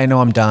like, yeah, I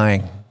know I'm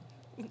dying.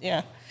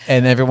 Yeah.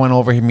 And everyone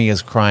over me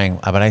is crying,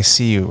 but I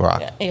see you,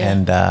 Rock. Yeah.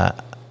 And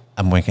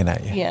I'm winking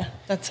at you. Yeah,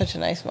 that's such a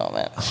nice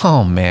moment.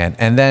 Oh man!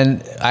 And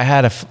then I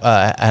had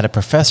a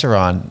professor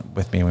on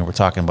with me, and we were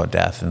talking about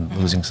death and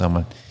losing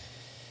someone.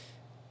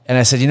 And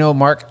I said, you know,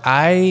 Mark,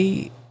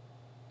 I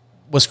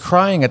was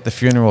crying at the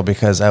funeral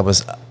because I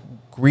was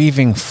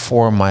grieving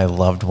for my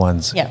loved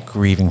ones,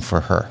 grieving for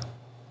her.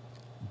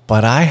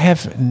 But I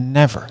have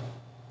never,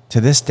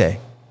 to this day,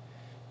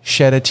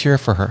 shed a tear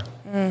for her.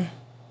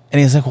 And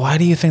he's like, why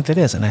do you think that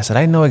is? And I said,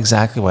 I know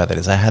exactly why that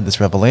is. I had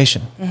this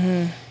revelation.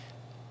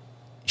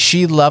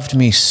 She loved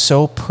me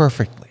so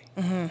perfectly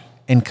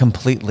and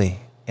completely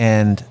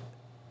and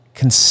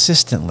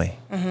consistently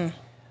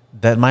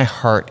that my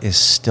heart is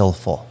still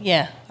full.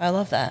 Yeah, I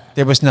love that.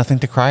 There was nothing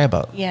to cry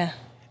about. Yeah.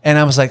 And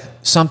I was like,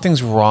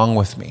 something's wrong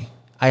with me.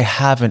 I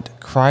haven't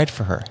cried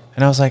for her.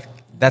 And I was like,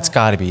 that's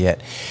got to be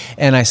it.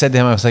 And I said to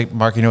him, I was like,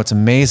 Mark, you know what's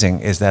amazing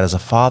is that as a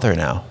father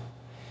now,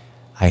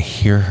 I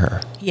hear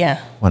her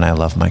when I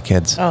love my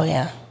kids. Oh,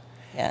 yeah.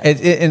 Yeah.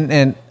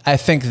 And I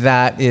think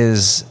that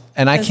is,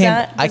 and I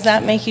can't. Does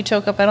that make you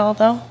choke up at all,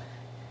 though?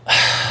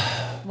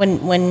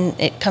 When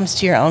it comes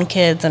to your own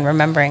kids and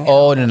remembering.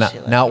 Oh, no.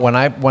 Now, when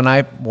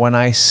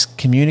I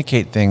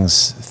communicate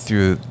things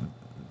through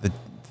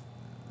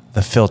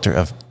the filter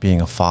of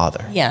being a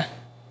father. Yeah.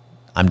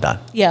 I'm done.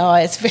 Yeah, well,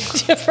 it's very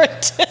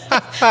different.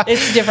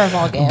 It's a different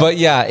ballgame. But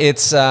yeah,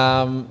 it's,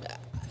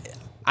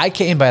 I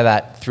came by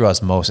that through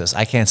osmosis.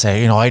 I can't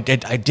say, you know, I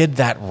did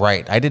that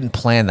right. I didn't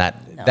plan that.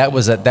 No, that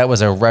was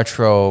a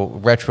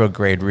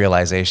retrograde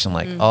realization.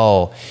 Like,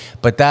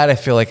 but that I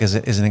feel like is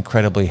an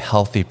incredibly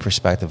healthy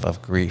perspective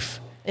of grief.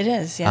 It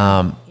is,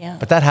 yeah.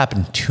 But that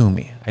happened to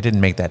me. I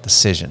didn't make that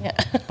decision.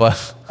 Yeah.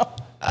 But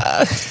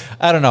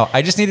I don't know.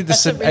 I just needed to.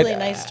 That's a really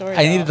nice story.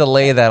 I needed to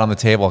lay that on the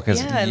table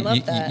because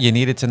you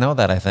needed to know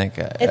that. I think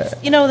it's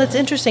that's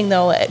interesting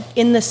though.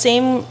 In the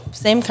same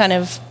kind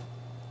of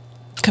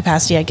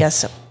capacity, I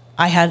guess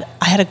I had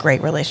a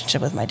great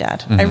relationship with my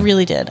dad. I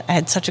really did. I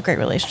had such a great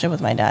relationship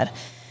with my dad,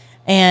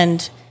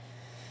 and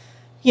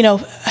you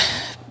know,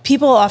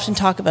 people often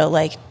talk about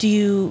like, do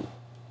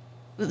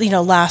you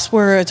know, last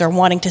words or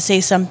wanting to say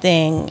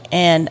something.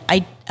 And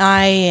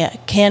I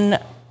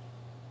can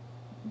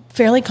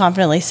fairly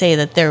confidently say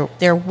that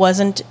there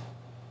wasn't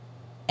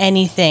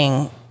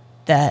anything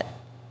that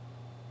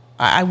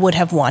I would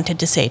have wanted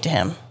to say to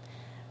him.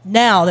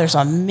 Now there's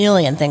a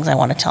million things I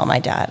want to tell my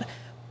dad.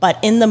 But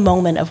in the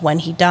moment of when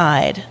he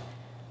died,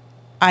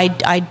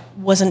 I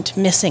wasn't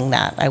missing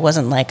that. I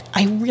wasn't like,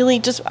 I really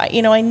just,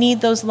 you know, I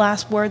need those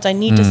last words. I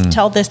need to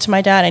tell this to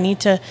my dad.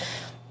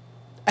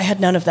 I had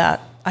none of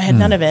that. I had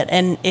none of it.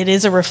 And it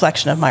is a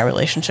reflection of my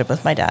relationship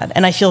with my dad.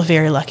 And I feel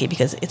very lucky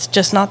because it's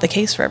just not the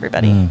case for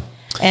everybody.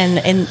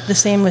 And the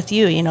same with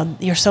you, you know,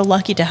 you're so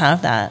lucky to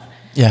have that.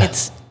 Yeah.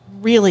 It's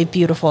really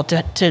beautiful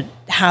to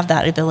have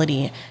that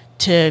ability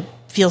to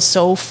feel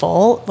so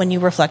full when you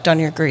reflect on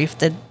your grief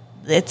that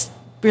it's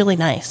really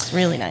nice,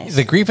 really nice.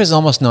 The grief is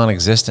almost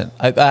non-existent.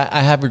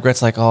 I have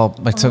regrets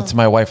to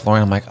my wife,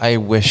 Lauren, I'm like, I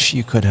wish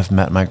you could have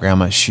met my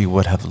grandma. She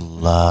would have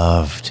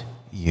loved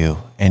you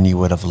and you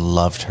would have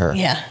loved her.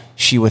 Yeah.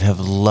 She would have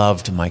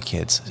loved my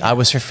kids. I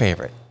was her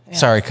favorite. Yeah.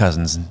 Sorry,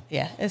 cousins.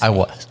 Yeah. I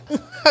was.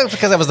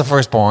 Because I was the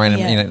firstborn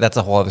and you know, that's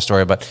a whole other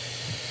story. But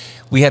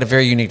we had a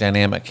very unique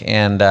dynamic.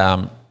 And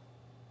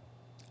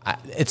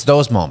it's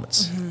those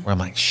moments where I'm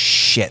like,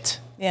 shit.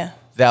 Yeah.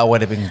 That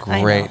would have been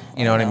great.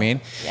 You know what I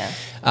mean? Yeah.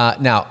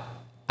 Now,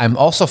 I'm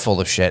also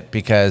full of shit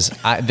because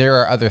there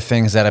are other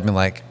things that I've been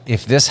like,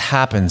 if this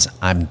happens,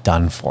 I'm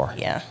done for.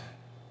 Yeah.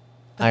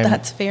 But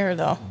that's fair,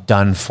 though.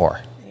 Done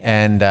for. Yeah.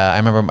 And I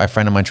remember my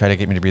friend of mine tried to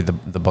get me to read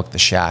the book, The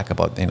Shack,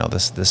 about, you know,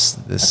 this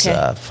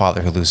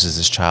father who loses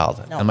his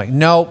child. No. I'm like,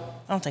 nope.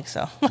 I don't think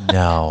so.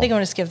 No. I think I'm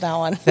going to skip that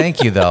one.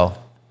 Thank you, though.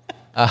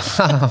 Well,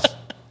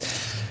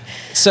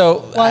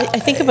 I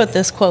think about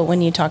this quote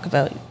when you talk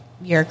about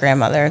your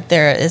grandmother.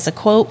 There is a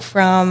quote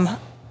from,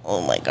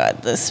 oh my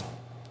God, this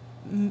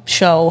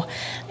show,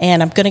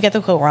 and I'm going to get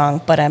the quote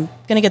wrong, but I'm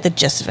going to get the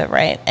gist of it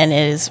right. And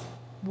it is,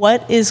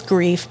 what is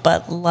grief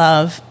but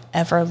love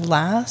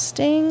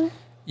everlasting?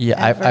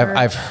 Yeah,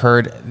 I've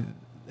heard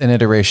an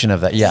iteration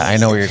of that. Yeah, I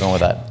know where you're going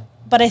with that.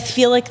 But I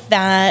feel like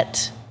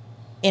that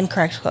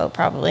incorrect quote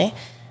probably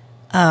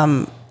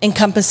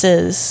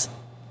encompasses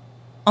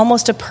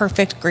almost a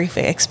perfect grief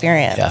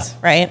experience,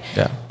 right?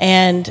 Yeah.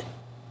 And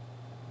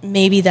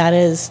maybe that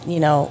is, you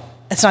know,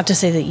 it's not to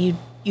say that you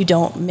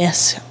don't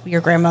miss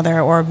your grandmother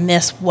or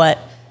miss what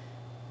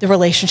the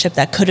relationship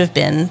that could have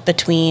been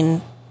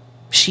between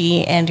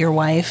she and your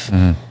wife.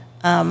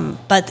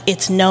 But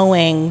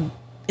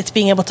it's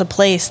being able to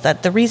place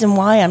that the reason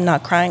why I'm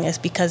not crying is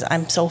because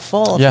I'm so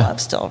full of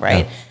love still,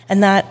 right? Yeah.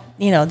 And that,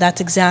 you know,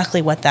 that's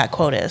exactly what that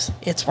quote is.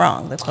 It's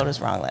wrong. The quote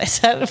is wrong, like I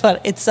said,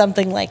 but it's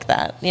something like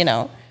that, you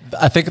know?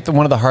 I think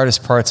one of the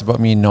hardest parts about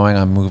me knowing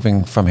I'm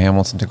moving from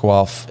Hamilton to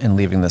Guelph and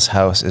leaving this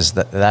house is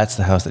that that's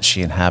the house that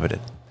she inhabited.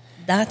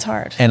 That's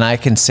hard. And I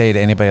can say to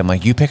anybody, I'm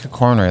like, you pick a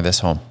corner of this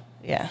home.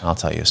 Yeah. I'll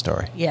tell you a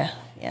story. Yeah.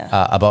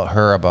 About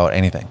her, about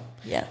anything.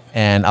 Yeah.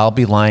 And I'll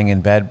be lying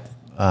in bed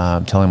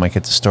telling my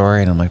kids a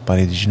story, and I'm like,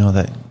 buddy, did you know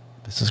that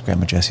this is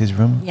Grandma Jessie's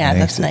room? Yeah,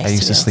 that's nice. I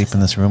used to sleep in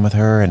this room with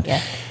her, and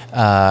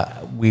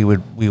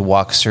we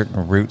walk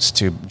certain routes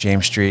to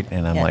James Street,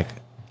 and I'm like,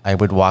 I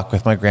would walk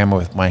with my grandma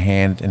with my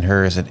hand in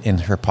hers and in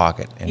her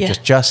pocket, and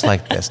just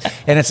like this.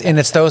 And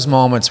it's those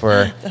moments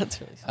where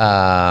that's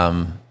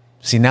really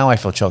see, now I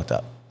feel choked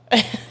up.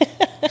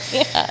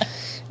 Yeah.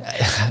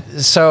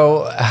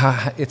 So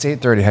it's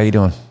 8:30. How you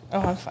doing? Oh,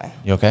 I'm fine.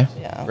 You okay?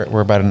 Yeah.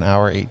 We're about an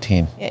hour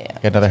 18. Yeah.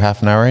 Got another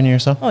half an hour in you or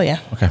so? Oh, yeah.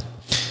 Okay.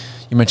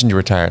 You mentioned you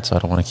were tired, so I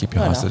don't want to keep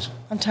you hostage. No.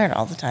 I'm tired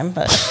all the time,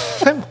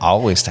 but I'm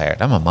always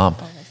tired. I'm a mom.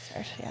 Always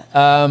tired,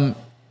 yeah.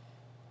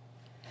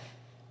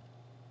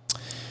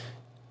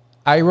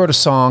 I wrote a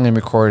song and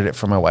recorded it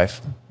for my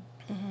wife.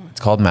 It's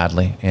called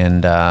Madly,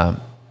 and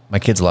my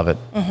kids love it.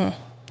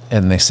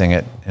 And they sing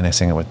it, and I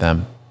sing it with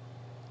them.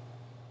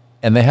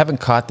 And they haven't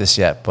caught this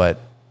yet, but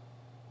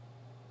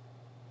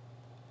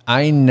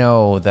I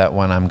know that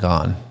when I'm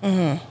gone,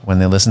 when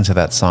they listen to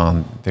that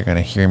song, they're going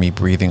to hear me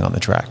breathing on the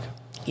track.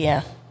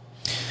 Yeah.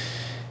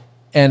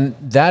 And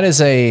that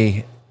is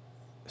a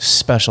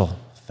special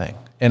thing.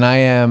 And I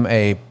am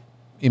a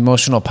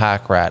emotional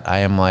pack rat. I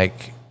am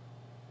like,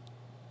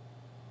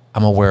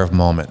 I'm aware of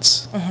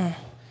moments.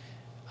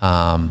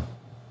 I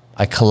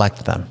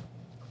collect them.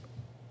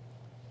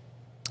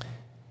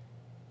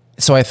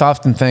 So I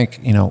often think,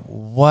 you know,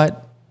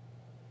 what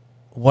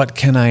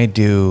can I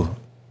do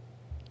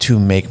to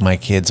make my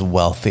kids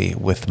wealthy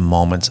with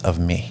moments of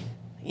me?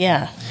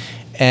 Yeah.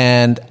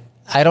 And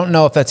I don't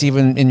know if that's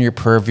even in your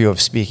purview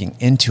of speaking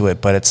into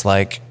it, but it's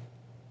like,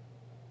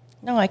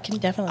 no, I can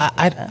definitely.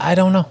 I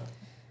don't know.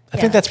 I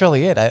think that's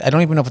really it. I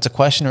don't even know if it's a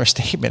question or a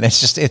statement.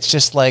 It's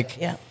just like,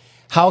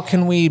 how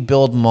can we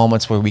build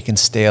moments where we can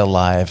stay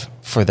alive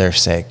for their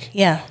sake?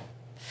 Yeah.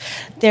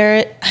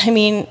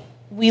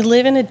 We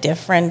live in a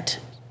different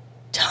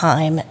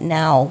time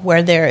now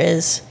where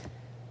there's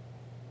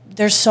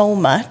so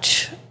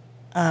much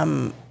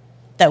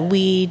that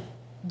we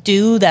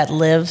to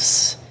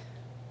lives.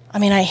 I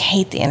mean, I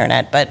hate the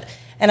internet,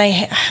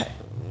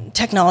 to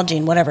technology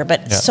and whatever,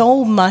 but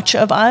so much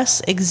of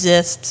us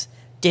exists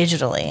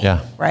digitally,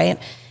 right?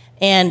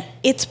 And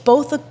it's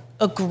both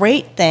a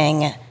great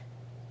thing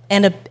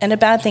and a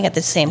bad thing at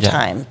the same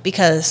time,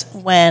 because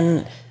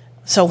when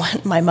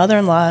my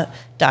mother-in-law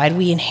died,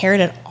 we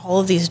inherited all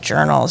of these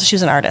journals. She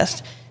was an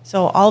artist.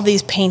 So all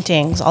these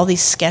paintings, all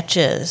these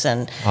sketches,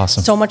 and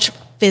so much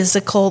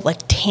physical, like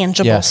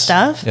tangible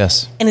stuff.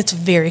 Yes. And it's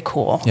very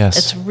cool. Yes.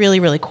 It's really,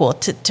 really cool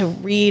to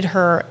read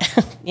her,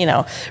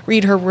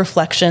 read her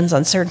reflections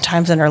on certain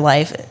times in her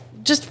life.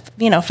 Just,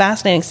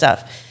 fascinating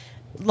stuff.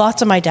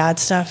 Lots of my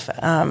dad's stuff,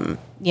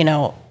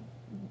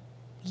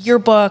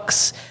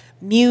 yearbooks,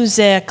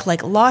 music,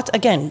 like lots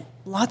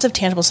of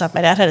tangible stuff.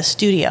 My dad had a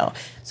studio.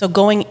 So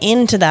going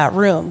into that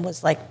room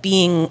was like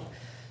being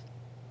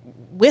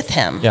with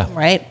him,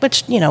 right?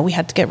 Which, we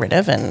had to get rid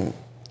of and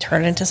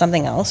turn it into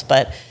something else.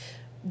 But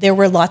there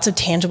were lots of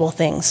tangible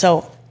things.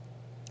 So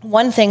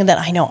one thing that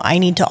I know I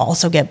need to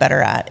also get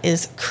better at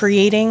is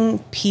creating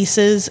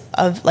pieces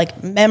of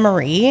like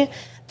memory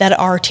that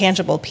are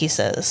tangible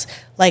pieces,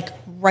 like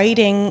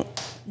writing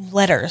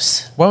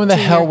letters. When the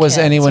hell was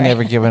anyone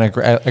ever given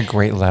a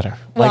great letter?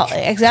 Well,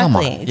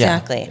 exactly.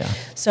 Yeah.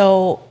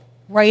 So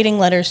writing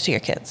letters to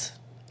your kids.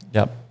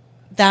 Yep.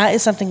 That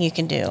is something you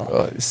can do.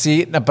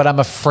 But I'm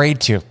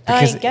afraid to.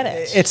 Because I get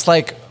it. It's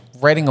like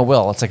writing a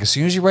will. It's like as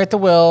soon as you write the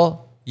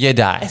will, you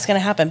die. It's going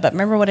to happen. But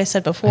remember what I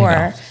said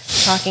before,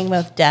 talking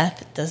about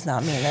death does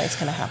not mean that it's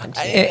going to happen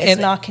to you. It's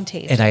not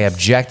contagious. And I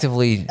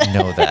objectively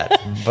know that.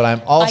 But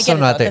I'm also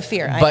not there. The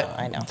fear. But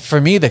I know.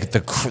 For me,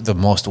 the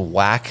most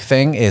whack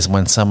thing is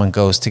when someone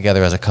goes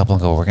together as a couple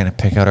and go, we're going to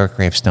pick out our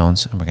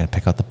gravestones and we're going to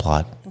pick out the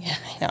plot. Yeah,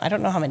 I know. I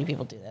don't know how many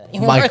people do that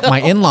anymore.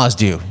 My in-laws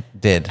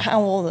did.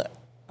 How old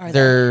are they?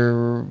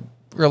 They're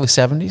early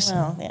 70s.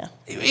 Well, yeah.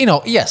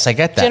 Yes, I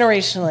get that.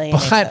 Generationally.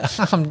 But,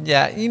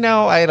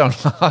 I don't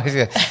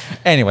know.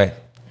 Anyway,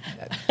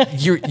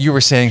 you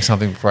were saying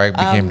something before I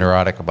became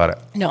neurotic about it.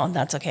 No,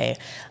 that's okay.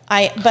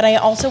 But I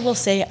also will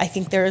say I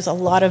think there is a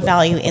lot of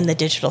value in the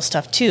digital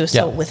stuff too.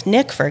 So with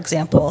Nick, for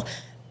example,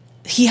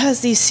 he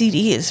has these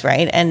CDs,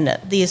 right? And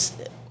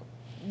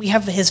we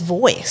have his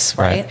voice,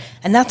 right?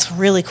 And that's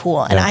really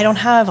cool. And I don't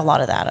have a lot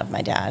of that of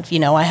my dad.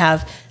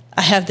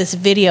 I have this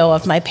video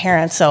of my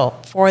parents. So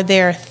for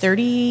their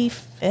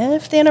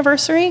 35th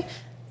anniversary,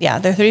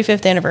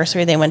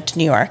 they went to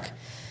New York,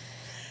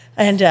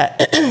 and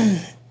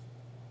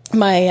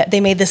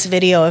they made this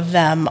video of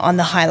them on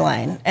the High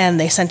Line, and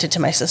they sent it to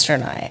my sister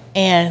and I.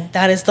 And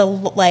that is the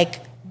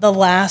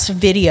last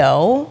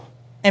video,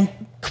 and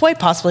quite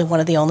possibly one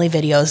of the only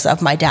videos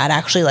of my dad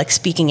actually like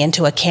speaking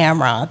into a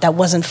camera that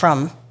wasn't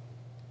from,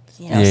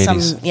 the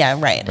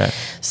 80s. Right.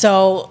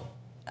 So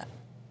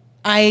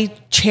I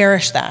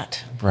cherish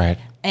that. Right.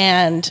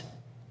 And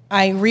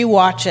I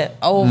rewatch it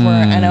over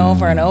and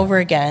over and over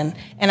again,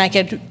 and I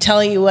could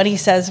tell you what he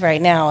says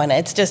right now, and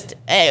it's just,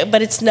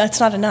 but it's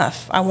not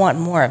enough. I want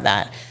more of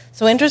that.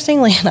 So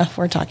interestingly enough,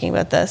 we're talking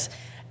about this,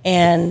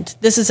 and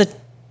this is a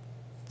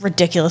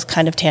ridiculous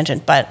kind of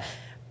tangent, but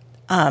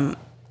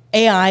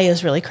AI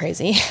is really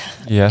crazy.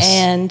 Yes.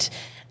 And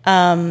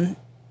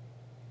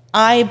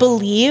I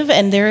believe,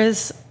 and there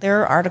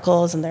are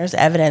articles and there's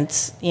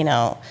evidence,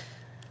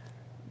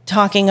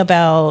 talking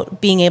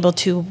about being able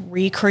to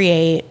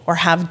recreate or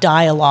have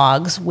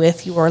dialogues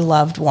with your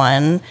loved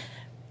one,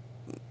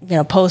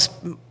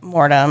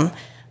 post-mortem,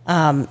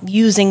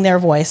 using their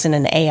voice in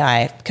an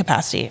AI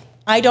capacity.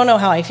 I don't know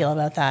how I feel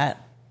about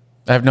that.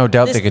 I have no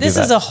doubt they could do that. This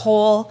is a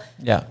whole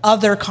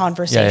other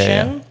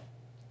conversation.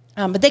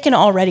 But they can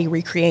already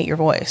recreate your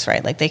voice,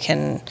 right? Like they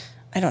can,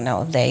 I don't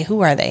know,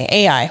 who are they?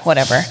 AI,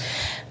 whatever.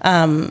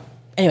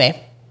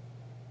 Anyway,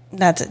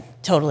 that's a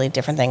totally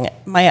different thing.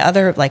 My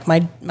other,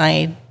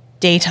 my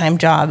daytime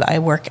job, I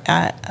work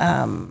at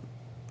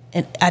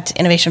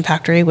Innovation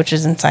Factory, which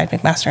is inside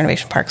McMaster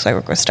Innovation Park. So I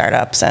work with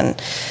startups, and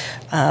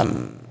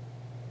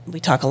we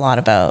talk a lot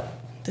about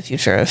the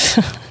future of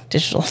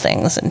digital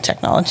things and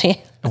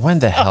technology. When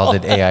the hell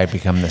did AI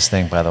become this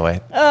thing, by the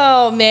way?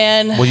 Oh,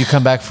 man. Will you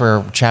come back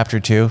for chapter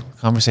 2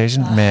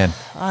 conversation? Man.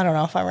 I don't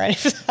know if I'm ready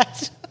for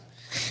that.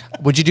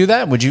 Would you do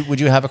that? Would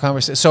you have a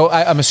conversation? So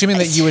I'm assuming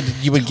that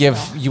you would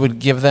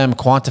give them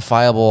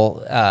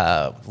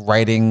quantifiable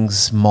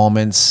writings,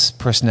 moments,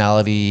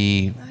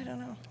 personality. I don't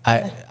know.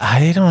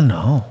 I don't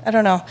know. I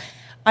don't know.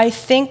 I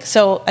think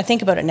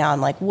about it now.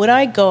 I'm like, would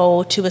I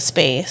go to a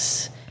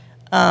space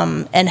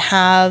and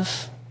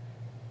have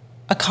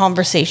a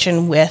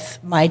conversation with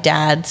my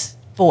dad's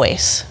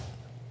voice?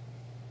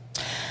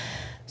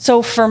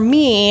 So for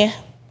me,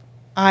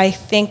 I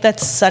think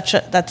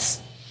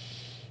that's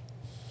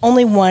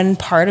only one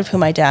part of who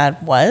my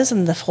dad was,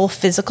 and the whole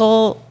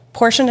physical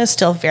portion is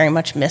still very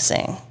much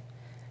missing.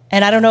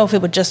 And I don't know if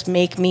it would just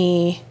make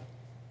me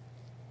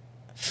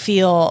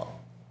feel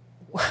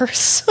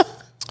worse.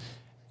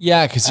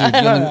 Yeah, because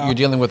you're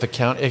dealing with a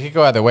count. It could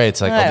go either way.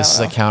 It's like, this is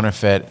a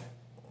counterfeit.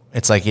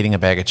 It's like eating a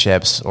bag of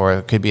chips, or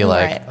it could be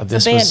like, right.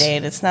 This was a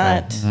Band-Aid. It's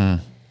not. Right.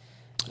 Mm-hmm.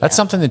 That's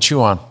something to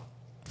chew on,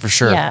 for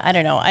sure. Yeah, I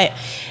don't know.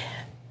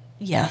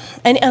 Yeah.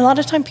 And a lot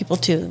of time people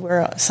too,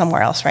 we're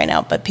somewhere else right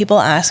now, but people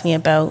ask me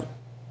about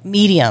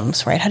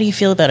mediums, right? How do you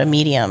feel about a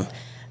medium?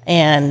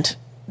 And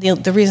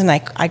the reason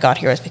I got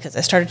here is because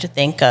I started to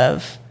think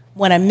of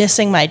when I'm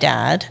missing my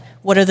dad,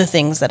 what are the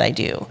things that I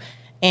do?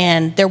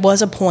 And there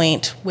was a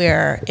point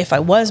where if I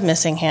was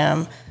missing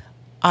him,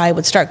 I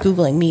would start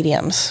Googling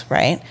mediums,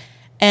 right?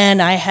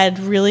 And I had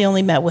really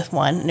only met with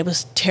one, and it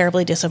was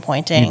terribly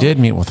disappointing. You did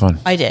meet with one.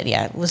 I did,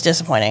 yeah. It was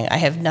disappointing. I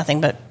have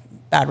nothing but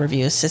bad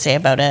reviews to say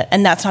about it.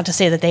 And that's not to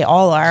say that they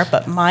all are,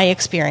 but my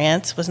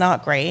experience was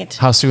not great.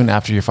 How soon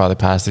after your father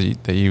passed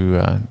that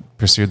you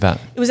pursued that?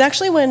 It was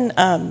actually when,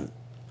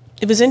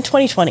 it was in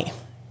 2020.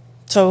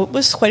 So it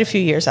was quite a few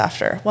years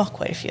after. Well,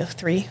 quite a few,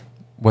 3.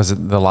 Was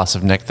it the loss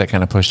of Nick that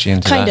kind of pushed you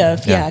into that? Kind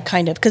of, yeah,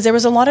 kind of. Because there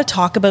was a lot of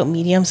talk about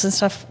mediums and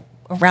stuff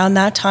around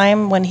that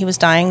time when he was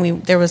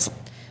dying. There was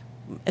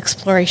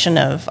exploration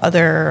of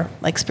other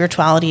like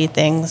spirituality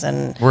things.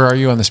 And where are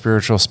you on the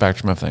spiritual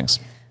spectrum of things?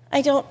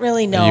 I don't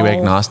really know. Are you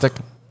agnostic?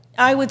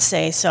 I would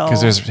say so.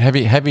 Because there's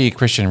heavy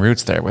Christian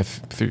roots there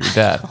through your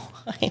dad.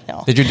 I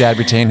know. Did your dad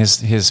retain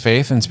his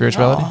faith and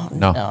spirituality?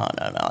 No.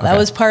 Okay. That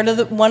was part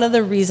of one of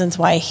the reasons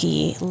why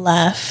he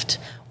left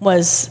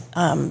was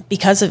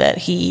because of it.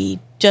 He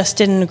just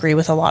didn't agree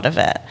with a lot of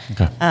it.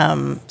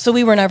 Okay. So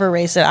we were never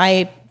raised it.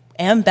 I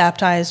am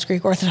baptized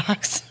Greek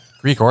Orthodox.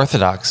 Greek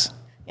Orthodox?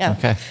 Yeah.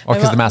 Okay. Or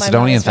because the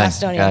Macedonian thing.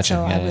 Macedonian, Gotcha.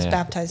 so Yeah, I was yeah.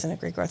 baptized in a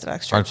Greek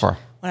Orthodox church Hardcore.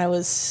 when I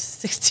was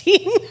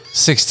 16.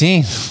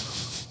 16?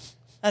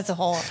 That's a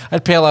whole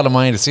I'd pay a lot of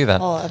money to see that.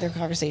 other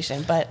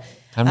conversation. But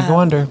Time to go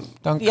under.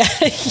 Dunk. yeah.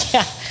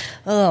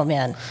 Oh,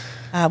 man.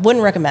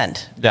 Wouldn't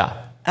recommend. Yeah.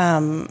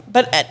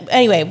 But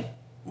anyway,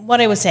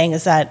 what I was saying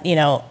is that,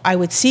 I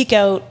would seek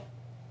out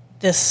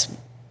this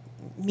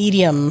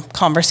medium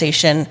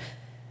conversation,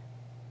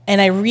 and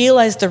I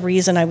realized the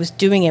reason I was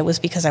doing it was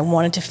because I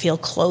wanted to feel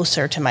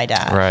closer to my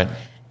dad. Right.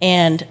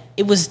 And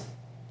it was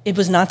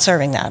not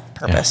serving that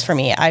purpose for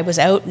me. I was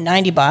out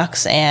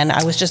 $90 and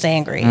I was just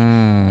angry.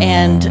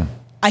 And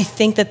I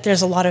think that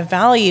there's a lot of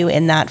value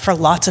in that for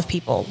lots of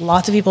people.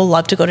 Lots of people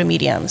love to go to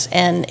mediums,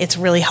 and it's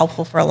really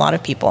helpful for a lot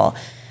of people.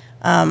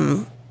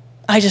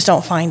 I just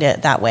don't find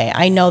it that way.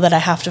 I know that I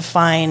have to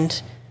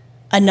find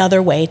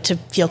another way to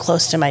feel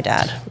close to my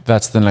dad.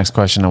 That's the next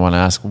question I want to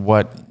ask.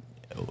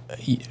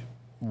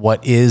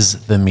 What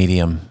is the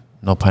medium,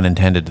 no pun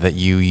intended, that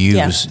you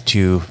use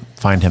to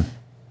find him?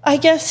 I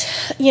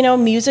guess,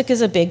 music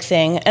is a big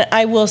thing. And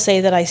I will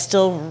say that I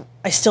still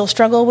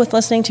struggle with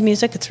listening to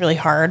music. It's really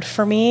hard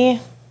for me.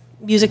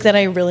 Music that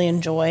I really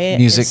enjoy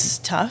is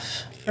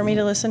tough for me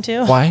to listen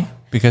to. Why?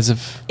 Because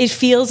of? It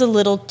feels a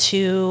little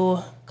too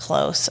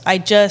close.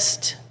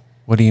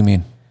 What do you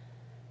mean?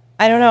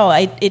 I don't know.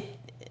 I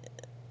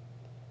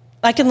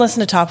can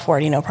listen to top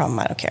 40, no problem.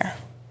 I don't care.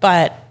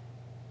 But,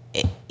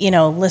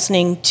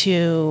 listening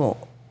to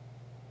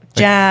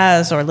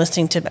jazz or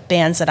listening to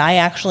bands that I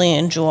actually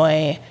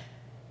enjoy,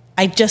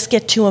 I just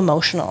get too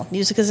emotional.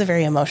 Music is a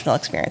very emotional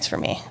experience for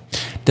me.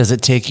 Does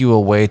it take you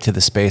away to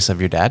the space of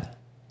your dad?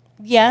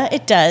 Yeah,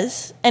 it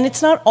does. And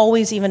it's not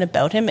always even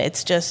about him.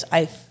 It's just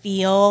I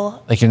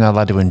feel... Like you're not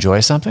allowed to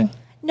enjoy something?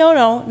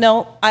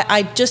 No.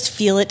 I just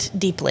feel it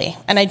deeply.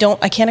 And I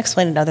can't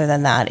explain it other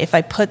than that. If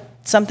I put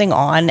something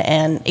on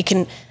and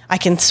I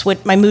can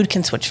switch, my mood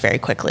can switch very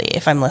quickly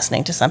if I'm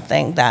listening to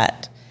something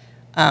that,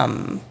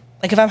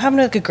 like if I'm having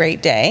a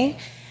great day,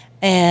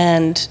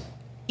 and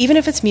even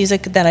if it's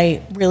music that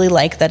I really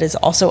like that is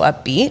also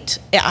upbeat,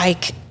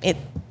 it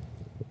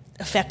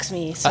affects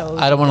me so.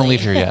 I don't want to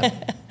leave here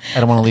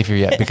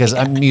yet. Because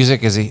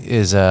music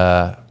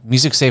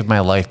music saved my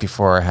life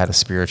before I had a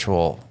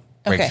spiritual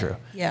breakthrough. Okay.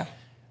 Yeah.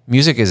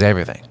 Music is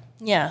everything.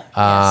 Yeah.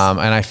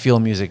 And I feel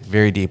music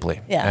very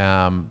deeply.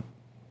 Yeah.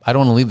 I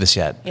don't want to leave this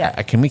yet.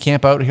 Yeah. Can we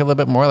camp out here a little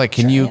bit more? Like,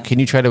 can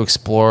you try to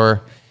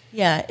explore?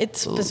 Yeah,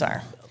 it's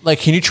bizarre. Like,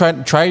 can you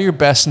try your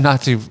best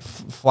not to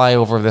fly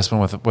over this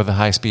one with a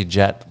high speed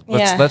jet?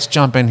 Let's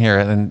jump in here,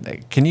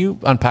 and can you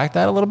unpack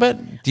that a little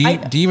bit? Do you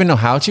even know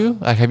how to?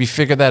 Like, have you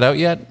figured that out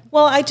yet?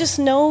 Well, I just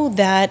know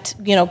that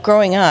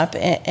growing up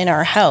in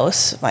our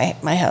house,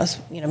 my house,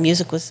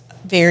 music was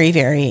very,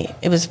 very.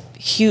 It was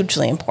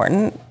hugely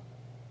important,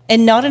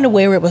 and not in a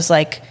way where it was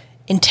like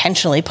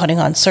intentionally putting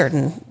on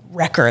certain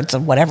records or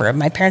whatever.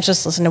 My parents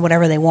just listened to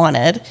whatever they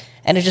wanted,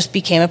 and it just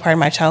became a part of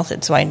my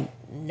childhood. So I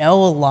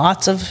know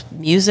lots of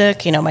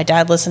music. My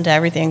dad listened to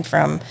everything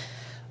from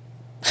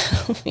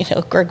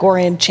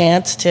Gregorian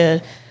chants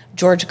to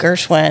George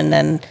Gershwin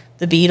and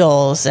the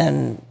Beatles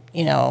and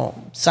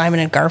Simon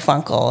and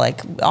Garfunkel,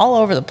 like all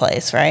over the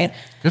place, right?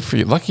 Good for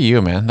you. Lucky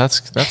you, man.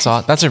 That's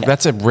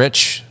a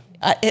rich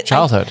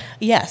childhood.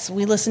 Yes,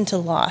 we listened to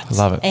lots.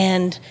 I love it.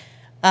 And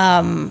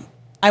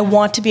I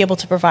want to be able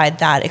to provide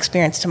that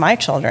experience to my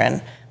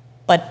children.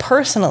 But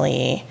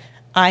personally,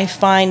 I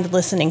find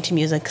listening to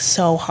music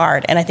so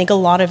hard. And I think a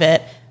lot of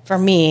it, for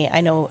me, I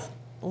know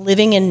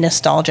living in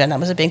nostalgia, and that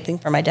was a big thing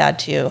for my dad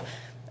too,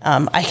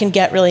 I can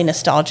get really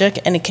nostalgic,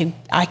 and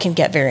I can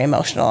get very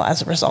emotional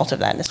as a result of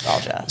that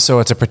nostalgia. So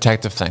it's a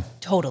protective thing.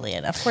 Totally,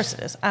 and of course it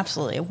is.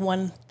 Absolutely,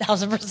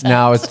 1,000%.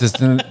 Now,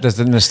 does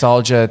the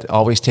nostalgia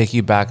always take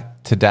you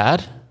back to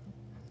Dad?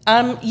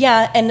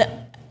 Yeah, and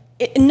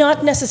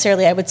not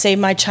necessarily, I would say,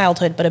 my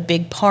childhood, but a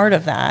big part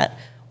of that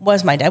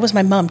was my dad. Was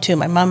my mom too.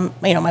 My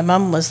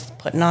mom was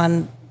putting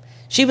on.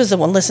 She was the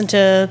one listened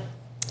to.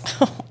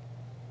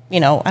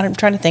 I'm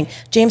trying to think.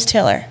 James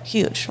Taylor,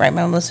 huge, right?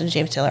 My mom listened to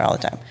James Taylor all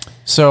the time.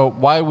 So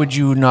why would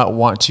you not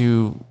want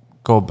to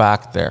go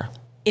back there?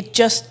 It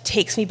just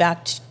takes me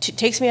back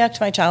to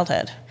my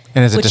childhood.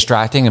 And is it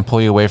distracting and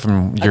pull you away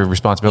from your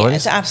responsibilities? Yeah,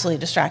 it's absolutely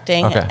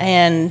distracting. Okay.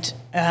 And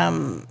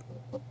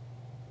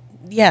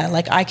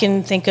like I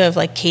can think of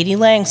like Katie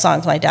Lang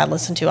songs my dad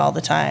listened to all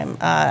the time.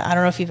 I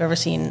don't know if you've ever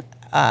seen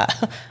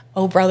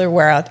 "Oh Brother,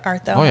 Where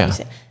Art Thou?" Oh yeah.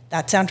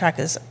 That soundtrack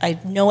is, I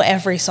know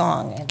every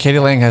song. And Katie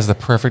Lang has the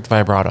perfect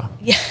vibrato.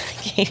 Yeah,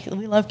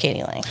 we love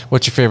Katie Lang.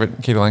 What's your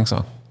favorite Katie Lang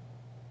song?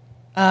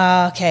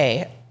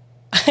 Okay.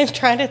 I'm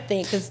trying to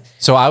think.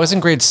 So I was in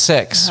grade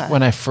 6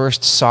 when I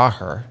first saw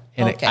her,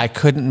 and I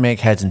couldn't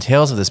make heads and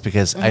tails of this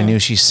because I knew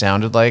she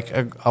sounded like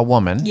a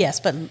woman. Yes,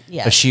 but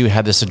she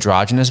had this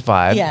androgynous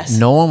vibe. Yes.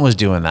 No one was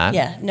doing that.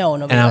 Yeah,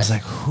 nobody. And I was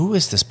like, who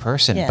is this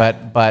person? Yeah.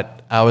 But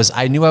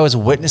I knew I was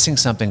witnessing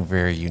something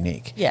very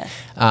unique. Yeah.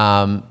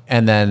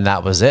 And then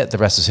that was it. The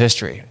rest is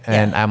history.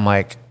 And I'm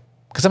like,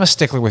 because I'm a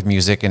stickler with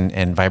music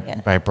and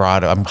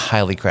vibrato, I'm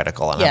highly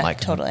critical. And I'm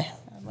like, totally.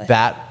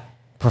 That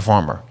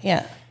performer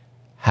Yeah.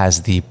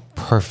 has the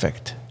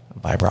perfect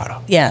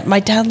vibrato. Yeah,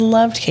 my dad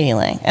loved Katie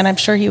Lang, and I'm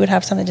sure he would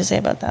have something to say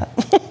about that.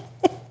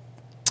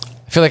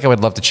 I feel like I would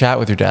love to chat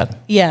with your dad.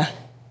 Yeah.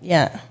 He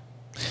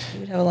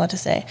would have a lot to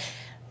say.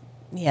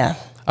 Yeah.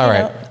 All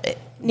right.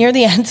 Near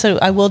the end, so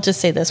I will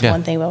just say this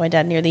one thing about my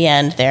dad. Near the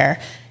end there,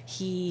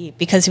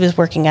 because he was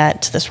working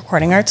at this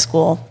recording arts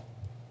school,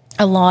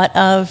 a lot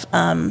of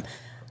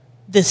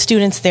the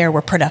students there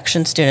were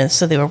production students,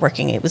 so they were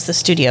working, it was the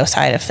studio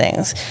side of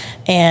things.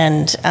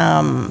 And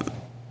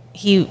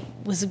he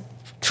was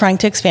trying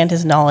to expand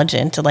his knowledge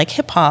into like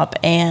hip hop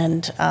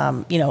and,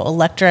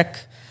 electric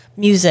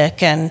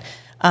music. And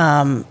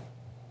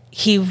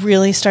he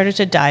really started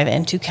to dive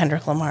into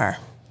Kendrick Lamar.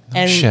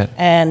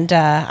 And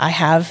I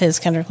have his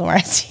Kendrick Lamar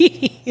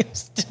CD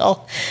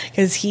still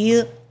because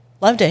he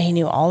loved it. He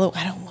knew all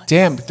the.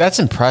 Damn, that's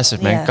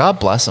impressive, man. Yeah. God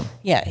bless him.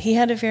 Yeah, he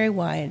had a very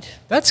wide.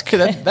 That's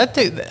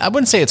I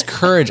wouldn't say it's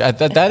courage.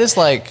 That is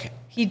like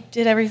he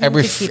did everything.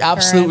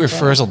 Absolute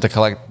refusal to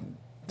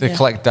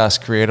collect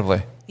dust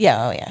creatively.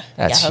 Yeah. Oh yeah.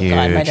 That's huge.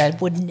 God, my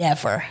dad would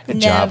never. Good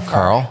job,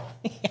 Carl.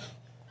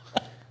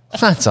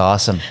 That's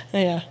awesome.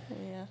 Yeah.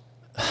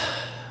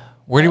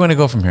 Where do you want to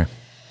go from here?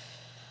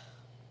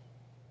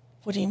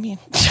 What do you mean?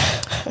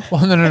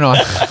 Well, no.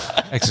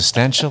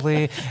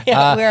 Existentially.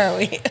 Yeah, where are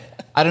we?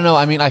 I don't know.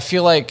 I mean, I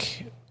feel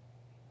like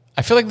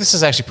this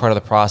is actually part of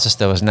the process,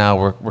 though. Is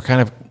now we're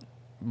kind of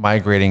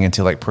migrating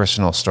into like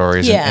personal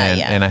stories,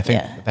 and I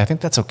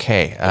think that's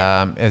okay.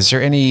 Is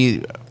there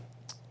any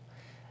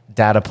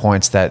data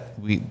points that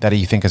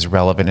you think is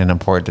relevant and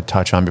important to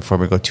touch on before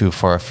we go too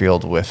far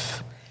afield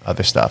with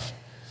other stuff?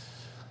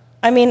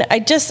 I mean, I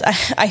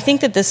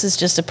think that this is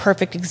just a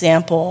perfect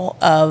example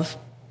of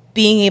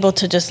being able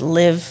to just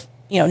live,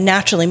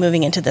 naturally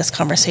moving into this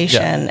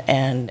conversation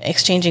and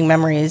exchanging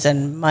memories,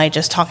 and my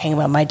just talking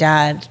about my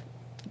dad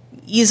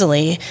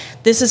easily.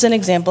 This is an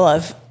example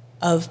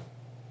of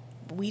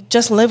we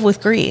just live with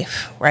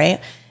grief,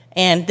 right?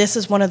 And this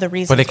is one of the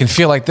reasons. But it can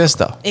feel like this,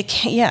 though. It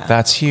can, yeah.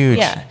 That's huge.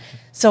 Yeah.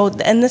 So,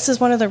 and this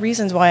is one of the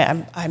reasons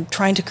why I'm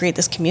trying to create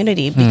this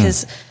community,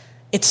 because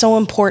it's so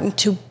important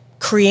to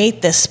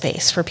create this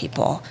space for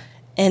people,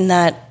 and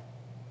that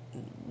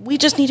we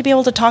just need to be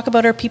able to talk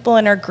about our people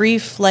and our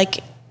grief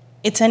like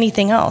it's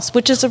anything else,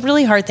 which is a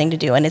really hard thing to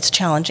do, and it's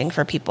challenging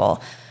for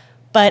people.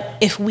 But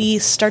if we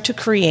start to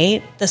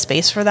create the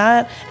space for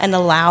that and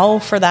allow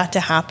for that to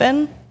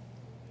happen,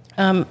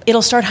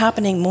 it'll start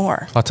happening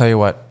more. I'll tell you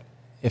what,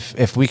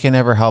 if we can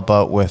ever help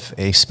out with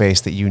a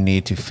space that you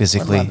need to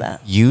physically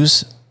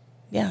use,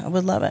 I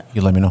would love it.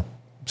 You let me know.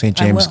 St.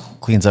 James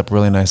cleans up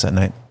really nice at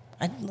night.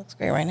 It looks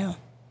great right now.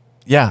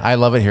 Yeah, I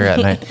love it here at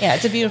night. Yeah,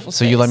 it's a beautiful space.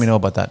 So you let me know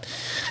about that.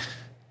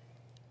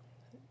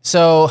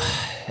 So,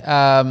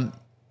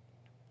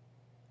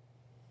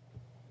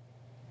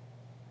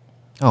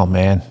 oh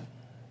man,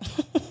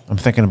 I'm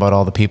thinking about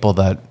all the people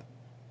that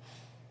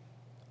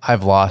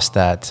I've lost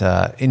that,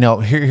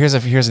 here's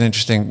an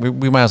interesting,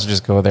 we might as well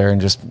just go there and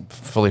just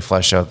fully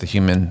flesh out the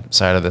human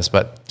side of this.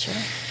 But sure.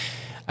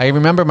 I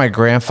remember my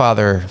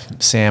grandfather,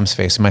 Sam's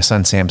face. My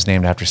son Sam's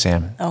named after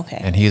Sam. Okay.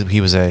 And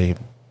he was a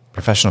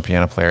professional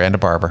piano player and a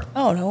barber.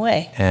 Oh, no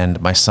way. And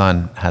my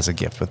son has a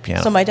gift with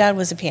piano. So my dad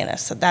was a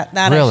pianist. So that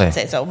really? I should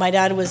say. So my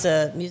dad was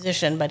a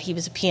musician, but he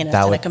was a pianist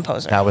and a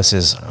composer. That was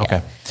his,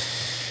 okay.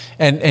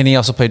 And he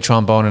also played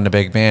trombone in a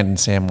big band, and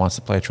Sam wants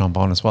to play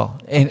trombone as well.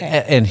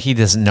 And he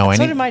doesn't know any.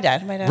 So did my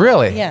dad.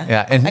 Really?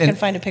 Yeah. And I can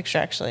find a picture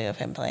actually of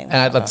him playing. And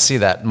I'd love to see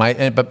that.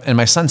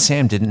 My son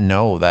Sam didn't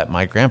know that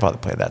my grandfather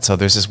played that. So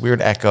there's this weird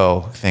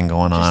echo thing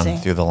going on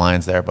through the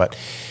lines there. But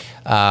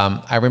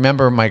I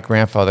remember my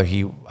grandfather.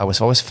 I was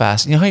always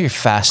fascinated. You know how you're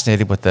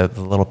fascinated with the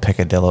little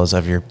picadillos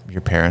of your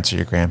parents or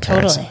your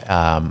grandparents.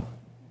 Totally.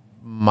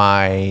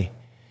 My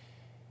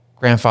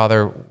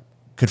grandfather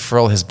could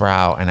furrow his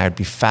brow, and I'd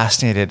be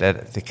fascinated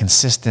at the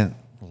consistent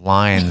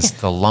lines,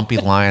 the lumpy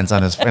lines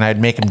on his, and I'd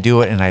make him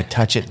do it, and I'd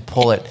touch it and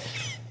pull it,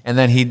 and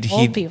then he'd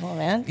people,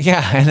 man.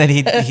 Yeah, and then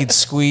he'd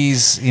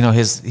squeeze,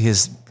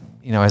 his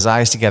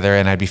eyes together,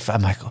 and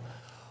I'm like,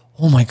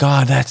 oh my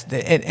God,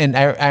 and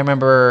I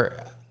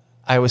remember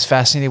I was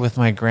fascinated with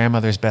my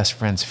grandmother's best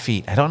friend's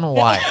feet. I don't know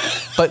why,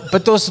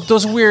 but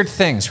those weird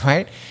things,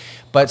 right?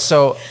 But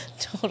so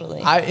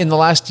totally, in the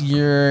last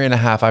year and a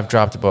half, I've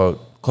dropped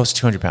about close to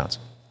 200 pounds.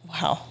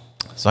 Wow.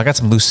 So I got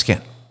some loose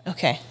skin.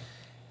 Okay.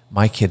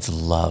 My kids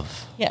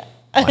love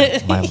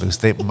my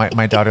loose.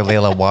 My daughter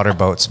Layla water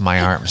boats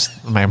my arms,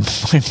 my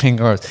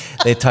fingers.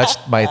 They touch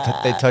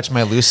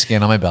my loose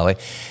skin on my belly,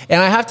 and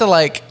I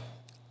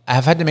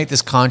have had to make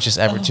this conscious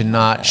effort to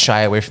not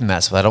shy away from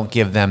that, so I don't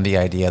give them the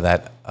idea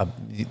that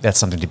that's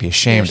something to be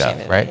ashamed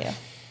of, right? Yeah.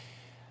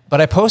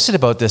 But I posted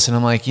about this, and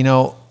I'm like,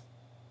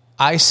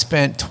 I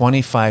spent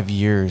 25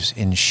 years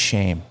in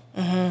shame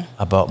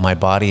about my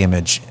body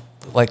image,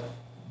 like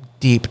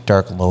deep,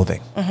 dark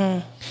loathing.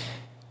 Mm-hmm.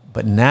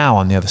 But now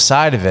on the other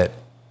side of it,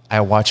 I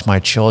watch my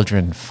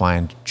children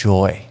find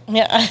joy.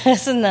 Yeah,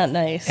 isn't that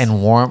nice?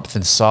 And warmth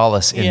and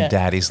solace in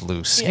daddy's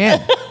loose skin.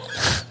 Yeah.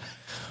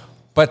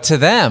 But to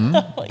them,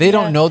 they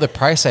don't know the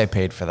price I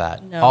paid for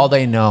that. No. All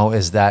they know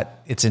is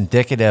that it's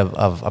indicative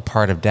of a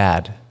part of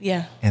dad.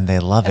 Yeah. And they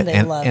love it.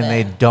 And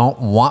they don't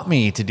want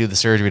me to do the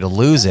surgery to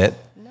lose it.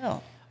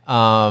 No.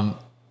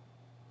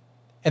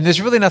 And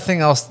there's really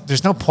nothing else.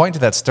 There's no point to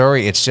that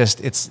story. It's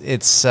just,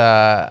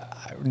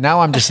 now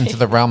I'm just into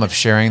the realm of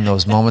sharing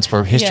those moments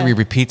where history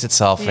repeats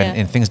itself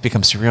and things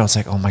become surreal. It's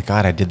like, oh my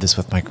God, I did this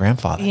with my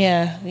grandfather.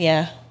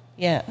 Yeah.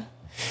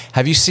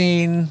 Have you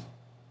seen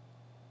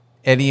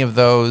any of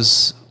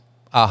those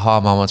aha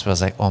moments where I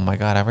was like, oh my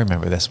God, I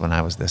remember this when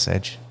I was this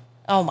age?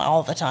 Oh,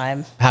 all the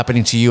time.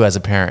 Happening to you as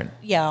a parent?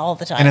 Yeah, all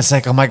the time. And it's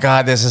like, oh my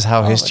God, this is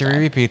how history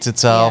repeats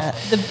itself.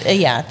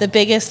 Yeah, the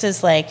biggest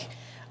is like,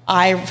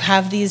 I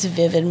have these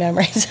vivid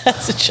memories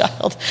as a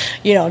child,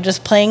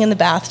 just playing in the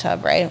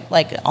bathtub, right?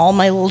 Like all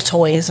my little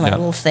toys, my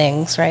little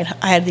things, right?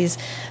 I had these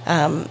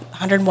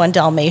 101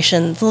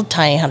 Dalmatians, little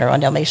tiny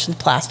 101 Dalmatians,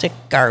 plastic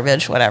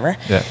garbage, whatever.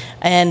 Yeah.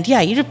 And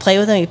you just play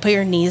with them. You put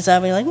your knees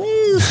up and you're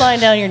like,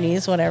 slide down your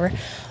knees, whatever.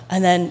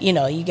 And then,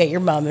 you get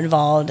your mom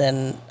involved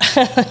and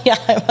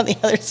I'm on the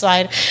other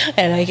side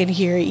and I can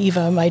hear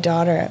Eva, my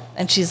daughter,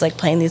 and she's like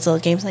playing these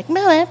little games like,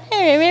 Mama,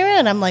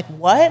 and I'm like,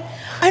 what?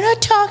 I'm not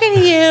talking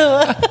to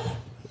you.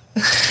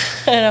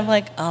 And I'm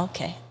like, oh,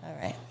 okay, all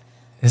right.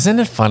 Isn't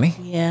it funny?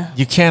 Yeah.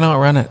 You can't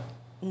outrun it.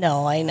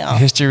 No, I know.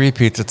 History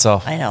repeats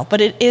itself. I know, but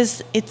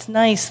it's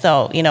nice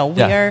though. We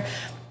are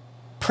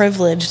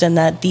privileged in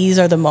that these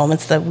are the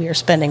moments that we are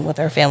spending with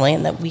our family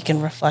and that we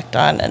can reflect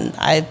on. And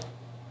I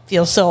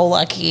feel so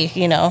lucky,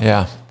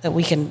 that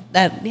we can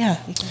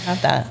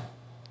have that.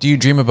 Do you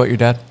dream about your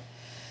dad?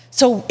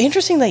 So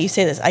interesting that you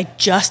say this. I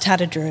just had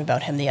a dream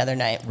about him the other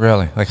night.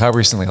 Really? Like how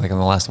recently? Like in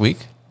the last week?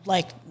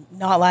 Like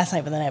not last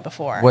night, but the night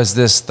before. Was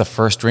this the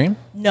first dream?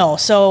 No.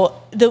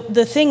 So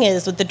the thing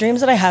is, with the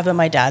dreams that I have of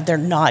my dad, they're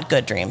not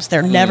good dreams.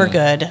 They're never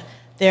good.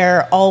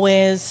 They're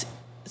always,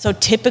 so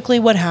typically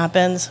what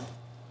happens,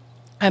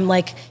 I'm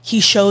like,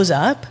 he shows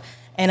up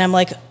and I'm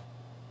like,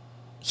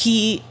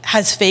 he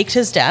has faked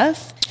his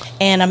death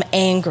and I'm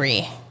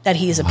angry that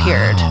he's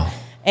appeared. Wow.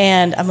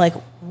 And I'm like,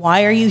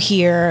 why are you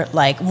here?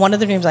 Like one of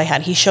the dreams I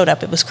had, he showed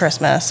up, it was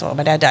Christmas. Well,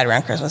 my dad died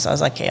around Christmas. I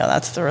was like, okay,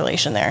 that's the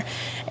relation there.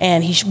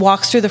 And he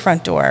walks through the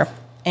front door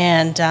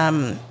and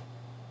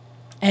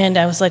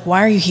I was like,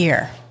 why are you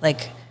here?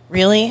 Like,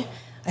 really?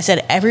 I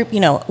said,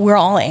 we're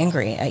all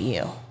angry at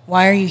you.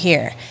 Why are you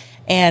here?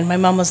 And my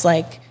mom was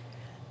like,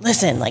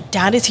 listen, like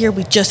dad is here.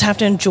 We just have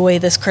to enjoy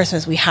this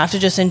Christmas. We have to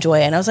just enjoy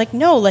it. And I was like,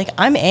 no, like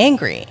I'm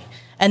angry.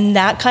 And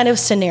that kind of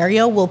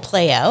scenario will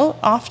play out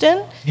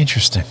often.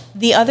 Interesting.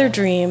 The other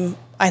dream,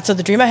 so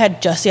the dream I had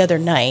just the other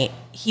night,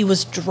 he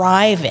was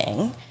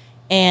driving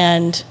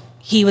and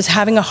he was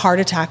having a heart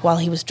attack while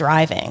he was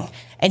driving.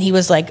 And he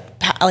was like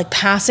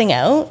passing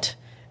out.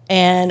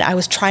 And I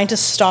was trying to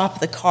stop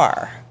the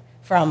car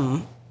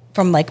from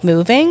like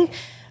moving.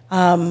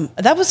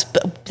 That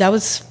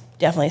was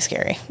definitely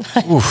scary.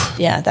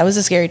 Yeah, that was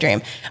a scary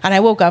dream. And I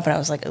woke up and I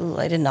was like, ooh,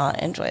 I did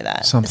not enjoy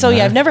that.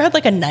 I've never had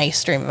like a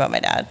nice dream about my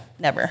dad.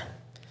 Never.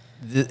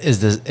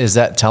 Is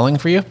that telling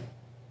for you?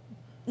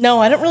 No,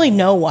 I don't really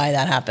know why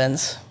that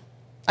happens.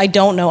 I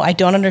don't know. I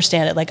don't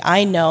understand it. Like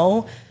I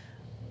know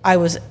I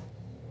was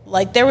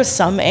like, there was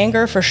some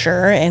anger for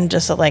sure. And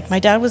just like my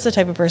dad was the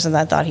type of person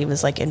that thought he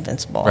was like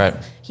invincible. Right.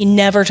 He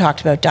never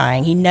talked about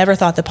dying. He never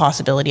thought the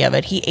possibility of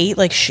it. He ate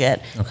like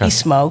shit. Okay. He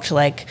smoked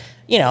like,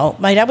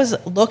 my dad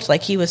looked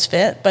like he was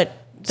fit, but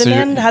the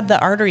man had the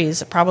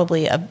arteries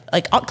probably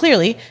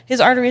clearly his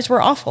arteries were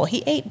awful.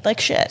 He ate like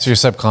shit. So you're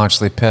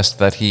subconsciously pissed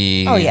that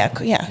he. Oh yeah.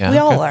 We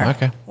all are.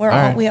 Okay.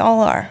 We all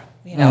are.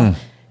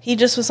 He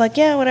just was like,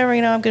 yeah, whatever.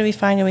 I'm gonna be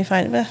fine.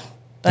 But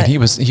and he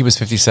was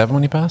 57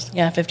 when he passed.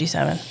 Yeah,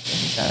 57.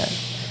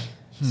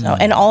 So,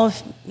 and all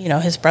of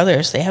his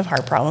brothers, they have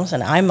heart problems,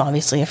 and I'm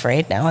obviously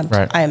afraid now.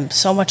 I'm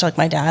so much like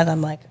my dad.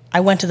 I'm like,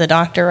 I went to the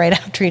doctor right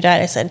after he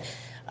died. I said,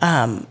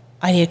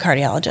 I need a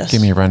cardiologist.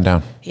 Give me a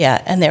rundown.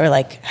 Yeah. And they were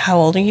like, how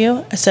old are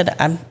you? I said,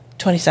 I'm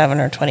 27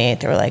 or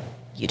 28. They were like,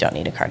 you don't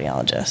need a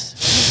cardiologist.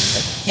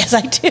 Like, yes, I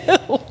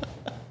do.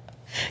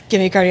 Give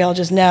me a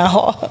cardiologist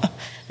now.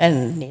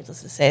 And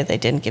needless to say, they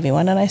didn't give me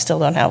one, and I still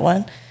don't have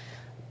one.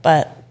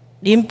 But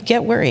you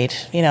get worried,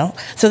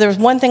 So there was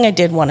one thing I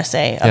did want to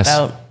say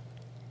about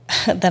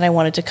that I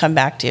wanted to come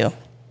back to.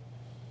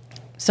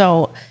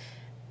 So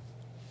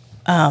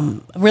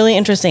a really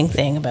interesting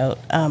thing about...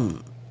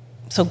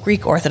 So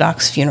Greek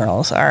Orthodox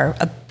funerals are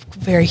a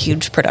very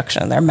huge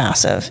production. They're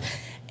massive,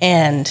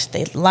 and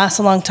they last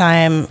a long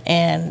time,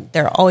 and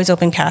they're always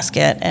open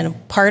casket. And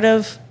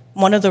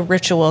one of the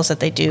rituals that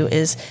they do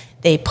is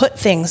they put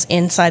things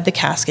inside the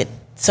casket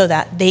so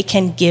that they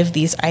can give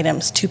these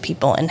items to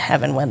people in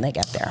heaven when they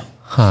get there.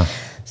 Huh.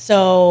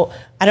 So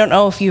I don't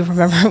know if you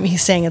remember me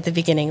saying at the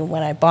beginning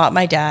when I bought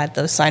my dad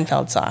those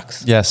Seinfeld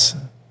socks. Yes.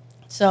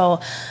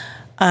 So...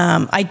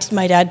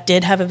 my dad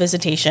did have a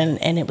visitation,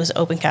 and it was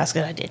open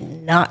casket. I did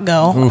not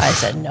go. Oof. I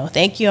said, no,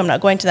 thank you. I'm not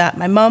going to that.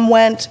 My mom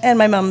went, and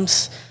my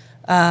mom's,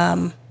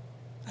 I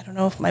don't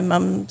know if my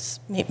mom's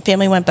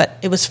family went, but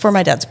it was for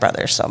my dad's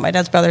brothers. So my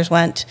dad's brothers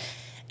went,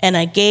 and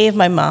I gave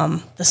my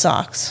mom the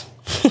socks.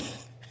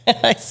 And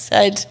I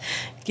said,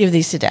 give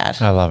these to Dad.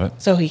 I love it.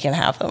 So he can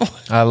have them.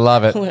 I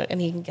love it.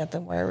 And he can get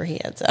them wherever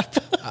he ends up.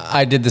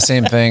 I did the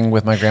same thing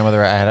with my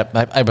grandmother.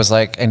 I was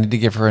like, I need to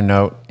give her a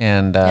note,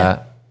 and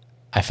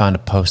I found a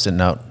Post-it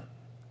note,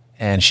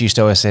 and she used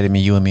to always say to me,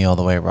 "You and me all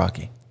the way,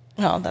 Rocky."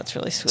 Oh, that's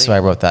really sweet. So I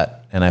wrote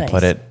that, and I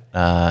put it,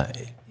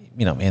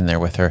 in there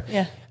with her.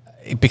 Yeah.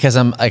 Because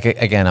I'm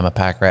a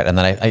pack rat, and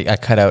then I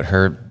cut out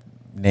her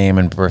name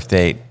and birth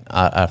date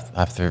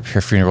after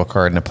her funeral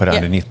card, and I put it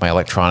underneath my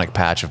electronic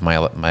patch of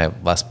my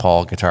Les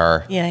Paul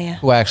guitar. Yeah.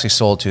 Who I actually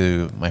sold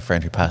to my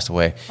friend who passed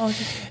away. Oh,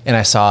 and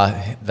I saw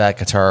that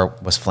guitar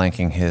was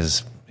flanking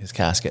his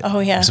casket.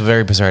 Oh, yeah. It's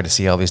very bizarre to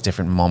see all these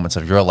different moments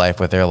of your life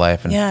with their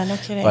life. And, yeah, no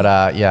kidding.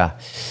 But,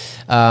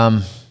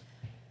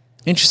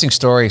 interesting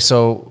story.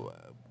 So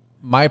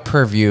my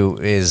purview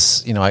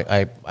is,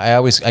 I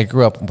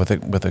grew up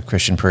with a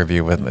Christian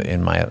purview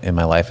in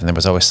my life, and there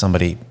was always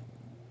somebody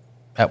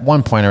at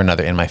one point or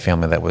another in my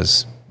family that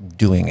was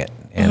doing it.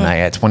 And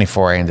at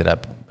 24, I ended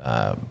up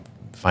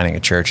finding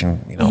a church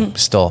and,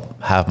 still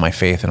have my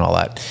faith and all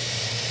that.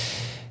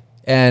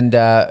 And,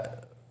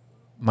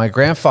 my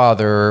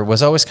grandfather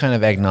was always kind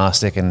of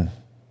agnostic and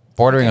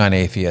bordering on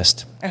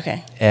atheist.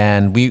 Okay.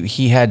 And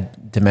he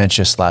had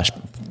dementia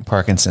 /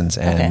 Parkinson's,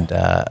 and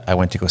I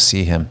went to go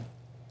see him.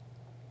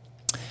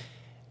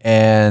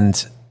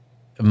 And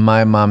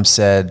my mom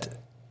said,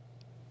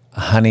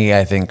 "Honey,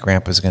 I think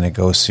Grandpa's going to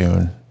go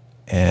soon,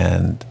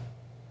 and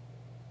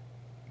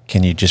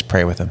can you just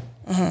pray with him?"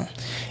 Mm-hmm.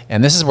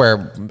 And this is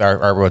where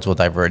our roads will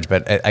diverge.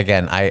 But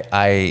again,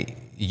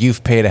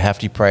 you've paid a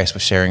hefty price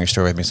with sharing your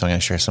story with me, so I'm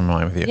going to share some of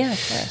mine with you. Yeah,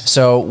 of course.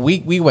 So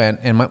we went,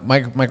 and my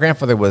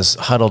grandfather was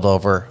huddled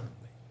over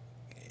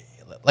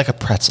like a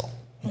pretzel.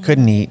 He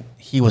couldn't eat.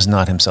 He was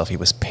not himself. He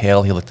was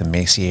pale. He looked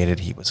emaciated.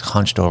 He was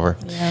hunched over.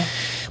 Yeah.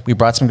 We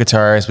brought some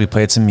guitars. We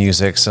played some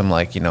music, some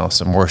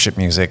worship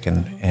music,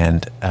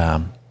 and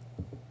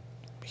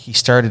he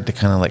started to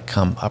kind of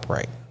come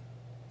upright,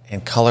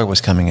 and color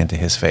was coming into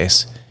his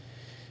face.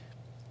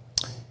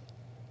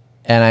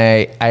 And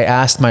I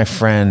asked my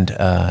friend,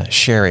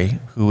 Sherry,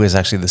 who is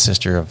actually the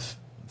sister of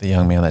the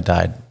young man that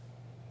died.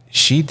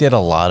 She did a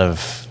lot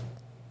of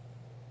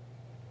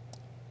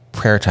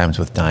prayer times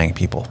with dying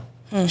people.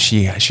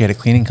 She had a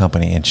cleaning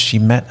company, and she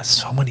met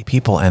so many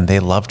people, and they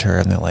loved her,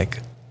 and they're like,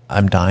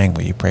 "I'm dying.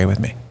 Will you pray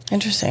with me?"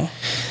 Interesting.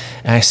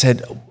 And I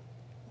said,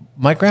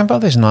 "My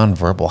grandfather's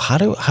nonverbal.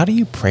 How do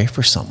you pray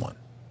for someone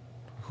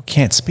who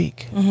can't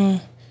speak?"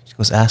 Mm-hmm. She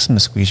goes, "Ask him to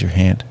squeeze your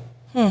hand."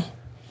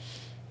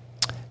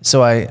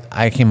 So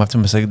I came up to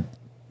him and said,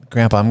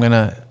 "Grandpa, do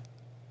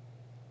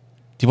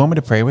you want me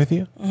to pray with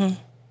you?" Mm-hmm.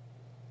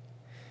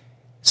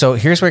 So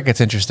here's where it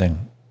gets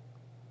interesting.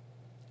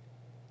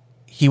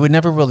 He would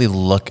never really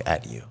look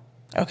at you.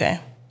 Okay.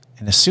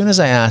 And as soon as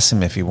I asked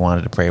him if he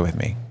wanted to pray with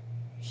me,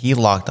 he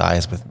locked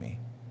eyes with me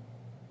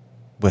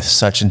with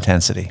such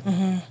intensity.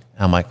 Mm-hmm.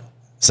 I'm like,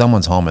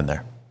 someone's home in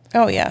there.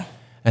 Oh, yeah.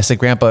 I said,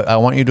 "Grandpa, I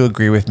want you to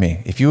agree with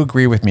me. If you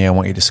agree with me, I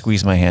want you to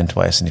squeeze my hand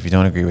twice. And if you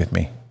don't agree with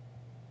me,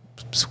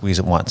 squeeze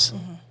it once."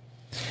 Mm-hmm.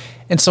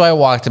 And so I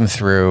walked him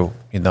through,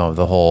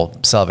 the whole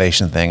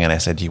salvation thing. And I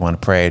said, "Do you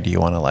want to pray? Do you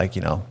want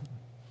to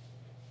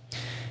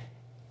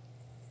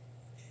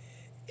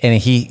And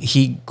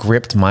he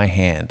gripped my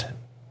hand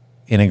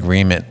in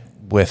agreement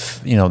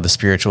with, the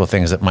spiritual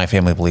things that my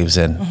family believes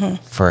in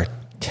for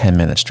 10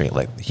 minutes straight.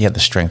 Like, he had the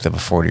strength of a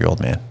 40-year-old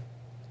man.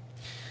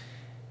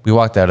 We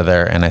walked out of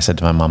there, and I said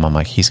to my mom, I'm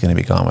like, he's going to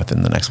be gone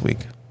within the next week,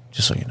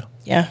 just so you know.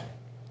 Yeah.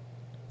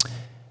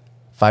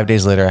 5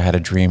 days later, I had a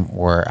dream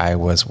where I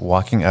was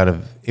walking out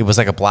of, it was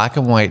like a black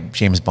and white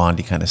James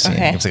Bondy kind of scene.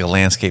 Okay. It was like a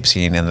landscape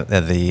scene, and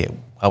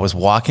I was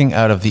walking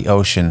out of the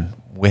ocean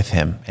with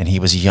him, and he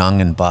was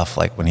young and buff,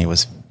 like when he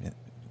was,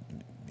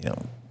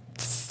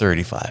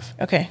 35.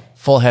 Okay.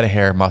 Full head of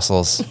hair,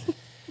 muscles.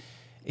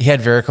 He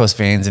had varicose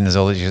veins in his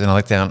older years, and I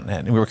looked down,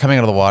 and we were coming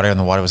out of the water, and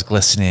the water was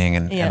glistening,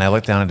 and I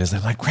looked down at his,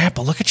 I'm like,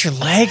 Grandpa, look at your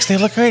legs, they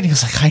look great. And he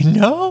was like, I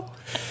know.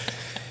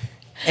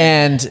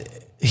 And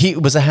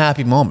it was a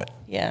happy moment.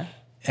 Yeah.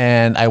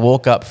 And I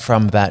woke up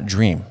from that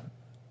dream,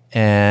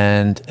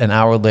 and an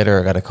hour later,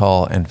 I got a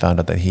call and found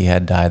out that he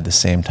had died the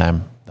same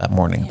time that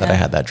morning that I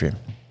had that dream.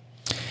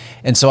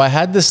 And so I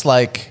had this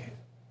like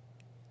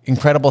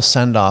incredible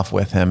send off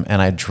with him,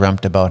 and I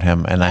dreamt about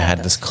him, and I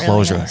had this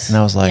closure, really nice. and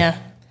I was like,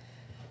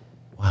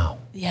 wow.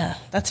 Yeah,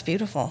 that's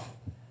beautiful.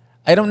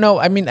 I don't know.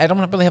 I mean, I don't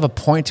really have a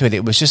point to it.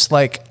 It was just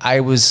like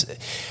I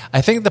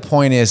think the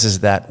point is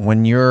that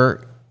when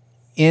you're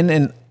in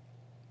an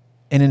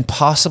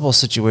impossible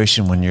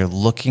situation, when you're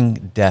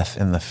looking death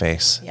in the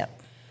face,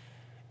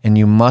 and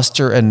you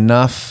muster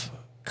enough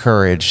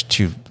courage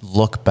to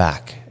look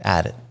back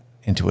at it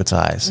into its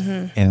eyes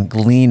and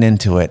lean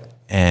into it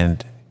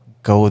and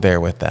go there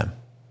with them.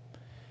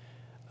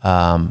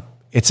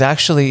 It's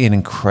actually an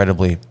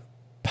incredibly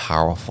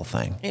powerful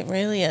thing. It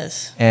really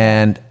is.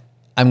 And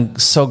I'm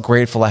so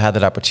grateful I had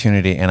that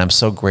opportunity, and I'm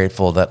so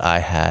grateful that I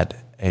had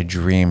a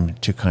dream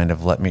to kind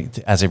of let me,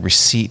 as a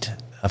receipt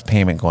of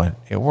payment, going,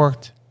 it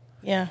worked.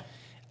 Yeah.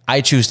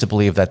 I choose to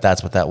believe that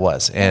that's what that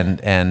was.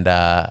 And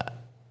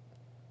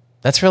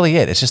that's really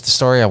it. It's just the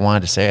story I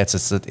wanted to say.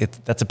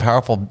 That's a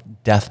powerful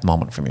death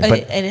moment for me.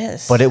 But it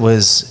is. But it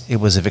was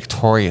a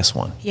victorious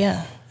one.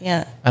 Yeah.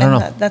 Yeah. I don't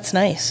know. That's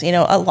nice. And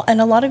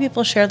a lot of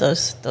people share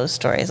those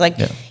stories. Like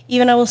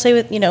even I will say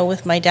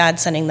with my dad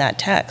sending that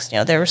text,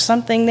 there was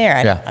something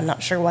there. I'm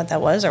not sure what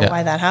that was or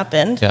why that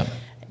happened. Yeah.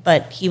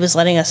 But he was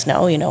letting us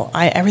know,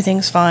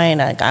 everything's fine.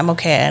 I'm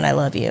okay. And I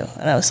love you.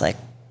 And I was like,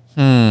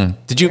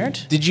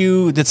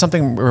 Did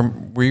something,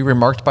 were you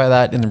remarked by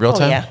that in the real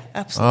time? Yeah,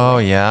 absolutely. Oh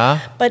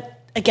yeah. But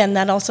again,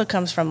 that also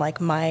comes from like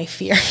my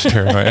fear,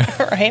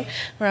 right?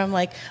 Where I'm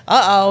like,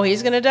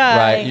 he's going to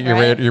die.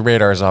 Right. Your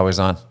radar is always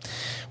on.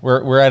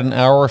 We're at an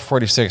hour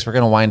 46. We're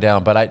going to wind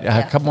down, but I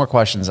have a couple more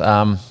questions.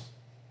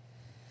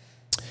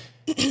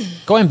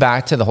 Going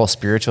back to the whole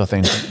spiritual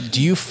thing, do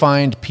you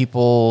find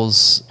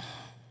people's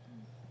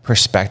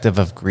perspective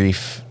of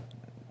grief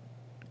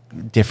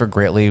differ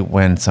greatly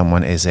when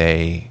someone is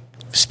a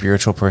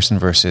spiritual person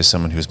versus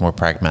someone who's more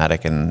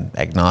pragmatic and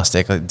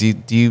agnostic? Like, do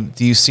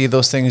you see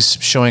those things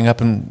showing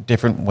up in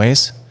different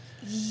ways?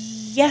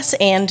 Yes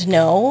and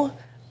no.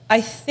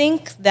 I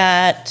think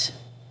that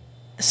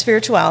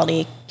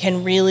spirituality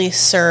can really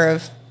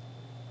serve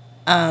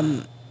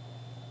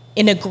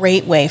in a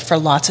great way for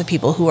lots of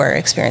people who are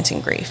experiencing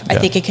grief. I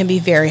think it can be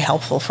very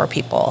helpful for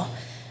people.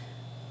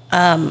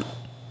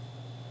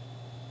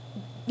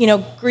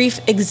 Grief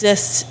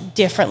exists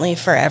differently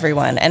for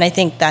everyone. And I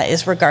think that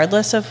is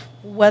regardless of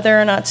whether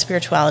or not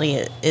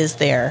spirituality is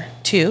there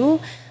too.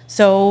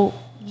 So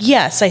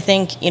yes, I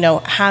think,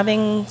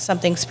 having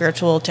something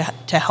spiritual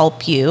to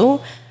help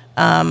you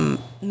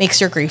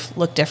makes your grief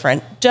look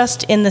different,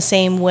 just in the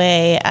same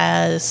way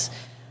as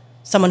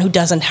someone who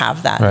doesn't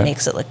have that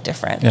makes it look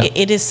different. Yeah.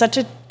 It is such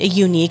a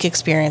unique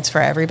experience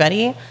for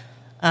everybody.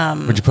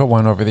 Would you put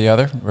one over the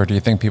other, or do you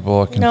think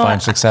people can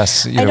find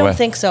success either way? I don't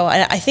think so.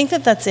 I think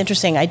that's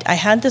interesting. I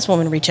had this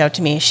woman reach out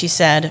to me. She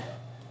said,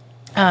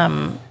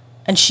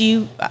 and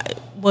she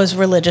was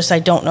religious. I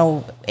don't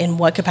know in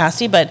what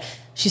capacity, but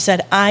she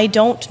said, I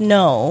don't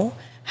know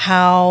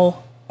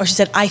how, or she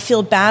said, I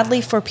feel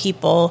badly for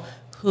people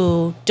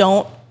who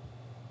don't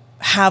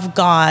have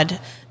God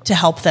to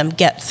help them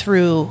get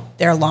through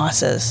their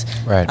losses.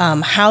 Right.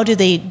 How do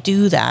they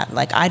do that?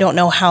 Like, I don't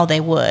know how they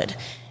would.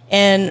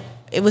 And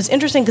it was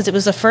interesting because it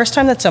was the first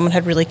time that someone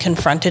had really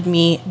confronted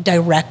me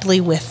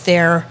directly with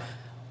their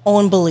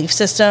own belief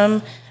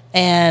system.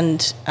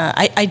 And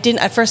I didn't,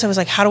 at first I was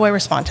like, how do I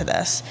respond to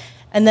this?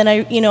 And then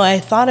I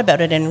thought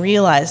about it and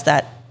realized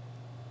that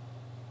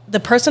the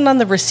person on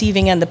the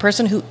receiving end, the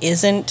person who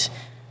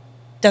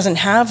doesn't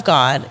have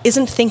God,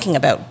 isn't thinking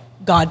about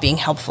God being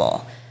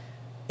helpful.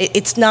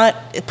 It's not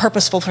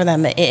purposeful for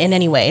them in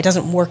any way. It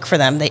doesn't work for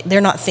them.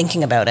 They're not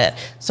thinking about it.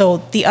 So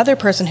the other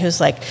person who's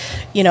like,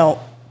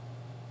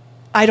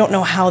 I don't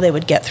know how they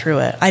would get through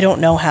it. I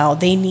don't know how.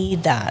 They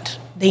need that.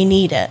 They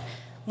need it.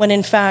 When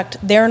in fact,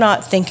 they're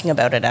not thinking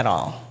about it at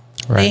all.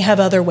 Right. They have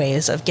other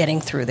ways of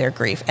getting through their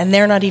grief, and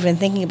they're not even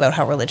thinking about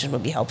how religion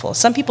would be helpful.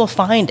 Some people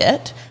find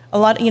it.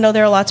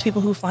 There are lots of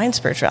people who find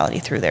spirituality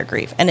through their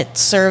grief, and it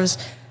serves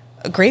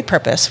a great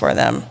purpose for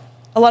them.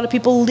 A lot of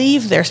people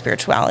leave their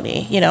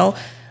spirituality.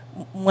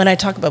 When I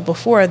talked about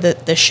before,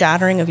 the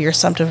shattering of your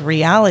assumptive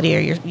reality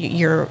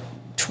or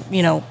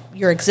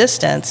your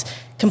existence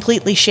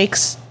completely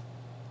shakes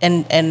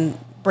and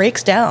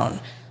breaks down.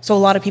 So a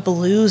lot of people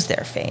lose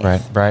their faith.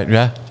 Right.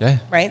 Yeah.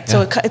 Right.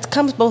 So it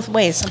comes both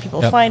ways. Some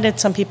people find it,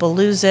 some people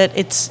lose it.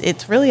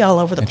 It's really all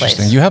over the place.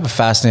 Interesting. You have a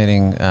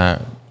fascinating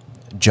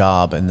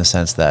job in the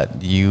sense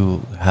that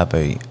you have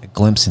a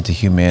glimpse into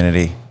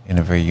humanity in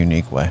a very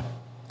unique way.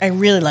 I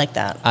really like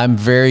that. I'm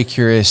very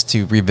curious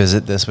to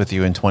revisit this with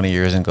you in 20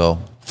 years and go,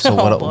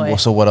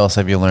 so what else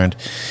have you learned?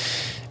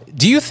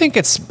 Do you think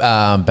it's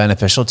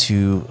beneficial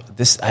to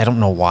this? I don't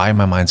know why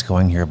my mind's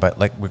going here, but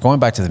like we're going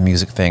back to the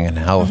music thing and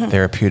how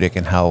therapeutic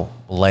and how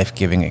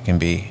life-giving it can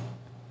be.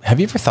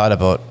 Have you ever thought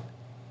about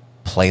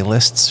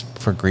playlists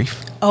for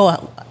grief?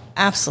 Oh,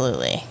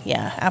 absolutely.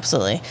 Yeah,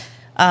 absolutely.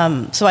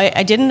 So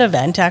I did an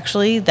event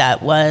actually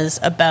that was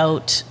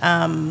about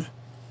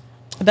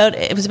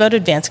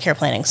advanced care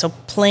planning. So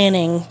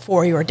planning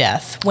for your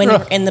death when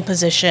you're in the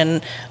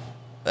position,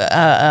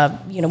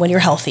 when you're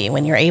healthy,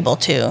 when you're able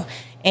to.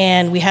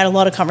 And we had a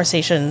lot of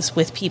conversations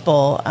with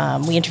people.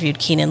 We interviewed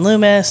Keenan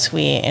Loomis.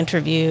 We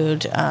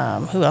interviewed,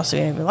 who else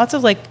did we interview? Lots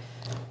of like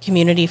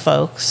community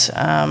folks.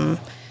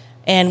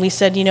 And we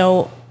said,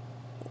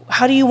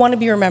 how do you want to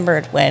be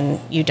remembered when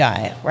you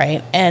die,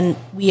 right? And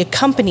we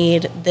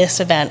accompanied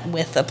this event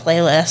with a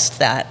playlist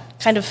that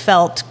kind of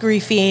felt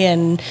griefy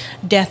and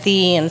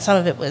deathy, and some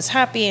of it was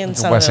happy and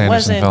some of it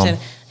wasn't. And,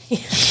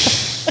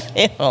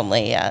 if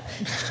only, yeah.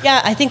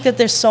 I think that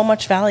there's so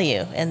much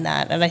value in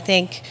that, and I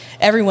think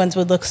everyone's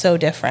would look so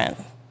different,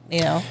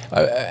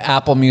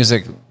 Apple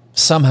Music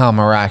somehow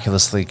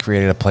miraculously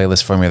created a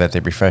playlist for me that they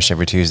refresh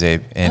every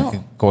Tuesday,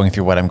 and going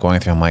through what I'm going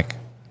through, I'm like,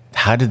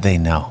 how did they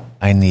know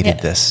I needed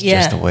this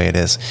just the way it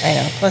is? I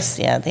know. Plus,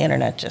 the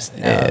internet just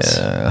knows.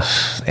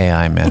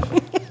 AI, man.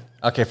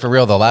 Okay, for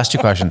real though, last two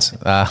questions.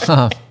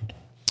 How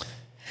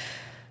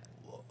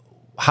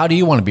do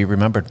you want to be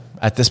remembered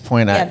at this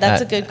point?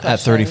 That's a good question. At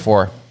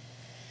 34.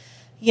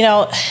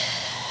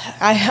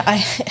 I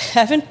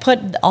haven't put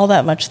all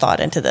that much thought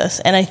into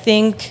this, and I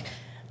think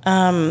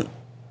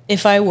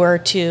if I were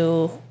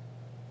to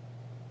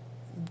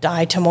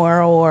die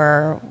tomorrow,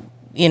 or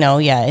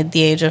at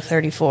the age of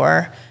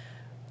 34,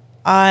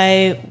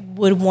 I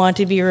would want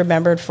to be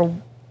remembered for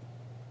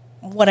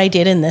what I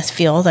did in this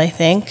field. I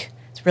think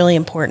it's really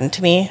important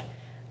to me.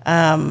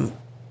 I'd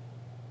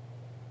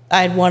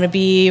want to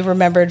be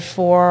remembered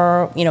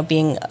for,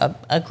 being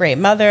a great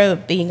mother,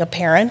 being a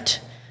parent.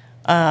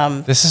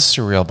 This is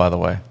surreal, by the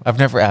way. I've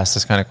never asked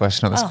this kind of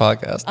question on this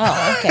podcast.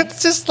 Oh, okay.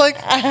 It's just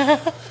like,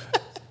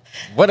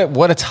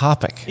 what a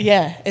topic.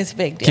 Yeah, it's a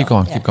big deal. Keep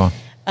going.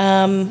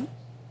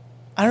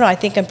 I don't know. I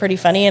think I'm pretty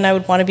funny, and I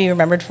would want to be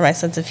remembered for my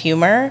sense of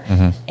humor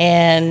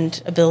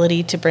and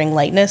ability to bring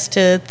lightness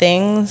to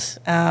things.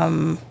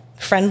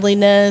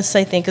 Friendliness,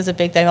 I think, is a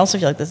big thing. I also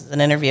feel like this is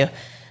an interview.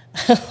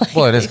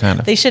 Well, it is kind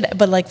of. They should,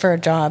 but like for a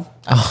job.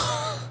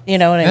 You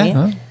know what I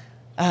mean?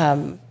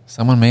 Huh?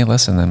 Someone may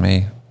listen that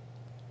may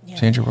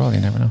change your world. You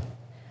never know.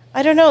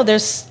 I don't know.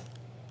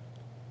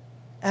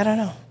 I don't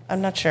know.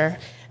 I'm not sure.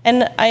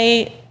 And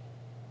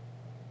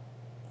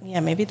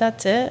maybe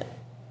that's it.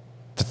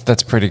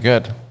 That's pretty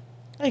good.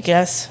 I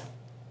guess.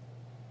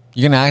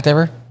 You gonna act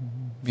ever?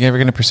 You ever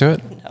gonna pursue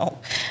it? No.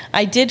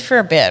 I did for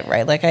a bit,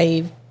 right? Like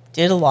I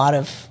did a lot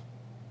of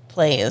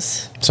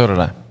plays. So did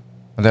I.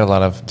 I did a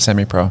lot of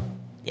semi-pro.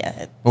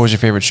 Yeah. What was your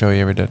favorite show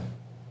you ever did?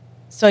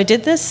 So I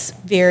did this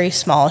very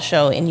small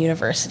show in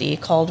university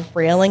called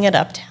Railing It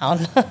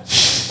Uptown.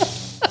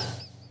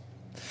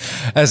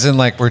 As in,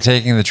 like, we're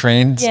taking the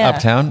trains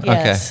uptown?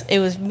 Yes. Okay. It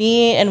was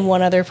me and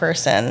one other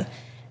person,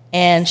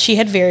 and she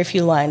had very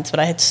few lines, but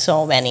I had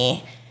so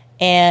many.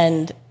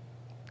 And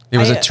it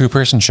was a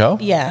two-person show?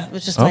 Yeah, it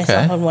was just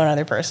myself and one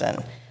other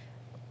person.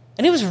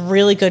 And it was a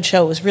really good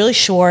show. It was really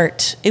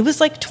short. It was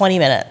like 20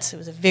 minutes. It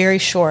was a very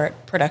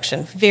short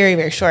production, very,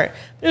 very short.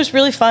 But it was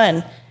really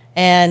fun.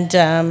 And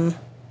I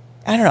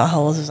don't know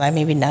how old was I,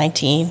 maybe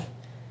 19. It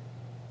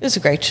was a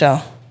great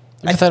show.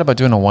 I thought about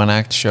doing a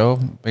one-act show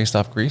based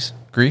off Grease?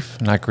 Grief?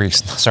 Not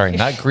Grease. Sorry,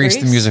 not Grease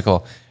the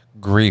musical.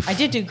 Grief. I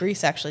did do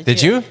Grease, actually.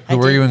 Did you? Who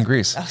were you in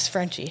Grease? I was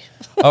Frenchie.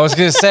 I was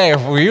going to say,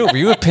 were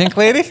you a pink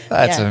lady?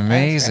 That's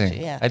amazing.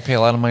 Frenchie, yeah. I'd pay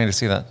a lot of money to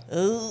see that.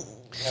 No.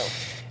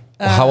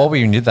 How old were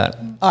you when you did that?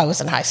 Oh, I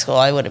was in high school.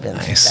 I would have been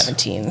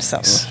 17 or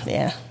something.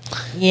 Nice.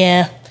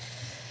 Yeah.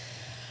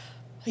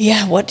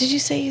 Yeah, what did you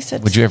say you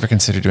said? Would you ever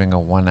consider doing a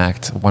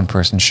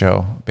one-person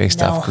show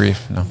based off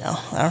grief? No,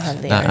 I don't have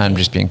the energy. I'm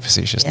just being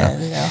facetious now.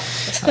 No.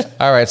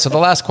 All right, so the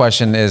last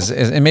question is,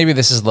 and maybe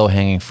this is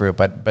low-hanging fruit,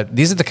 but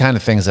these are the kind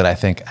of things that I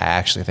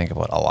actually think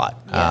about a lot.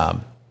 Yeah.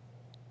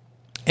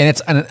 And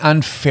it's an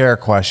unfair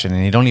question,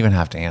 and you don't even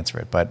have to answer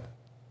it, but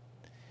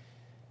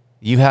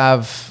you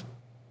have...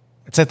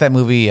 It's like that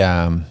movie,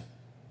 that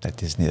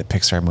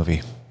Pixar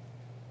movie.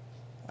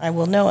 I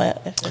will know it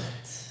if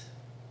it's...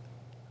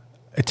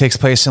 It takes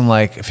place in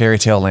like Fairy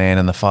Tale Land,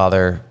 and the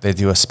father, they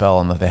do a spell,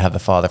 and they have the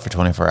father for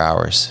 24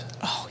 hours.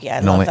 Oh, yeah,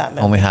 I love that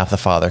movie. Only half the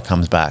father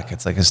comes back.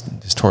 It's like his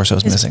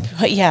torso's missing.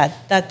 Yeah,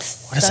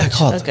 that's what is that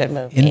called? A good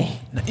movie.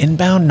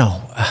 Inbound?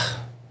 No.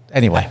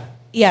 Anyway.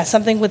 Yeah,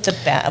 something with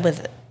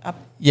the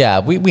yeah,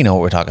 we know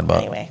what we're talking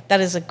about. Anyway,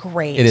 that is a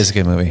great... It is a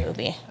good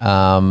movie.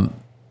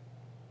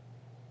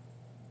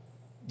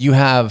 you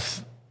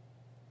have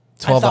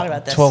 12, thought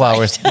about this, 12 sorry.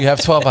 hours. You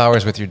have 12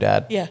 hours with your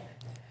dad. Yeah.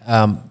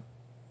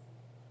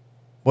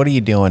 What are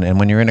you doing? And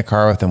when you're in a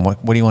car with him,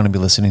 what do you want to be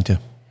listening to?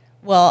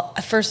 Well,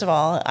 first of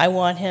all, I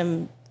want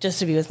him just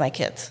to be with my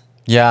kids.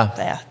 Yeah.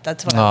 Yeah,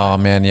 that's what I want.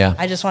 Oh, man, yeah.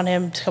 I just want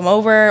him to come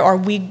over, or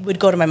we would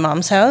go to my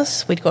mom's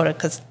house. We'd go to,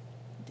 because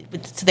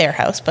it's their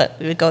house, but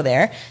we would go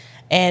there,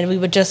 and we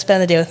would just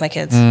spend the day with my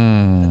kids.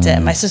 That's it.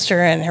 My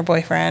sister and her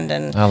boyfriend,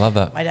 and I love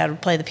that. my dad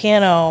would play the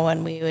piano,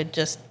 and we would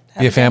just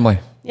have Be a family.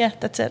 Yeah,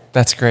 that's it.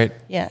 That's great.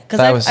 Yeah,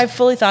 because I've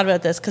fully thought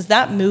about this, because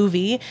that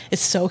movie is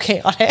so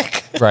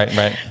chaotic.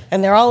 Right.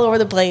 And they're all over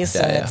the place,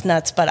 and yeah. it's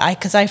nuts. But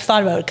because I've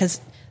thought about it,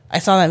 because I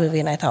saw that movie,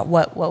 and I thought,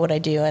 what would I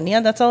do? And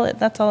yeah, that's all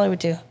I would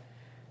do.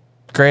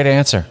 Great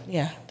answer.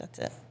 Yeah, that's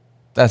it.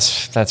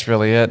 That's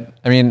really it.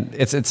 I mean,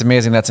 it's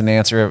amazing. That's an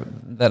answer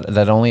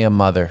that only a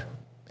mother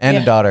and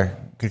a daughter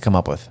could come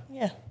up with.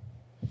 Yeah.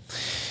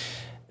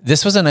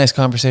 This was a nice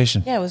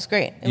conversation. Yeah, it was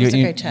great. It was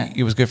a great chat.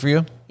 It was good for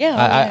you? Yeah,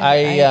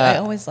 I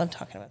always love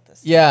talking about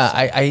this. Yeah,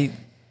 I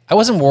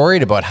wasn't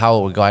worried about how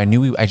it would go.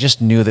 I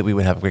just knew that we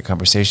would have a great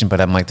conversation, but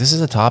I'm like, this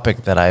is a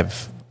topic that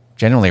I've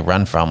generally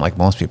run from, like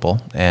most people.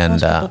 And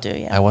Most people do,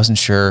 yeah. I wasn't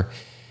sure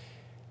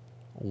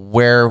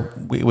where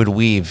we would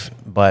weave,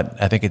 but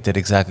I think it did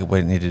exactly what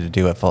it needed to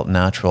do. It felt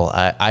natural.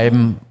 I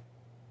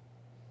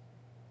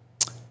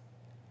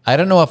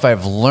don't know if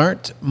I've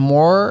learned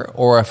more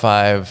or if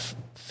I've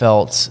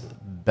felt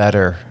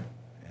better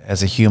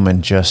as a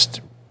human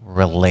just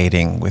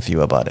relating with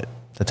you about it,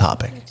 the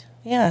topic.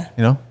 Yeah.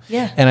 You know?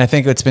 Yeah. And I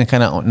think it's been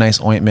kind of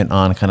nice ointment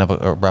on kind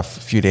of a rough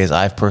few days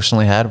I've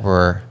personally had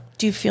where... How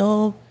do you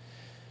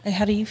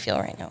feel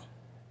right now?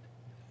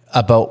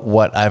 About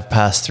what I've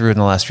passed through in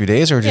the last few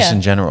days, or just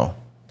in general?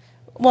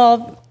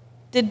 Well,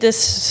 did this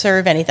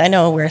serve anything? I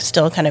know we're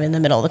still kind of in the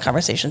middle of the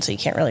conversation, so you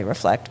can't really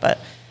reflect, but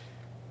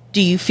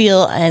do you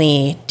feel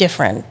any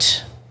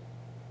different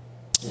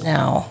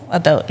now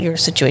about your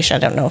situation? I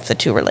don't know if the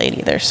two relate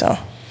either, so.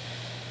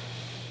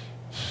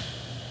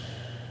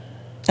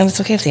 And it's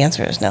okay if the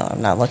answer is no.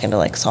 I'm not looking to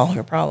like solve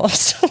your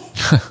problems.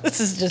 This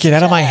is just Get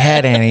out of my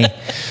head, Annie.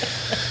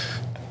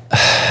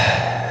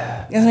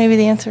 Maybe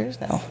the answer is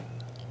no.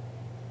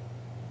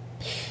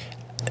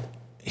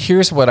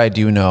 Here's what I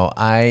do know.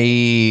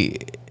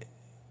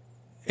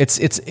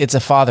 It's a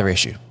father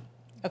issue.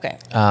 Okay.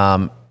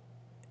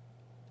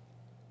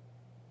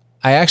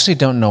 I actually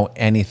don't know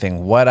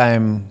anything. What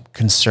I'm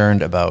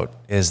concerned about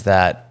is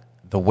that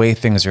the way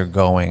things are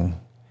going,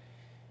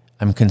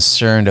 I'm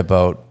concerned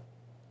about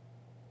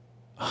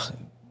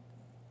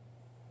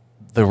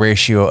the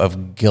ratio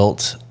of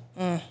guilt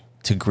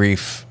to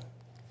grief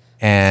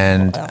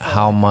and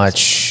how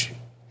much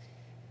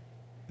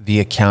the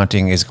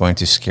accounting is going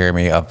to scare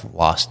me of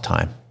lost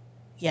time.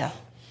 Yeah.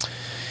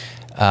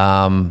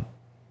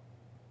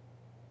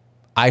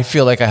 I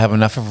feel like I have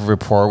enough of a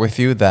rapport with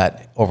you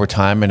that over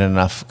time and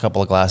enough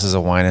couple of glasses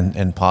of wine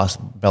and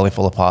belly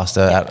full of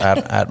pasta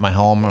at my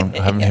home, I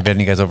haven't invited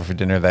you guys over for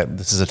dinner, that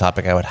this is a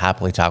topic I would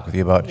happily talk with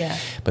you about. Yeah.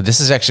 But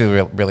this is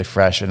actually really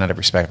fresh, and out of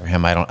respect for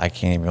him, I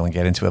can't even really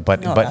get into it.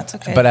 But that's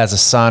okay. But as a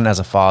son, as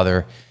a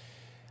father,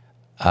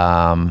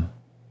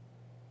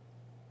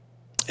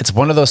 it's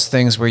one of those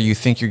things where you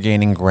think you're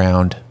gaining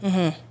ground,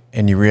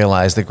 and you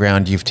realize the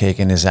ground you've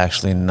taken is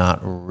actually not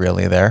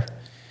really there.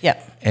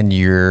 Yeah. And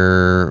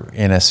you're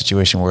in a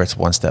situation where it's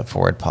one step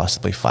forward,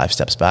 possibly 5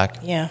 steps back.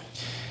 Yeah.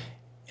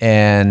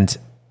 And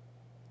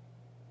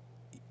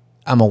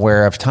I'm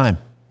aware of time.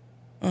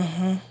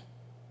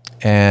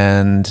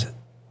 And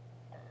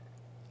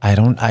I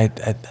don't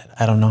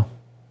know.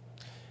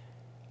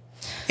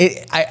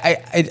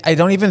 I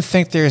don't even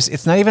think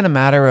it's not even a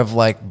matter of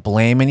like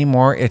blame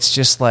anymore. It's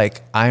just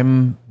like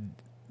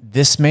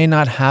this may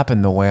not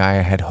happen the way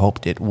I had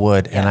hoped it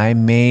would, and I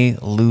may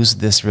lose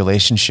this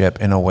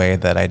relationship in a way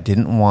that I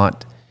didn't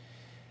want,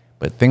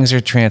 but things are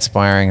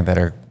transpiring that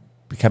are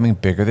becoming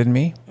bigger than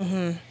me.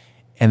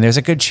 And there's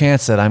a good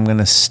chance that I'm going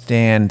to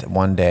stand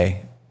one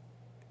day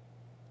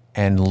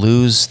and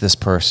lose this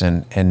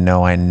person and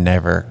know I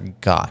never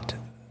got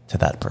to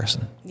that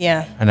person.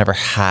 Yeah. I never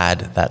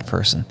had that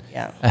person.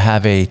 Yeah. I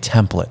have a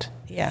template.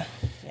 Yeah.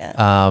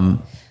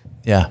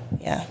 Yeah.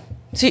 Yeah.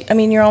 So, I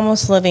mean, you're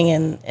almost living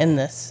in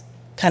this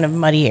kind of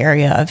muddy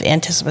area of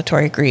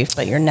anticipatory grief,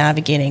 but you're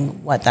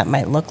navigating what that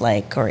might look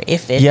like, or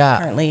if it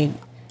currently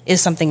is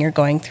something you're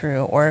going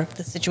through, or if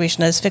the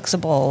situation is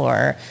fixable,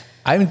 or...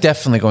 I'm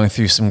definitely going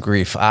through some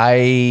grief. Like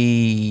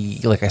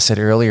I said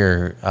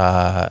earlier,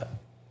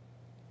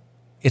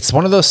 it's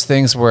one of those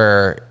things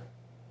where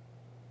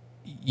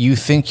you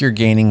think you're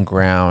gaining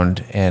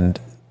ground and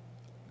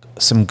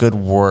some good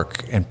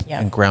work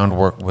and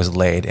groundwork was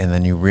laid, and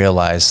then you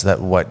realize that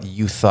what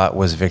you thought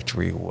was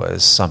victory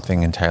was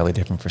something entirely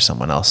different for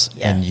someone else.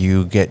 And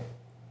you get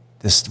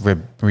this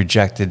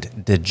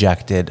rejected,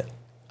 dejected,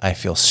 I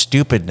feel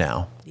stupid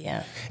now.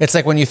 Yeah. It's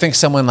like when you think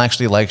someone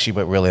actually likes you,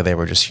 but really they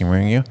were just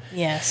humoring you.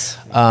 Yes.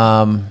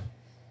 And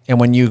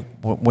when you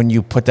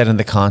put that in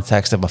the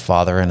context of a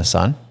father and a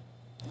son.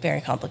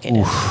 Very complicated.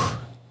 Oof.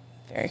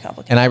 very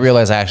complicated. And I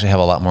realize I actually have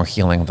a lot more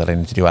healing that I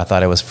need to do. I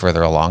thought I was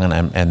further along,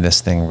 and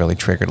this thing really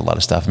triggered a lot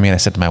of stuff. I mean, I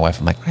said to my wife,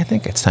 I'm like, I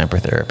think it's time for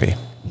therapy.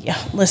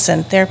 Yeah,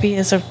 listen, therapy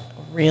is a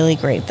really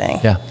great thing.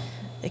 Yeah.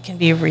 It can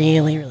be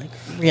really, really,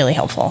 really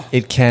helpful.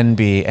 It can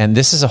be, and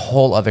this is a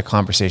whole other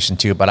conversation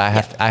too. But I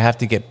have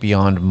to get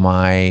beyond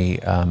my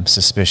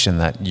suspicion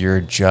that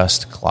you're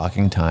just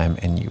clocking time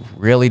and you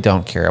really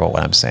don't care about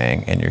what I'm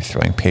saying, and you're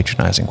throwing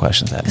patronizing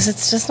questions at me. Because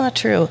it's just not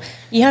true.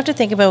 You have to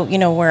think about,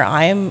 where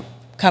I'm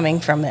coming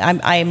from.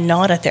 I am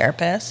not a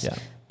therapist. Yeah.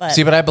 But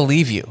See, but I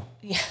believe you.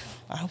 Yeah,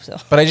 I hope so.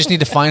 But I just need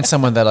to find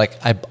someone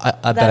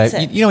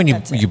that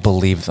you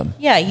believe them.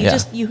 Yeah,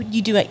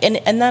 you do it,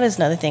 and that is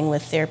another thing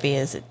with therapy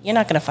is you're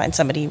not going to find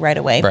somebody right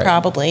away,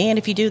 probably, and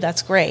if you do,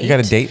 that's great. You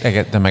got to date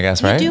them, I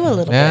guess, right? You do a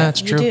little bit. Yeah,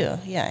 that's true. You do.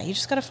 Yeah, you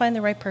just got to find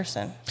the right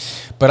person.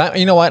 But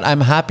you know what?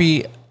 I'm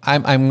happy.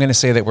 I'm going to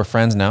say that we're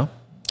friends now.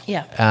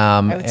 Yeah,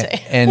 I would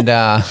say.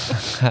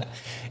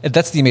 And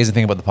that's the amazing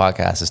thing about the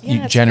podcast is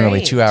you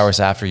generally great. 2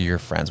 hours after you're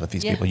friends with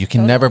these people, you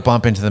can never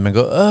bump into them and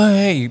go, oh,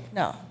 hey.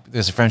 No.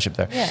 There's a friendship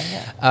there.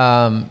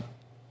 Yeah.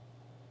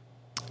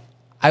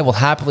 I will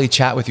happily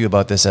chat with you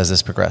about this as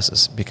this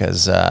progresses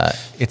because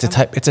it's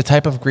a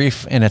type of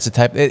grief, and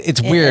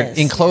it's weird.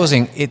 In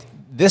closing,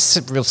 this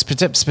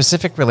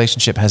specific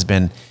relationship has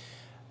been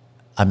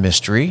a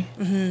mystery,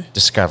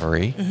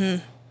 discovery,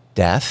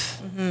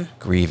 death,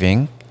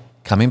 grieving,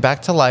 coming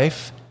back to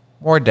life,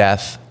 more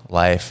death,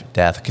 life,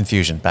 death,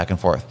 confusion, back and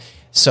forth.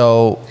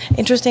 So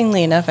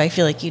interestingly enough, I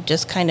feel like you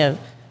just kind of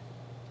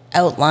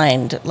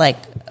outlined like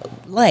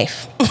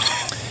life.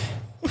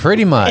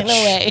 Pretty much. In a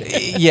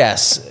way.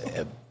 Yes.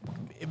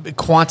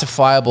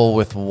 Quantifiable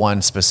with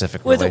one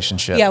specific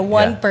relationship.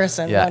 One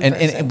person. Yeah. One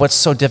person. And what's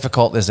so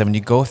difficult is that when you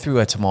go through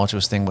a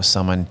tumultuous thing with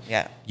someone,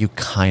 you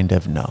kind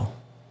of know.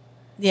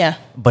 Yeah.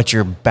 But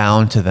you're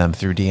bound to them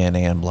through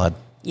DNA and blood.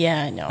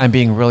 Yeah, I know. I'm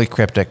being really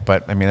cryptic,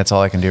 but I mean, that's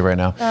all I can do right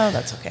now. Oh,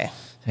 that's okay.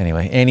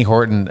 Anyway, Annie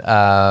Horton,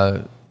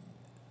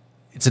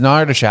 it's an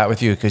honor to chat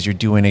with you because you're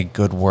doing a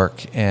good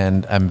work,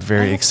 and I'm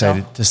very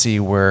excited to see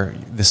where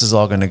this is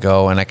all going to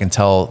go. And I can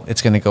tell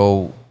it's going to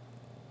go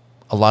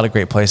a lot of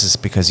great places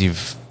because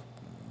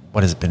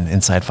what has it been,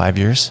 inside 5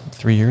 years,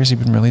 3 years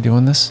you've been really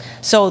doing this?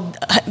 So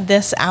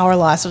this hour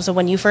loss, so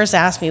when you first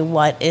asked me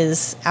what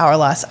is hour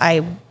loss,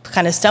 I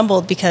kind of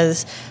stumbled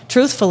because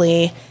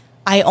truthfully,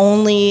 I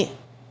only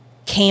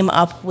came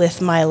up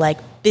with my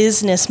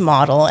business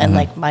model and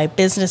my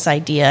business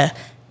idea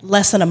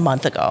less than a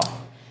month ago.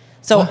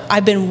 So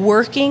I've been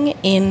working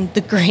in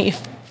the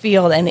grief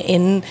field and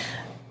in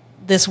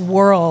this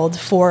world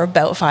for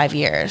about 5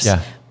 years.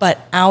 Yeah. But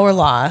Our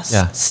Loss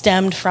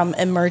stemmed from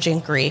Emerging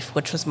Grief,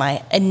 which was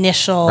my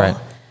initial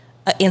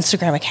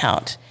Instagram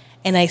account.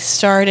 And I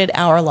started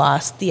Our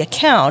Loss, the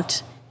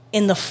account,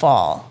 in the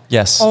fall.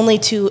 Yes. Only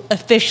to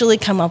officially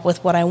come up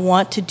with what I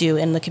want to do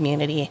in the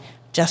community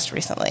just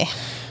recently.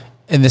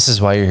 And this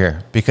is why you're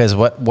here, because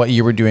what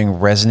you were doing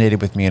resonated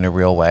with me in a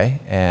real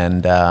way.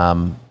 And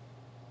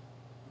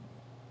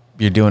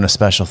you're doing a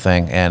special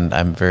thing, and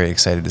I'm very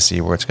excited to see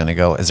where it's going to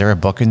go. Is there a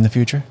book in the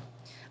future?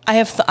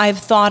 I've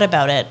thought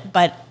about it,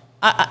 but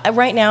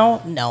right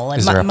now, no.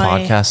 Is there a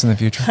podcast in the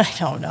future? I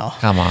don't know.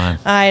 Come on.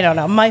 I don't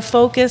know. My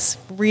focus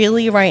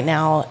really right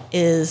now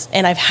is,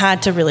 and I've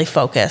had to really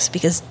focus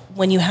because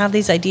when you have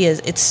these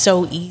ideas, it's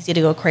so easy to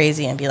go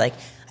crazy and be like,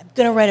 I'm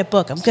going to write a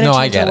book. I'm going to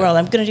change the world.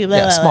 I'm going to do blah,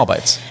 blah, blah. Small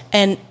bites.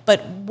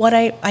 But what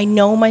I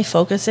know my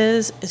focus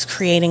is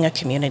creating a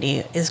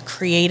community, is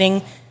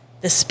creating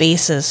the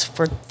spaces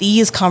for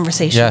these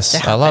conversations to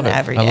happen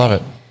every day. I love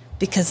it.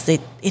 Because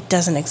it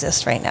doesn't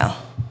exist right now.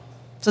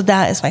 So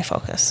that is my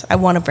focus. I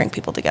want to bring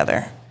people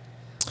together.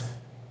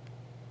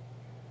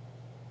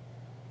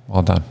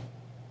 Well done.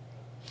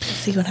 We'll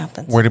see what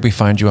happens. Where did we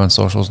find you on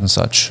socials and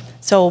such?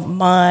 So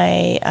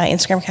my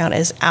Instagram account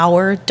is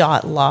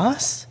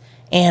our.loss,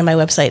 and my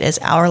website is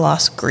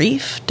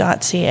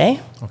ourlossgrief.ca.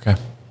 Okay.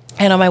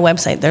 And on my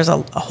website, there's a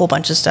whole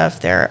bunch of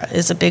stuff. There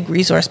is a big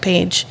resource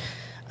page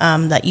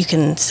that you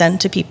can send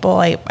to people.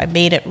 I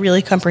made it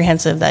really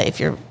comprehensive that if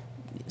you're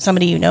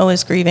somebody you know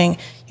is grieving,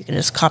 you can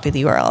just copy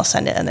the URL,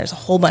 send it, and there's a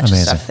whole bunch of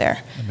stuff there.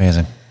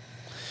 Amazing.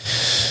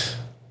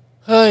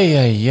 Ay,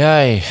 ay,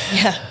 ay.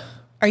 Yeah.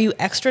 Are you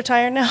extra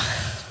tired now?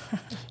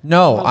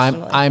 No,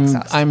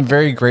 I'm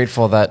very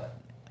grateful that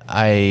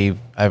I've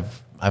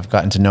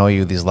gotten to know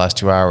you these last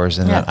 2 hours,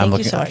 and thank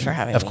you so much for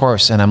having me. Of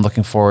course, and I'm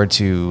looking forward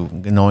to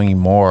knowing you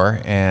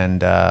more. And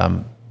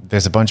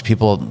there's a bunch of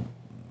people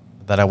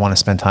that I want to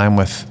spend time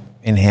with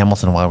in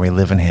Hamilton while we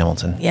live in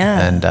Hamilton.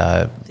 Yeah. And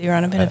so you're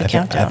on a bit of a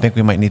countdown. I think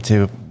we might need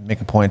to make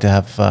a point to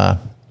have a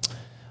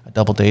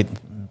double date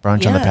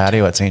brunch on the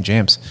patio at St.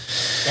 James.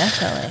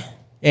 Definitely.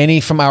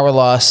 Annie from Our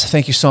Loss,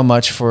 thank you so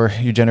much for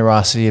your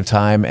generosity of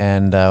time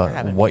and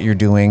what you're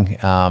doing.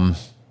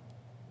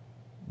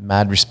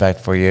 Mad respect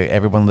for you.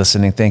 Everyone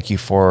listening, thank you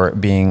for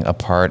being a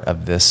part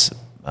of this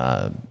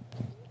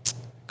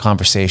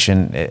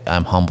conversation.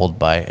 I'm humbled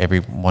by every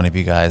one of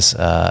you guys,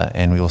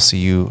 and we will see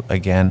you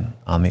again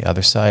on the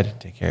other side.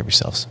 Take care of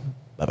yourselves.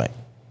 Bye-bye.